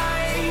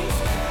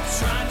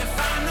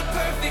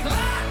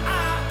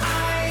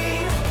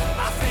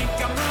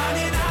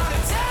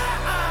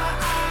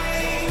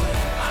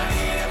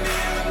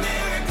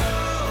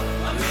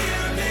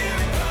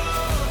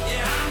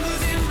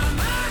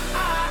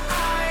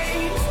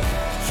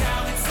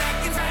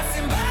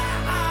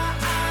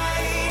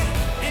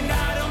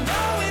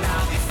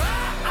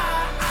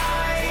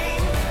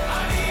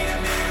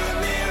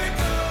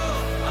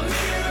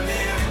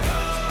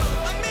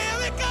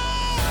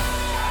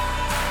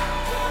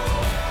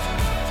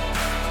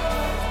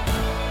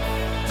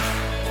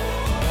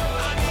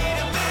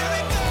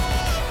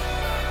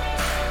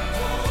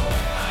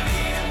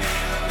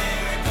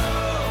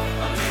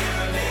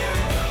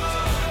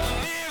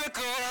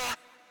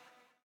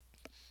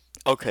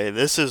 Okay,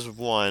 this is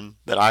one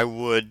that I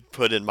would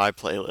put in my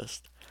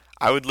playlist.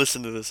 I would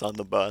listen to this on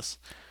the bus,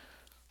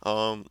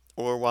 or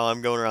while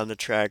I'm going around the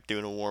track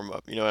doing a warm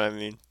up. You know what I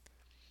mean?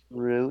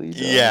 Really,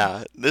 John?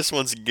 Yeah, this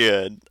one's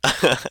good.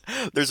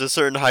 There's a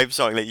certain hype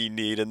song that you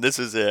need, and this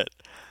is it.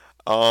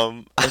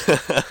 Um,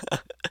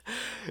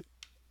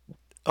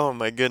 oh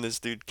my goodness,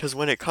 dude. Because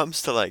when it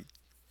comes to like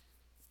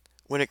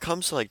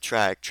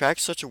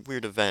track's such a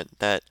weird event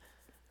that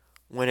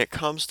when it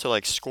comes to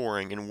like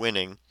scoring and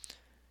winning,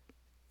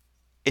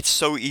 it's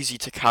so easy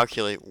to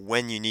calculate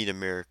when you need a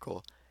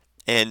miracle.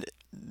 And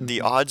the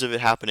Mhm. odds of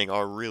it happening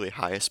are really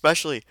high,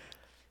 especially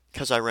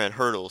because I ran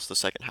hurdles the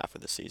second half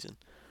of the season.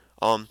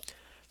 Um,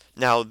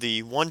 Now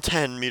the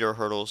 110-meter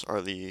hurdles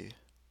are the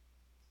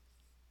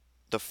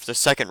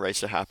second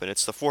race to happen.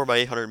 It's the 4 by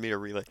 800 meter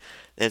relay,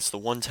 and it's the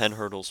 110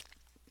 hurdles.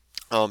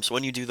 So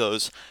when you do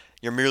those,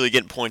 you're merely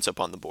getting points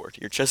up on the board.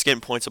 You're just getting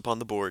points up on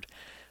the board.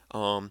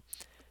 Um,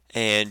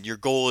 and your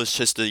goal is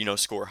just to,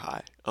 score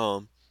high.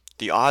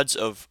 The odds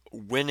of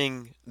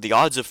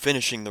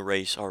finishing the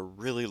race are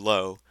really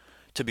low,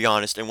 to be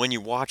honest. And when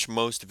you watch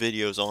most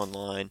videos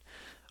online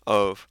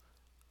of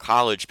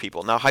college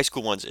people, now high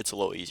school ones, it's a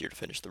little easier to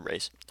finish the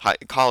race.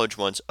 College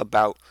ones,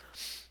 about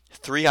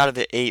 3 out of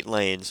the 8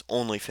 lanes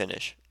only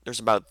finish. There's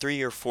about 3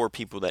 or 4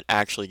 people that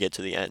actually get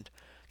to the end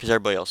because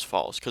everybody else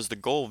falls. Because the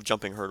goal of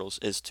jumping hurdles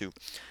is to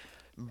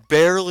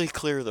barely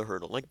clear the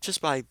hurdle, like just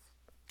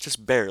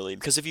barely.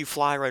 Because if you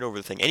fly right over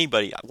the thing,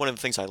 one of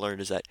the things I learned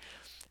is that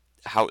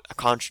how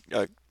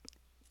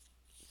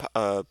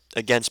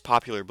against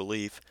popular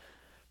belief,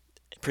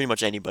 pretty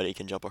much anybody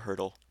can jump a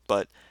hurdle,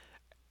 but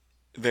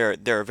there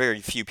are very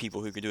few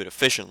people who can do it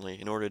efficiently.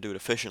 In order to do it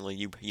efficiently,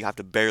 you have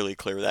to barely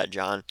clear that,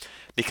 John,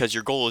 because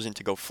your goal isn't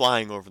to go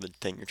flying over the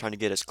thing. You're trying to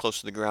get as close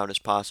to the ground as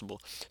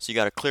possible. So you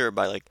got to clear it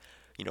by like,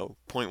 zero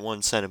point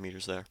 0.1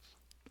 centimeters there.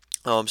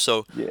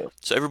 So Yeah.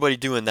 so everybody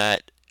doing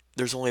that,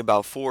 there's only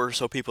about 4 or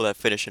so people that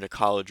finish in a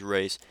college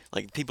race.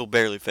 Like people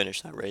barely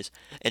finish that race,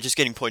 and just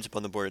getting points up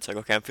on the board, it's like,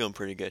 okay, I'm feeling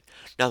pretty good.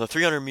 Now the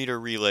 300-meter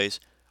relays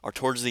are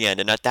towards the end,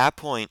 and at that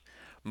point,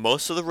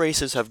 most of the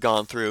races have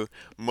gone through.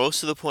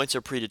 Most of the points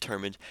are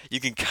predetermined. You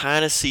can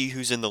kind of see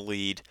who's in the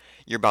lead.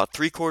 You're about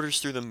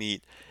 3/4 through the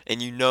meet,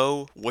 and you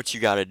know what you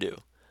got to do.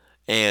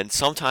 And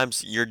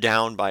sometimes you're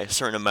down by a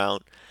certain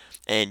amount,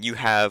 and you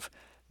have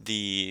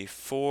the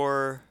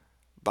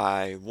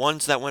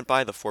 4x1s that went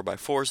by, the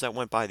 4x4s that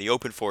went by, the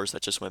open fours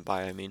that just went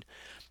by. I mean,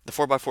 the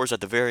 4x4s at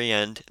the very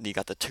end, you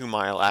got the 2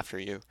 mile after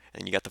you,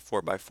 and you got the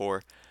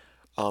 4x4.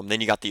 Then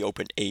you got the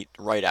open 8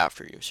 right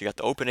after you. So you got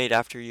the open 8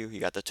 after you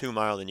got the 2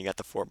 mile, then you got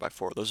the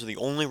 4x4. Those are the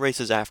only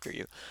races after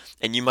you.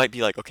 And you might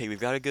be like, okay, we've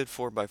got a good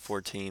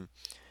 4x4 team.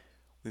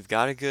 We've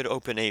got a good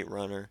open 8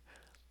 runner.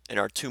 And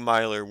our 2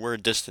 miler, we're a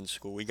distance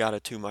school. We got a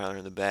 2 miler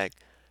in the bag.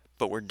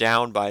 But we're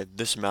down by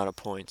this amount of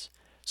points.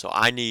 So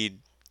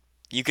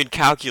you can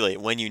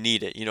calculate when you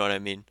need it. You know what I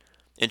mean?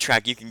 In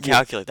track, you can Yeah.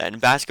 calculate that. In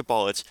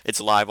basketball, it's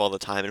live all the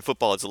time. In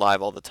football, it's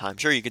live all the time.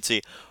 Sure, you can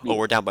see, oh, Yeah.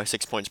 we're down by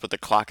 6 points, but the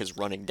clock is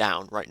running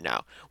down right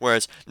now.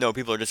 Whereas, no,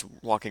 people are just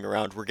walking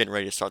around. We're getting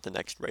ready to start the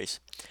next race.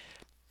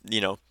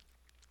 You know,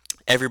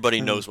 everybody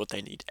Mhm. knows what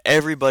they need.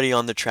 Everybody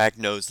on the track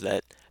knows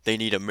that they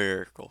need a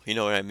miracle. You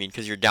know what I mean?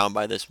 Because you're down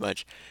by this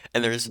much.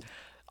 And Mhm.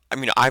 I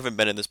mean, I haven't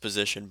been in this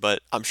position,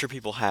 but I'm sure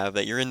people have,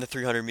 that you're in the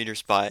 300-meter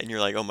spot and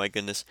you're like, oh my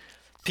goodness.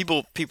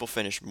 People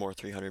finish more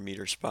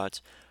 300-meter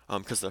spots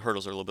because the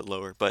hurdles are a little bit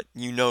lower. But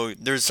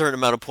there's a certain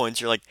amount of points.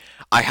 You're like,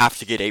 I have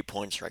to get 8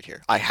 points right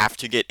here. I have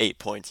to get 8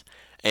 points.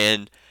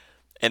 And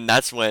and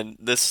that's when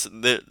this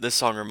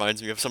song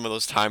reminds me of some of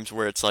those times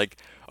where it's like,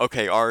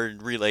 okay, our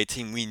relay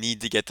team, we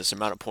need to get this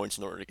amount of points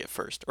in order to get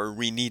first, or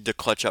we need to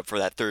clutch up for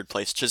that third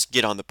place. Just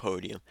get on the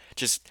podium.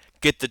 Just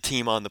get the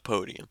team on the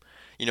podium.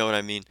 You know what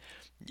I mean?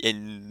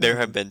 And there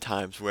have Mhm. been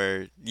times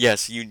where,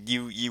 yes,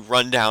 you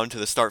run down to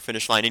the start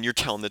finish line and you're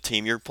telling the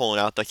team, you're pulling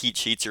out the heat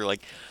sheets. You're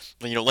like,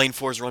 lane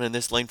four's running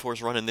this, lane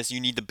four's running this. You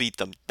need to beat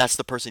them. That's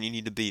the person you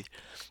need to beat.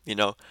 You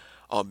know,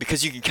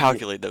 because you can Yeah.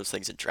 calculate those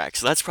things in track.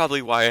 So that's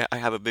probably why I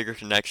have a bigger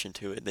connection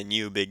to it than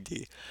you, Big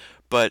D.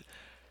 But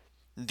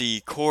the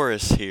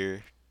chorus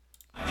here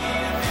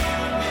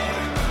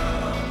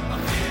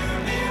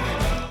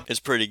is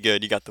pretty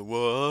good. You got the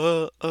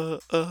whoa,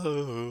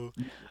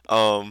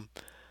 um,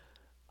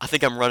 I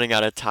think I'm running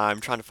out of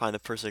time trying to find the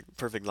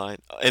perfect line.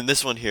 And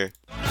this one here,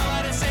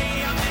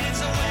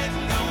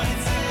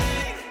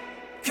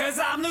 Cause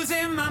I'm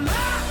losing my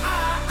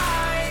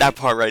mind. that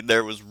part right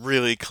there was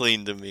really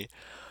clean to me.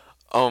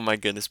 Oh my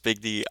goodness, Big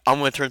D. I'm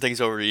gonna turn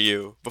things over to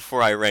you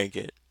before I rank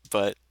it.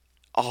 But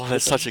oh,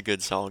 that's Okay. such a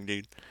good song,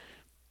 dude.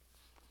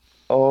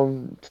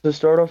 To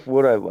start off,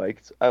 what I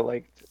liked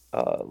like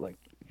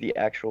the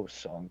actual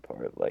song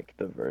part, like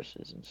the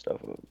verses and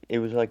stuff. It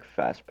was like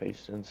fast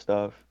paced and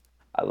stuff.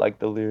 I like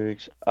the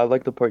lyrics. I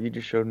like the part you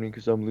just showed me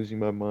because I'm losing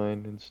my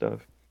mind and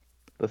stuff.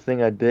 The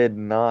thing I did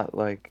not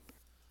like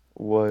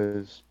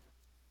was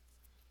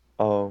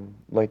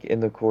like in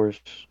the chorus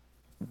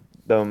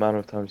the amount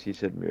of times he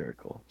said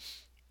miracle.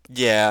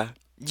 Yeah.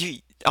 You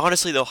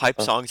honestly though, hype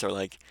Uh, songs are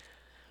like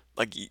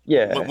Like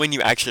Yeah. when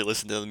you actually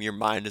listen to them, your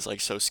mind is like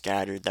so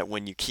scattered that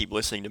when you keep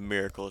listening to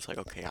Miracle, it's like,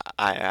 okay,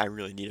 I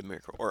really need a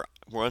miracle, or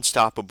we're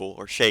unstoppable,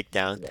 or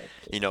Shakedown. Exactly.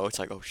 You know, it's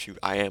like, oh shoot,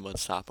 I am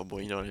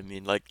unstoppable. You know what I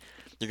mean? Like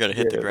you're gonna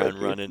hit the Yeah, ground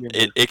like if running. you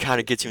It make kind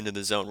of gets you into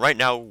the zone. Right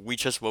now, we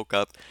just woke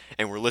up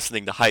and we're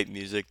listening to hype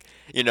music.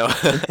 You know,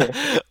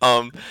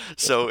 um,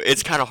 so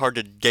it's kind of hard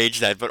to gauge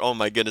that. But oh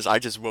my goodness, I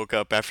just woke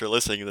up after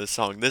listening to this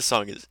song. This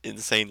song is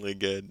insanely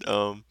good.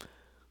 that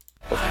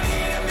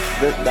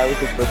was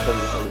the first time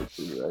you heard it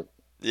too, right?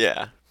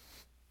 Yeah.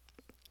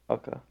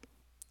 Okay.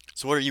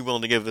 So what are you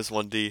willing to give this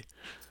one, D?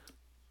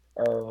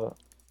 Uh,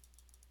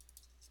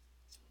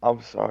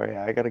 I'm sorry,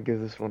 I gotta give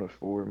this one a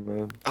 4,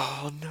 man.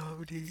 Oh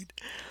no, dude.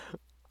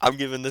 I'm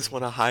giving this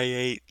one a high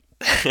 8.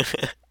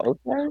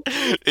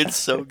 Okay. It's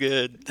so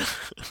good.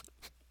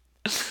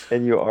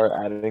 And you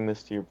are adding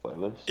this to your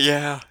playlist?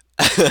 Yeah,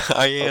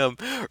 I Oh,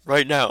 am.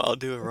 Right now, I'll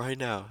do it right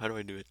now. How do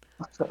I do it?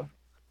 all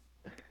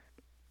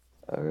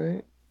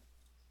right.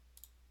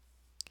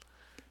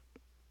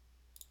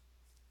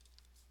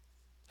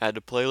 Add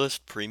to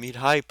playlist, pre-meet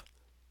hype.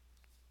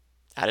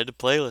 Added to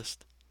playlist.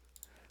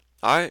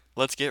 Alright,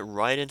 let's get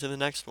right into the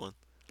next one.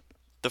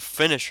 The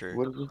Finisher.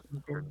 What is this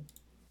again?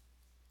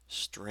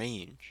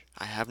 Strange.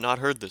 I have not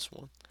heard this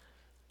one.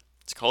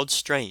 It's called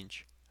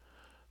Strange.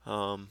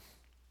 Um.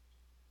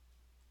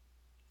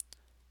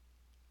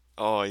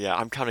 Oh yeah,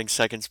 I'm counting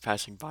seconds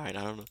passing by, and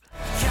I don't know.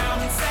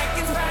 Counting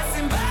seconds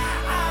passing by,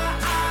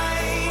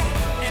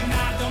 and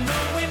I don't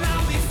know when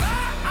I'll be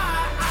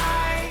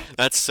fine.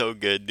 That's so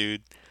good,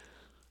 dude.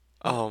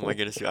 Oh my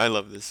goodness, dude. I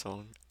love this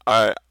song.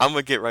 Alright, I'm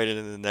gonna get right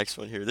into the next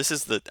one here. This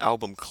is the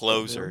album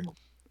Closer.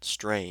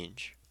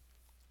 Strange.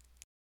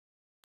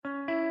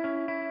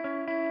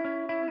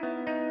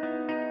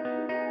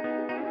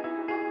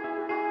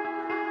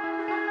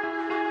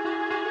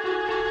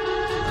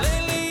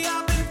 Lately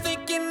I've been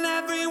thinking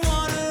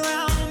everyone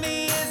around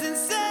me is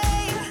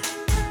insane.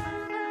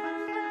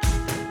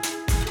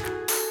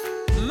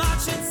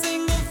 Marching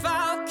single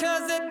file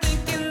 'cause they're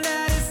thinking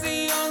that it's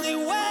the only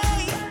way.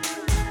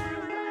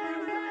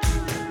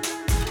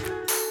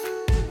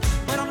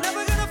 But I'm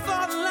never gonna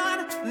fall in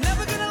line,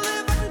 never gonna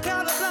live like I'm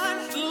colorblind,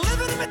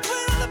 living in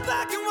between all the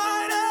black and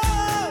white.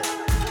 Oh,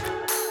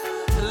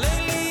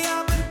 lately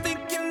I've been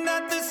thinking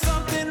that there's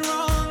something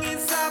wrong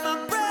inside my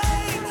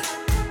brain.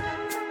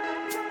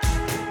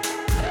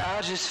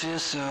 I just feel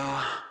so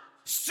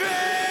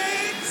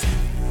strange,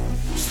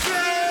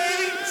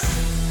 strange.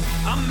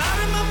 I'm out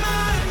of my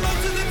mind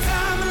most of the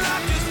time, and I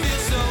just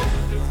feel so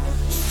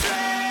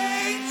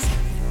strange,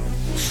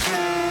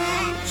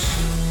 strange.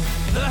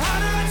 The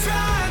harder I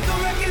try to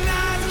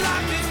recognize,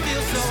 life just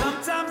feels so.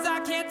 Sometimes I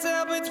can't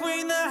tell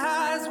between the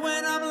highs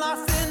when I'm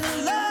lost in the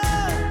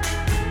love.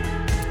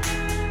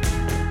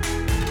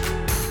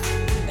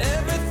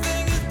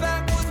 Everything is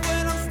backwards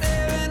when I'm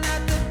staring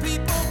at the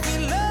people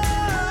below.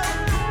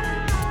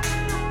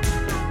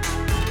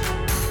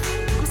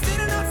 I'm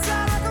standing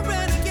outside like a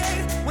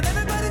renegade when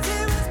everybody's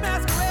here in this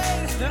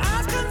masquerade. Their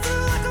eyes come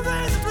through like a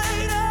razor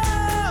blade. Oh,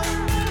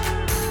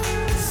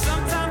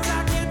 sometimes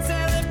I can't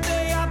tell if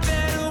they are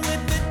better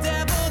with the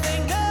devil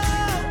than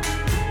God.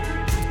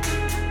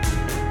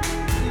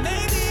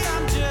 Maybe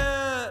I'm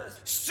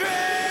just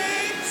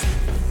strange,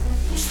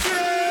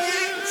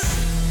 strange.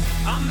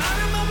 I'm out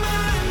of my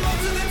mind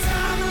most of the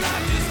time, and I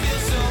just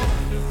feel so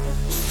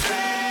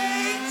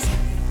strange,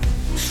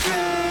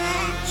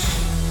 strange.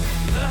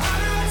 The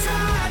harder I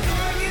try to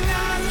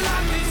recognize,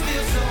 life just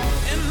feels so.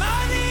 Am I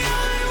the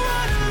only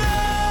one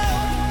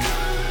alone?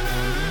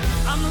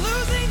 I'm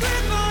losing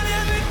grip on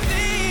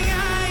everything I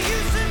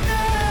used to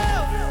know.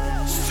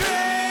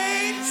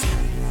 Strange,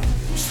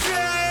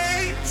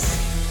 strange.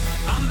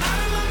 I'm out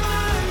of my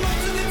mind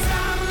most of the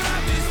time, and I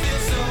just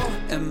feel so.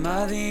 Am I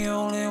the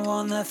only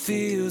one that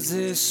feels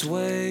this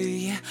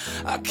way?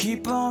 I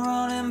keep on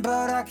running,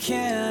 but I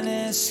can't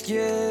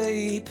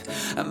escape.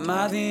 Am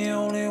I the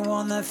only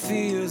one that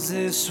feels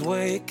this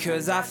way?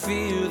 'Cause I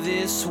feel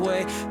this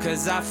way,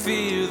 'cause I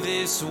feel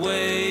this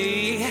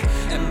way.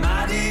 Am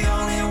I the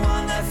only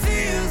one that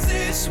feels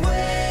this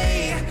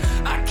way?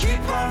 I keep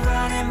on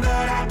running,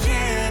 but I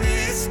can't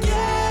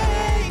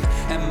escape.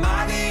 Am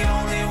I the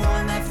only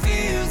one that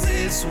feels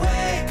this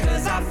way?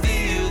 'Cause I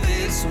feel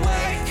this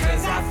way,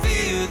 'cause I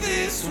feel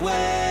this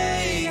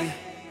way.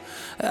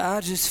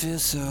 I just feel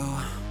so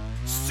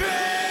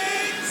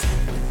strange,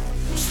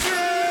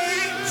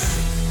 strange.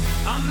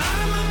 I'm out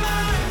of my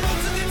mind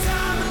most of the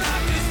time, and I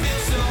just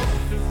feel so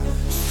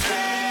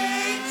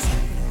strange,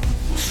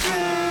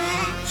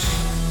 strange.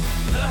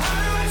 The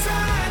harder I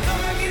try to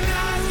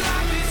recognize,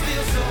 life just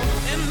feels so.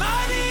 Am I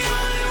the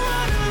only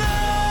one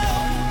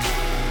alone?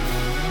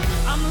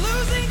 I'm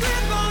losing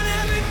grip on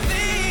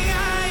everything I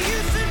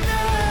used to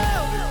know.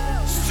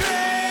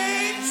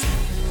 Strange,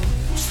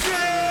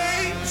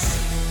 strange.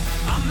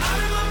 I'm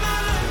out of my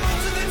mind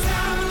most of the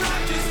time, and I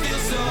just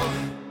feel so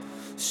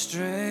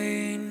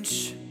strange,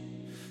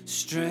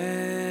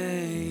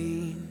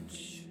 strange.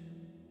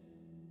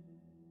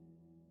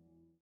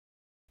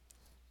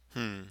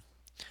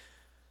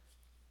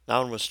 That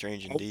one was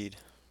strange indeed.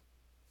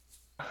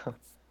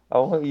 I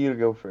want you to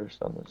go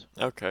first on this.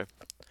 Okay.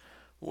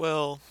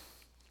 Well,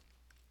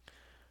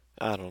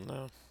 I don't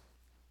know.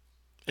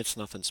 It's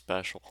nothing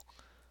special.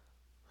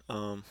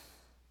 Um,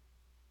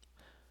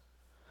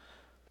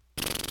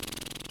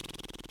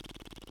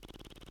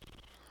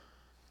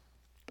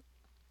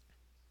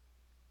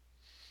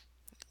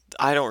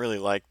 I don't really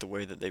like the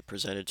way that they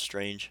presented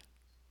Strange.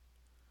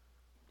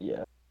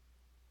 Yeah.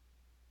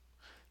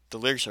 The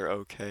lyrics are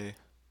okay.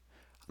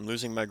 I'm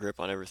losing my grip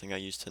on everything I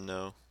used to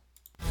know.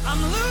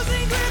 I'm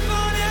losing grip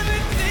on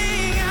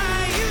everything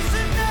I used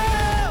to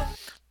know.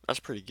 That's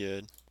pretty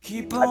good.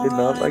 Keep I on did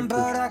not running, like but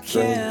I the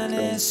strange,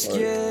 can't strange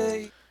part.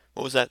 escape.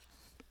 What was that?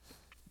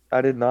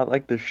 I did not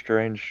like the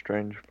strange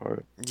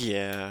part.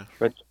 Yeah,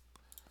 But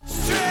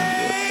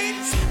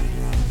Strange,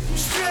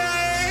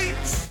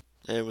 strange.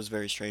 it was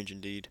very strange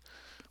indeed,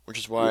 which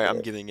is why I'm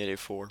Yeah. giving it a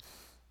 4.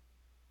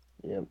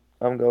 yeah,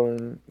 I'm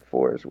going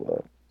 4 as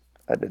well.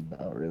 I did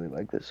not really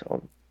like this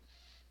song.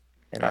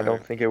 And I don't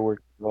Alright. think it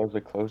worked as well as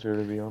a closer,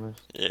 to be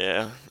honest.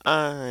 Yeah,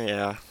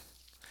 yeah. I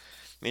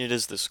mean, it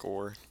is the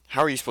score.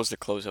 How are you supposed to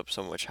close up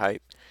so much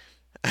hype?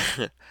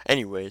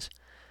 Anyways,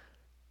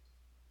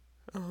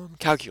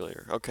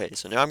 calculator. Okay,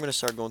 so now I'm gonna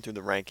start going through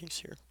the rankings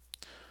here.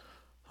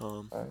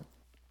 Alright.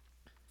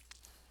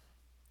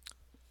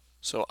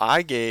 So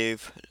I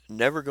gave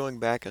Never Going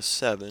Back a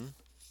 7.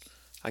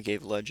 I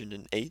gave Legend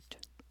an 8.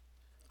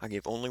 I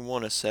gave Only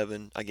One a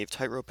 7. I gave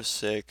Tightrope a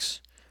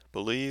 6.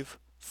 Believe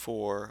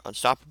 4.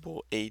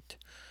 Unstoppable 8.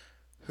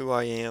 Who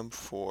I Am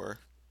 4.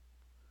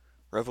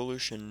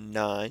 Revolution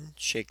 9.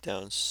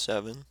 Shakedown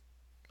 7.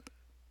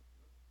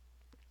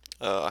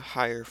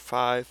 Higher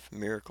 5.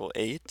 Miracle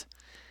 8.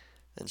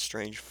 And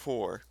Strange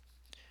 4.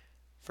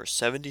 For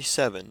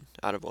 77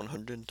 out of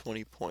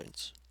 120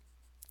 points.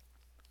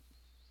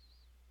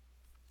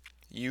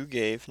 You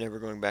gave Never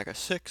Going Back a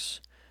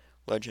 6.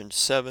 Legend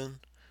 7.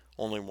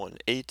 Only One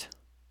 8.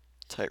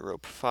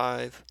 Tightrope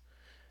 5.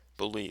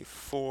 Believe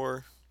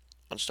 4.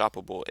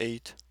 Unstoppable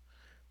 8.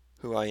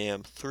 Who I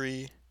Am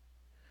 3.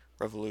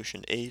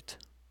 Revolution 8.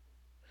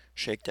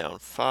 Shakedown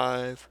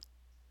 5.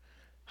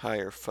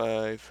 Higher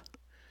 5.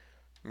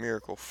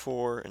 Miracle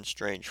 4. And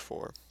Strange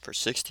 4. For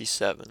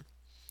 67.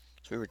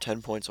 So we were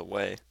 10 points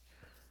away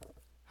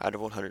out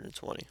of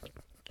 120. I'm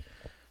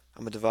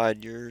going to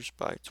divide yours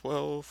by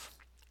 12.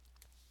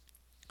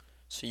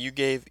 So you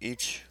gave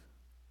each...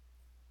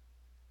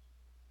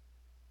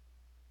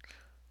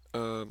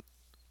 No,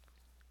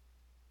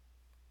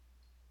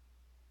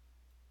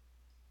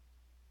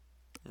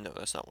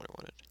 that's not what I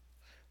wanted.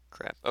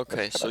 Crap.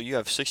 Okay, so you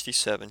have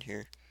 67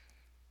 here.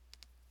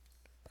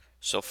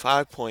 So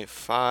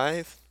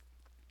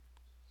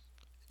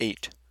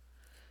 5.58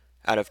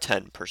 out of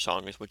 10 per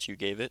song is what you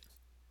gave it.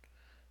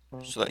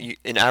 So that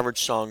an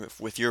average song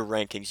with your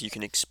rankings, you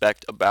can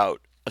expect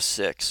about a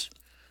 6.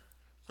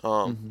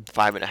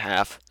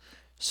 5.5.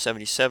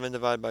 77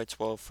 divided by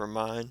 12 for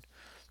mine.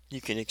 You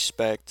can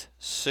expect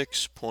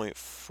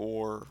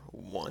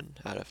 6.41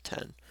 out of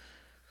 10.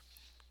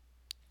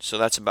 So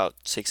that's about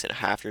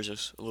 6.5. Yours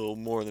is a little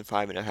more than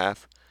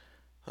 5.5.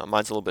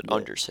 Mine's a little bit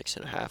under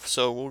 6.5.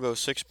 So we'll go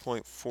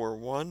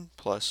 6.41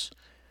 plus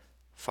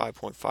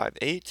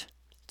 5.58.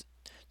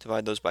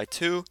 Divide those by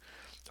 2.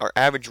 Our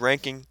average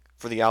ranking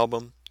for the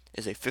album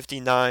is a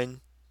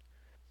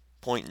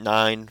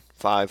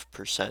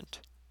 59.95%.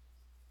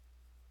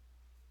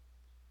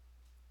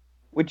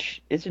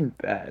 Which isn't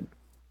bad.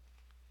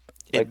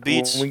 It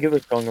beats when we give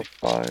a song a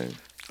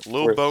 5.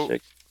 Lil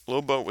Boat.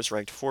 Lil Boat was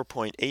ranked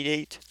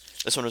 4.88.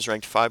 This one was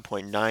ranked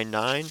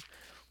 5.99.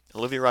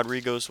 Olivia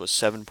Rodrigo's was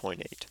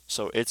 7.8.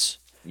 So it's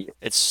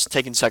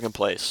taking second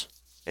place.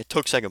 It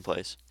took second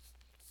place.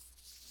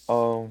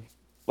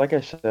 Like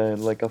I said,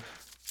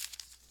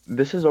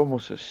 this is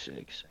almost a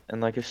 6,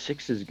 and like a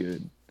 6 is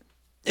good.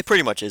 It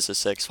pretty much is a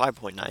 6,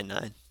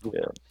 5.99.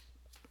 Yeah.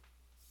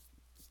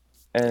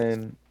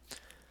 And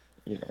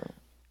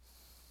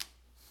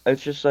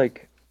it's just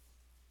like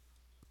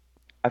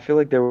I feel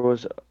like there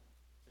was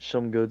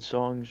some good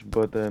songs,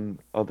 but then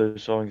other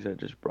songs that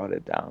just brought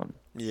it down.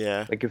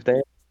 Yeah. Like if they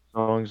had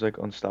songs like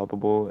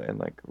Unstoppable and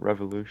like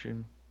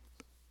Revolution,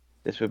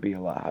 this would be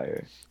a lot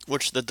higher.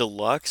 Which the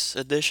deluxe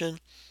edition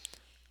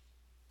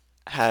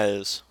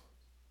has.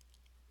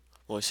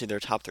 Well, you see their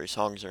top 3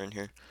 songs are in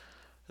here.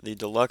 The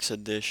deluxe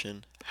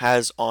edition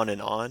has On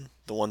and On,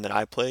 the one that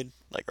I played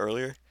like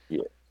earlier.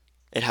 Yeah.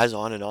 It has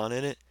On and On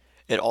in it.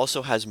 It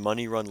also has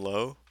Money Run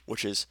Low,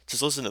 which is,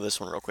 just listen to this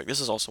one real quick. This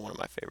is also one of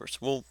my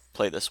favorites. We'll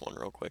play this one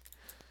real quick.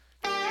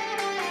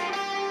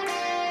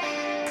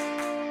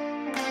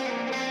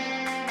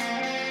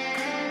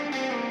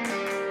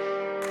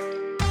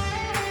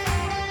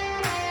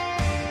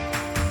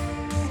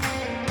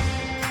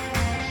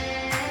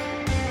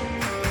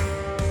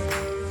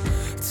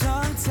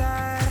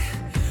 Tongue-tied,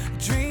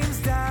 dreams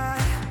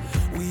die,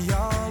 we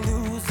all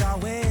lose our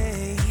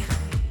way.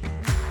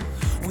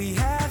 We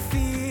have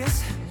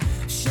fears,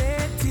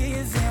 shed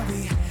tears, and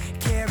we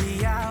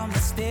carry our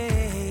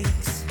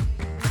mistakes.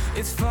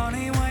 It's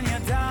funny when you're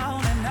down.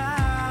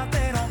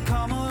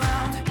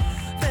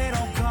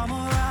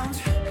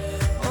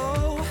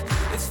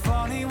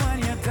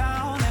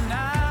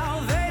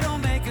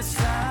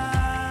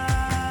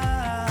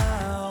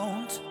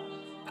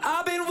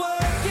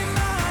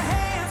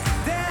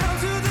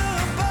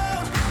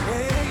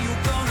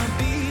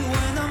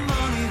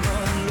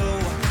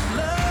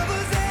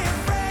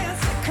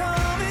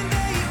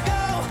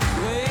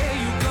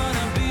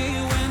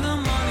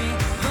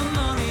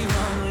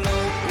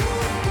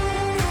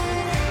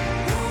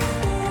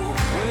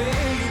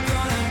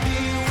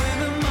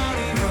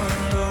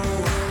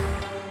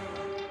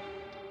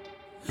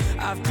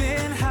 I've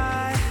been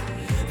high,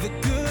 the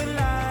good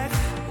life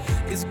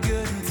is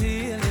good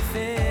until it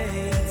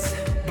fades.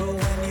 But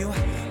when you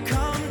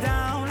come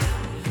down,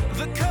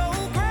 the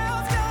cold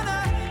ground's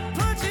gonna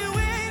put you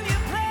in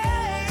your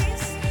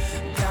place.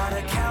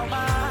 Gotta count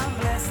my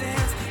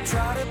blessings,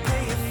 try to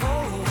pay it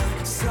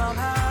forward.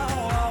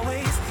 Somehow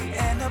always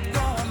end up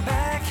going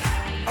back,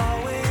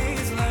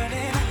 always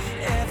learning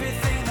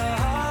everything the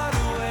hard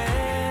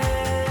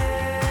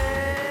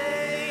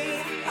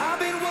way. I've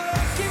been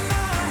working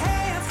my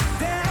hands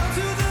down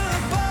to the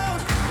bone.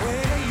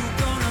 Where you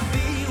gonna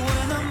be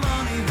when the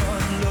money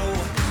run low?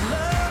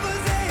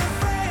 Lovers and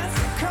friends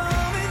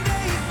come and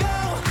they go.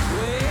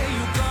 Where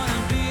you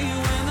gonna be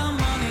when the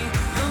money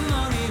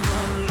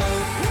run low?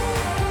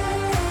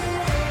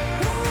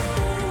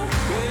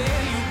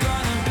 Where you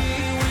gonna be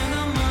when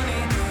the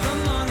money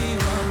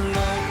run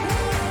low?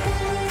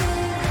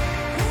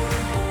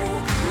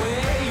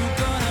 Where you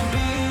gonna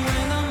be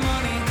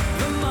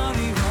when the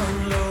money run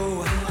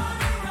low?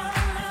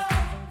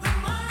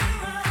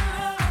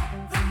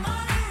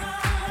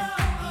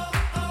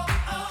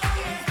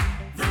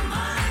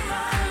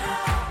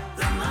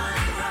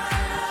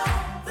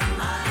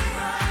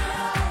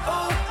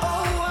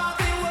 I've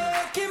been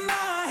working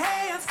my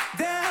hands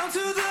down to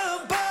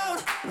the bone.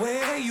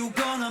 Where you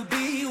gonna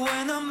be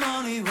when the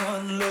money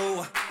run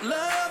low?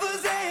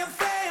 Lovers and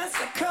friends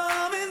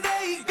come and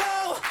they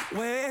go.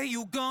 Where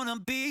you gonna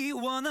be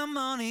when the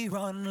money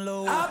run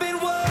low? I've been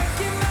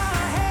working my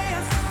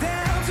hands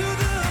down to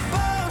the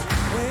bone.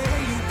 Where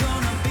you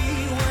gonna be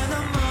when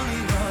the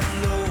money run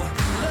low?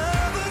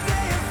 Lovers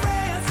and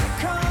friends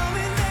come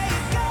and they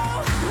go.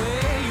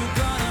 Where you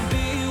gonna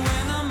be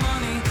when the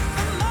money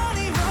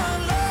run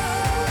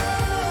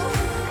low?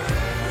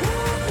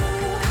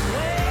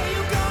 Where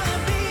you gonna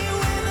be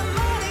when the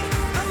money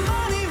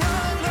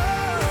run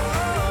low?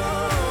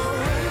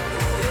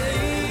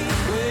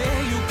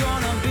 Where you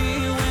gonna be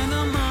when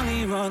the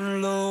money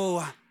run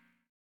low?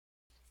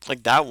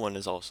 Like that one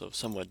is also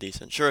somewhat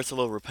decent. Sure, it's a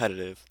little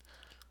repetitive.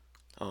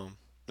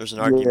 There's an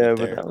argument Yeah, there.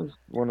 but that was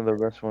one of the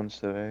best ones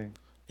today.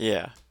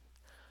 Yeah.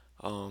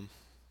 But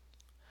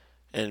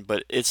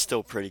it's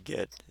still pretty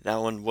good. That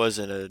one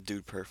wasn't a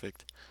Dude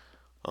Perfect.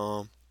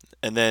 And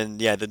then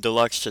yeah, the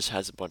deluxe just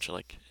has a bunch of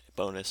like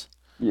bonus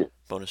Yeah.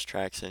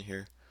 tracks in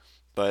here.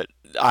 But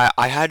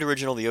I had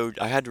to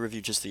I had to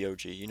review just the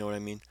OG. You know what I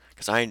mean?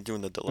 Because I ain't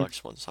doing the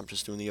deluxe ones. I'm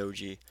just doing the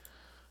OG.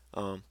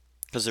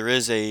 Because there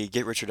is a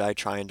Get Rich or Die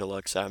Trying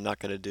Deluxe that I'm not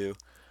gonna do.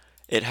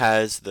 It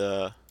has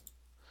the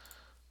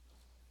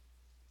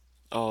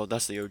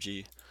that's the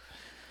OG.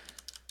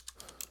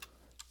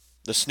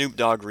 The Snoop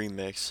Dogg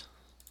remix.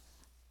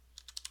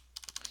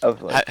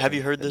 Have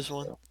you heard this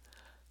one?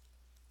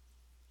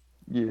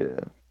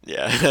 Yeah.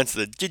 Yeah, that's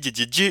the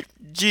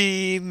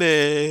G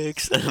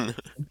mix.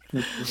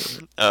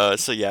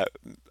 So yeah,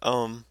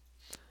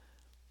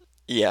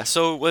 yeah.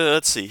 So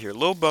let's see here.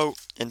 Lil Boat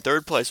in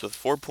third place with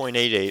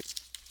 4.88,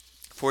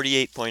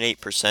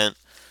 48.8%.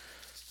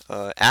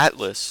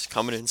 Atlas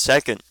coming in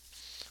second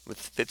with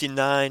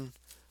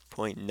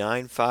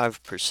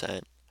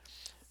 59.95%,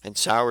 and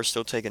Sour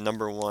still taking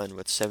number one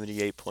with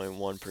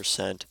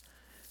 78.1%.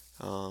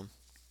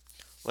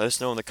 Let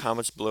us know in the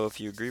comments below if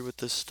you agree with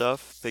this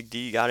stuff. Big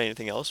D, you got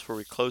anything else before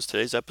we close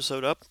today's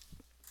episode up?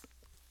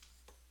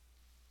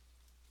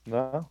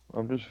 Nah,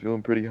 I'm just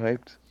feeling pretty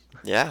hyped.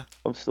 Yeah.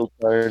 I'm still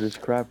tired as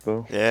crap,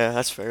 though. Yeah,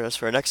 that's fair. That's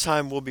fair. Next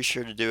time we'll be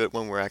sure to do it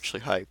when we're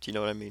actually hyped. You know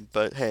what I mean?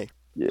 But hey.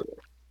 Yeah.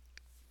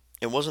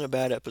 It wasn't a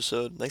bad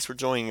episode. Thanks for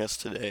joining us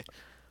today.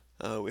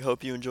 We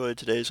hope you enjoyed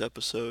today's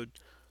episode.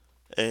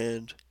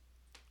 And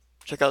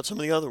check out some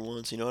of the other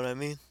ones, you know what I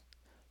mean?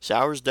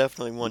 Sour's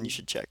definitely one you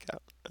should check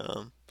out.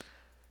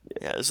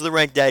 Yeah, this is the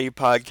Rank Daddy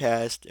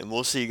podcast, and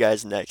we'll see you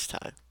guys next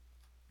time.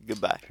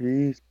 Goodbye.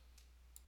 Peace.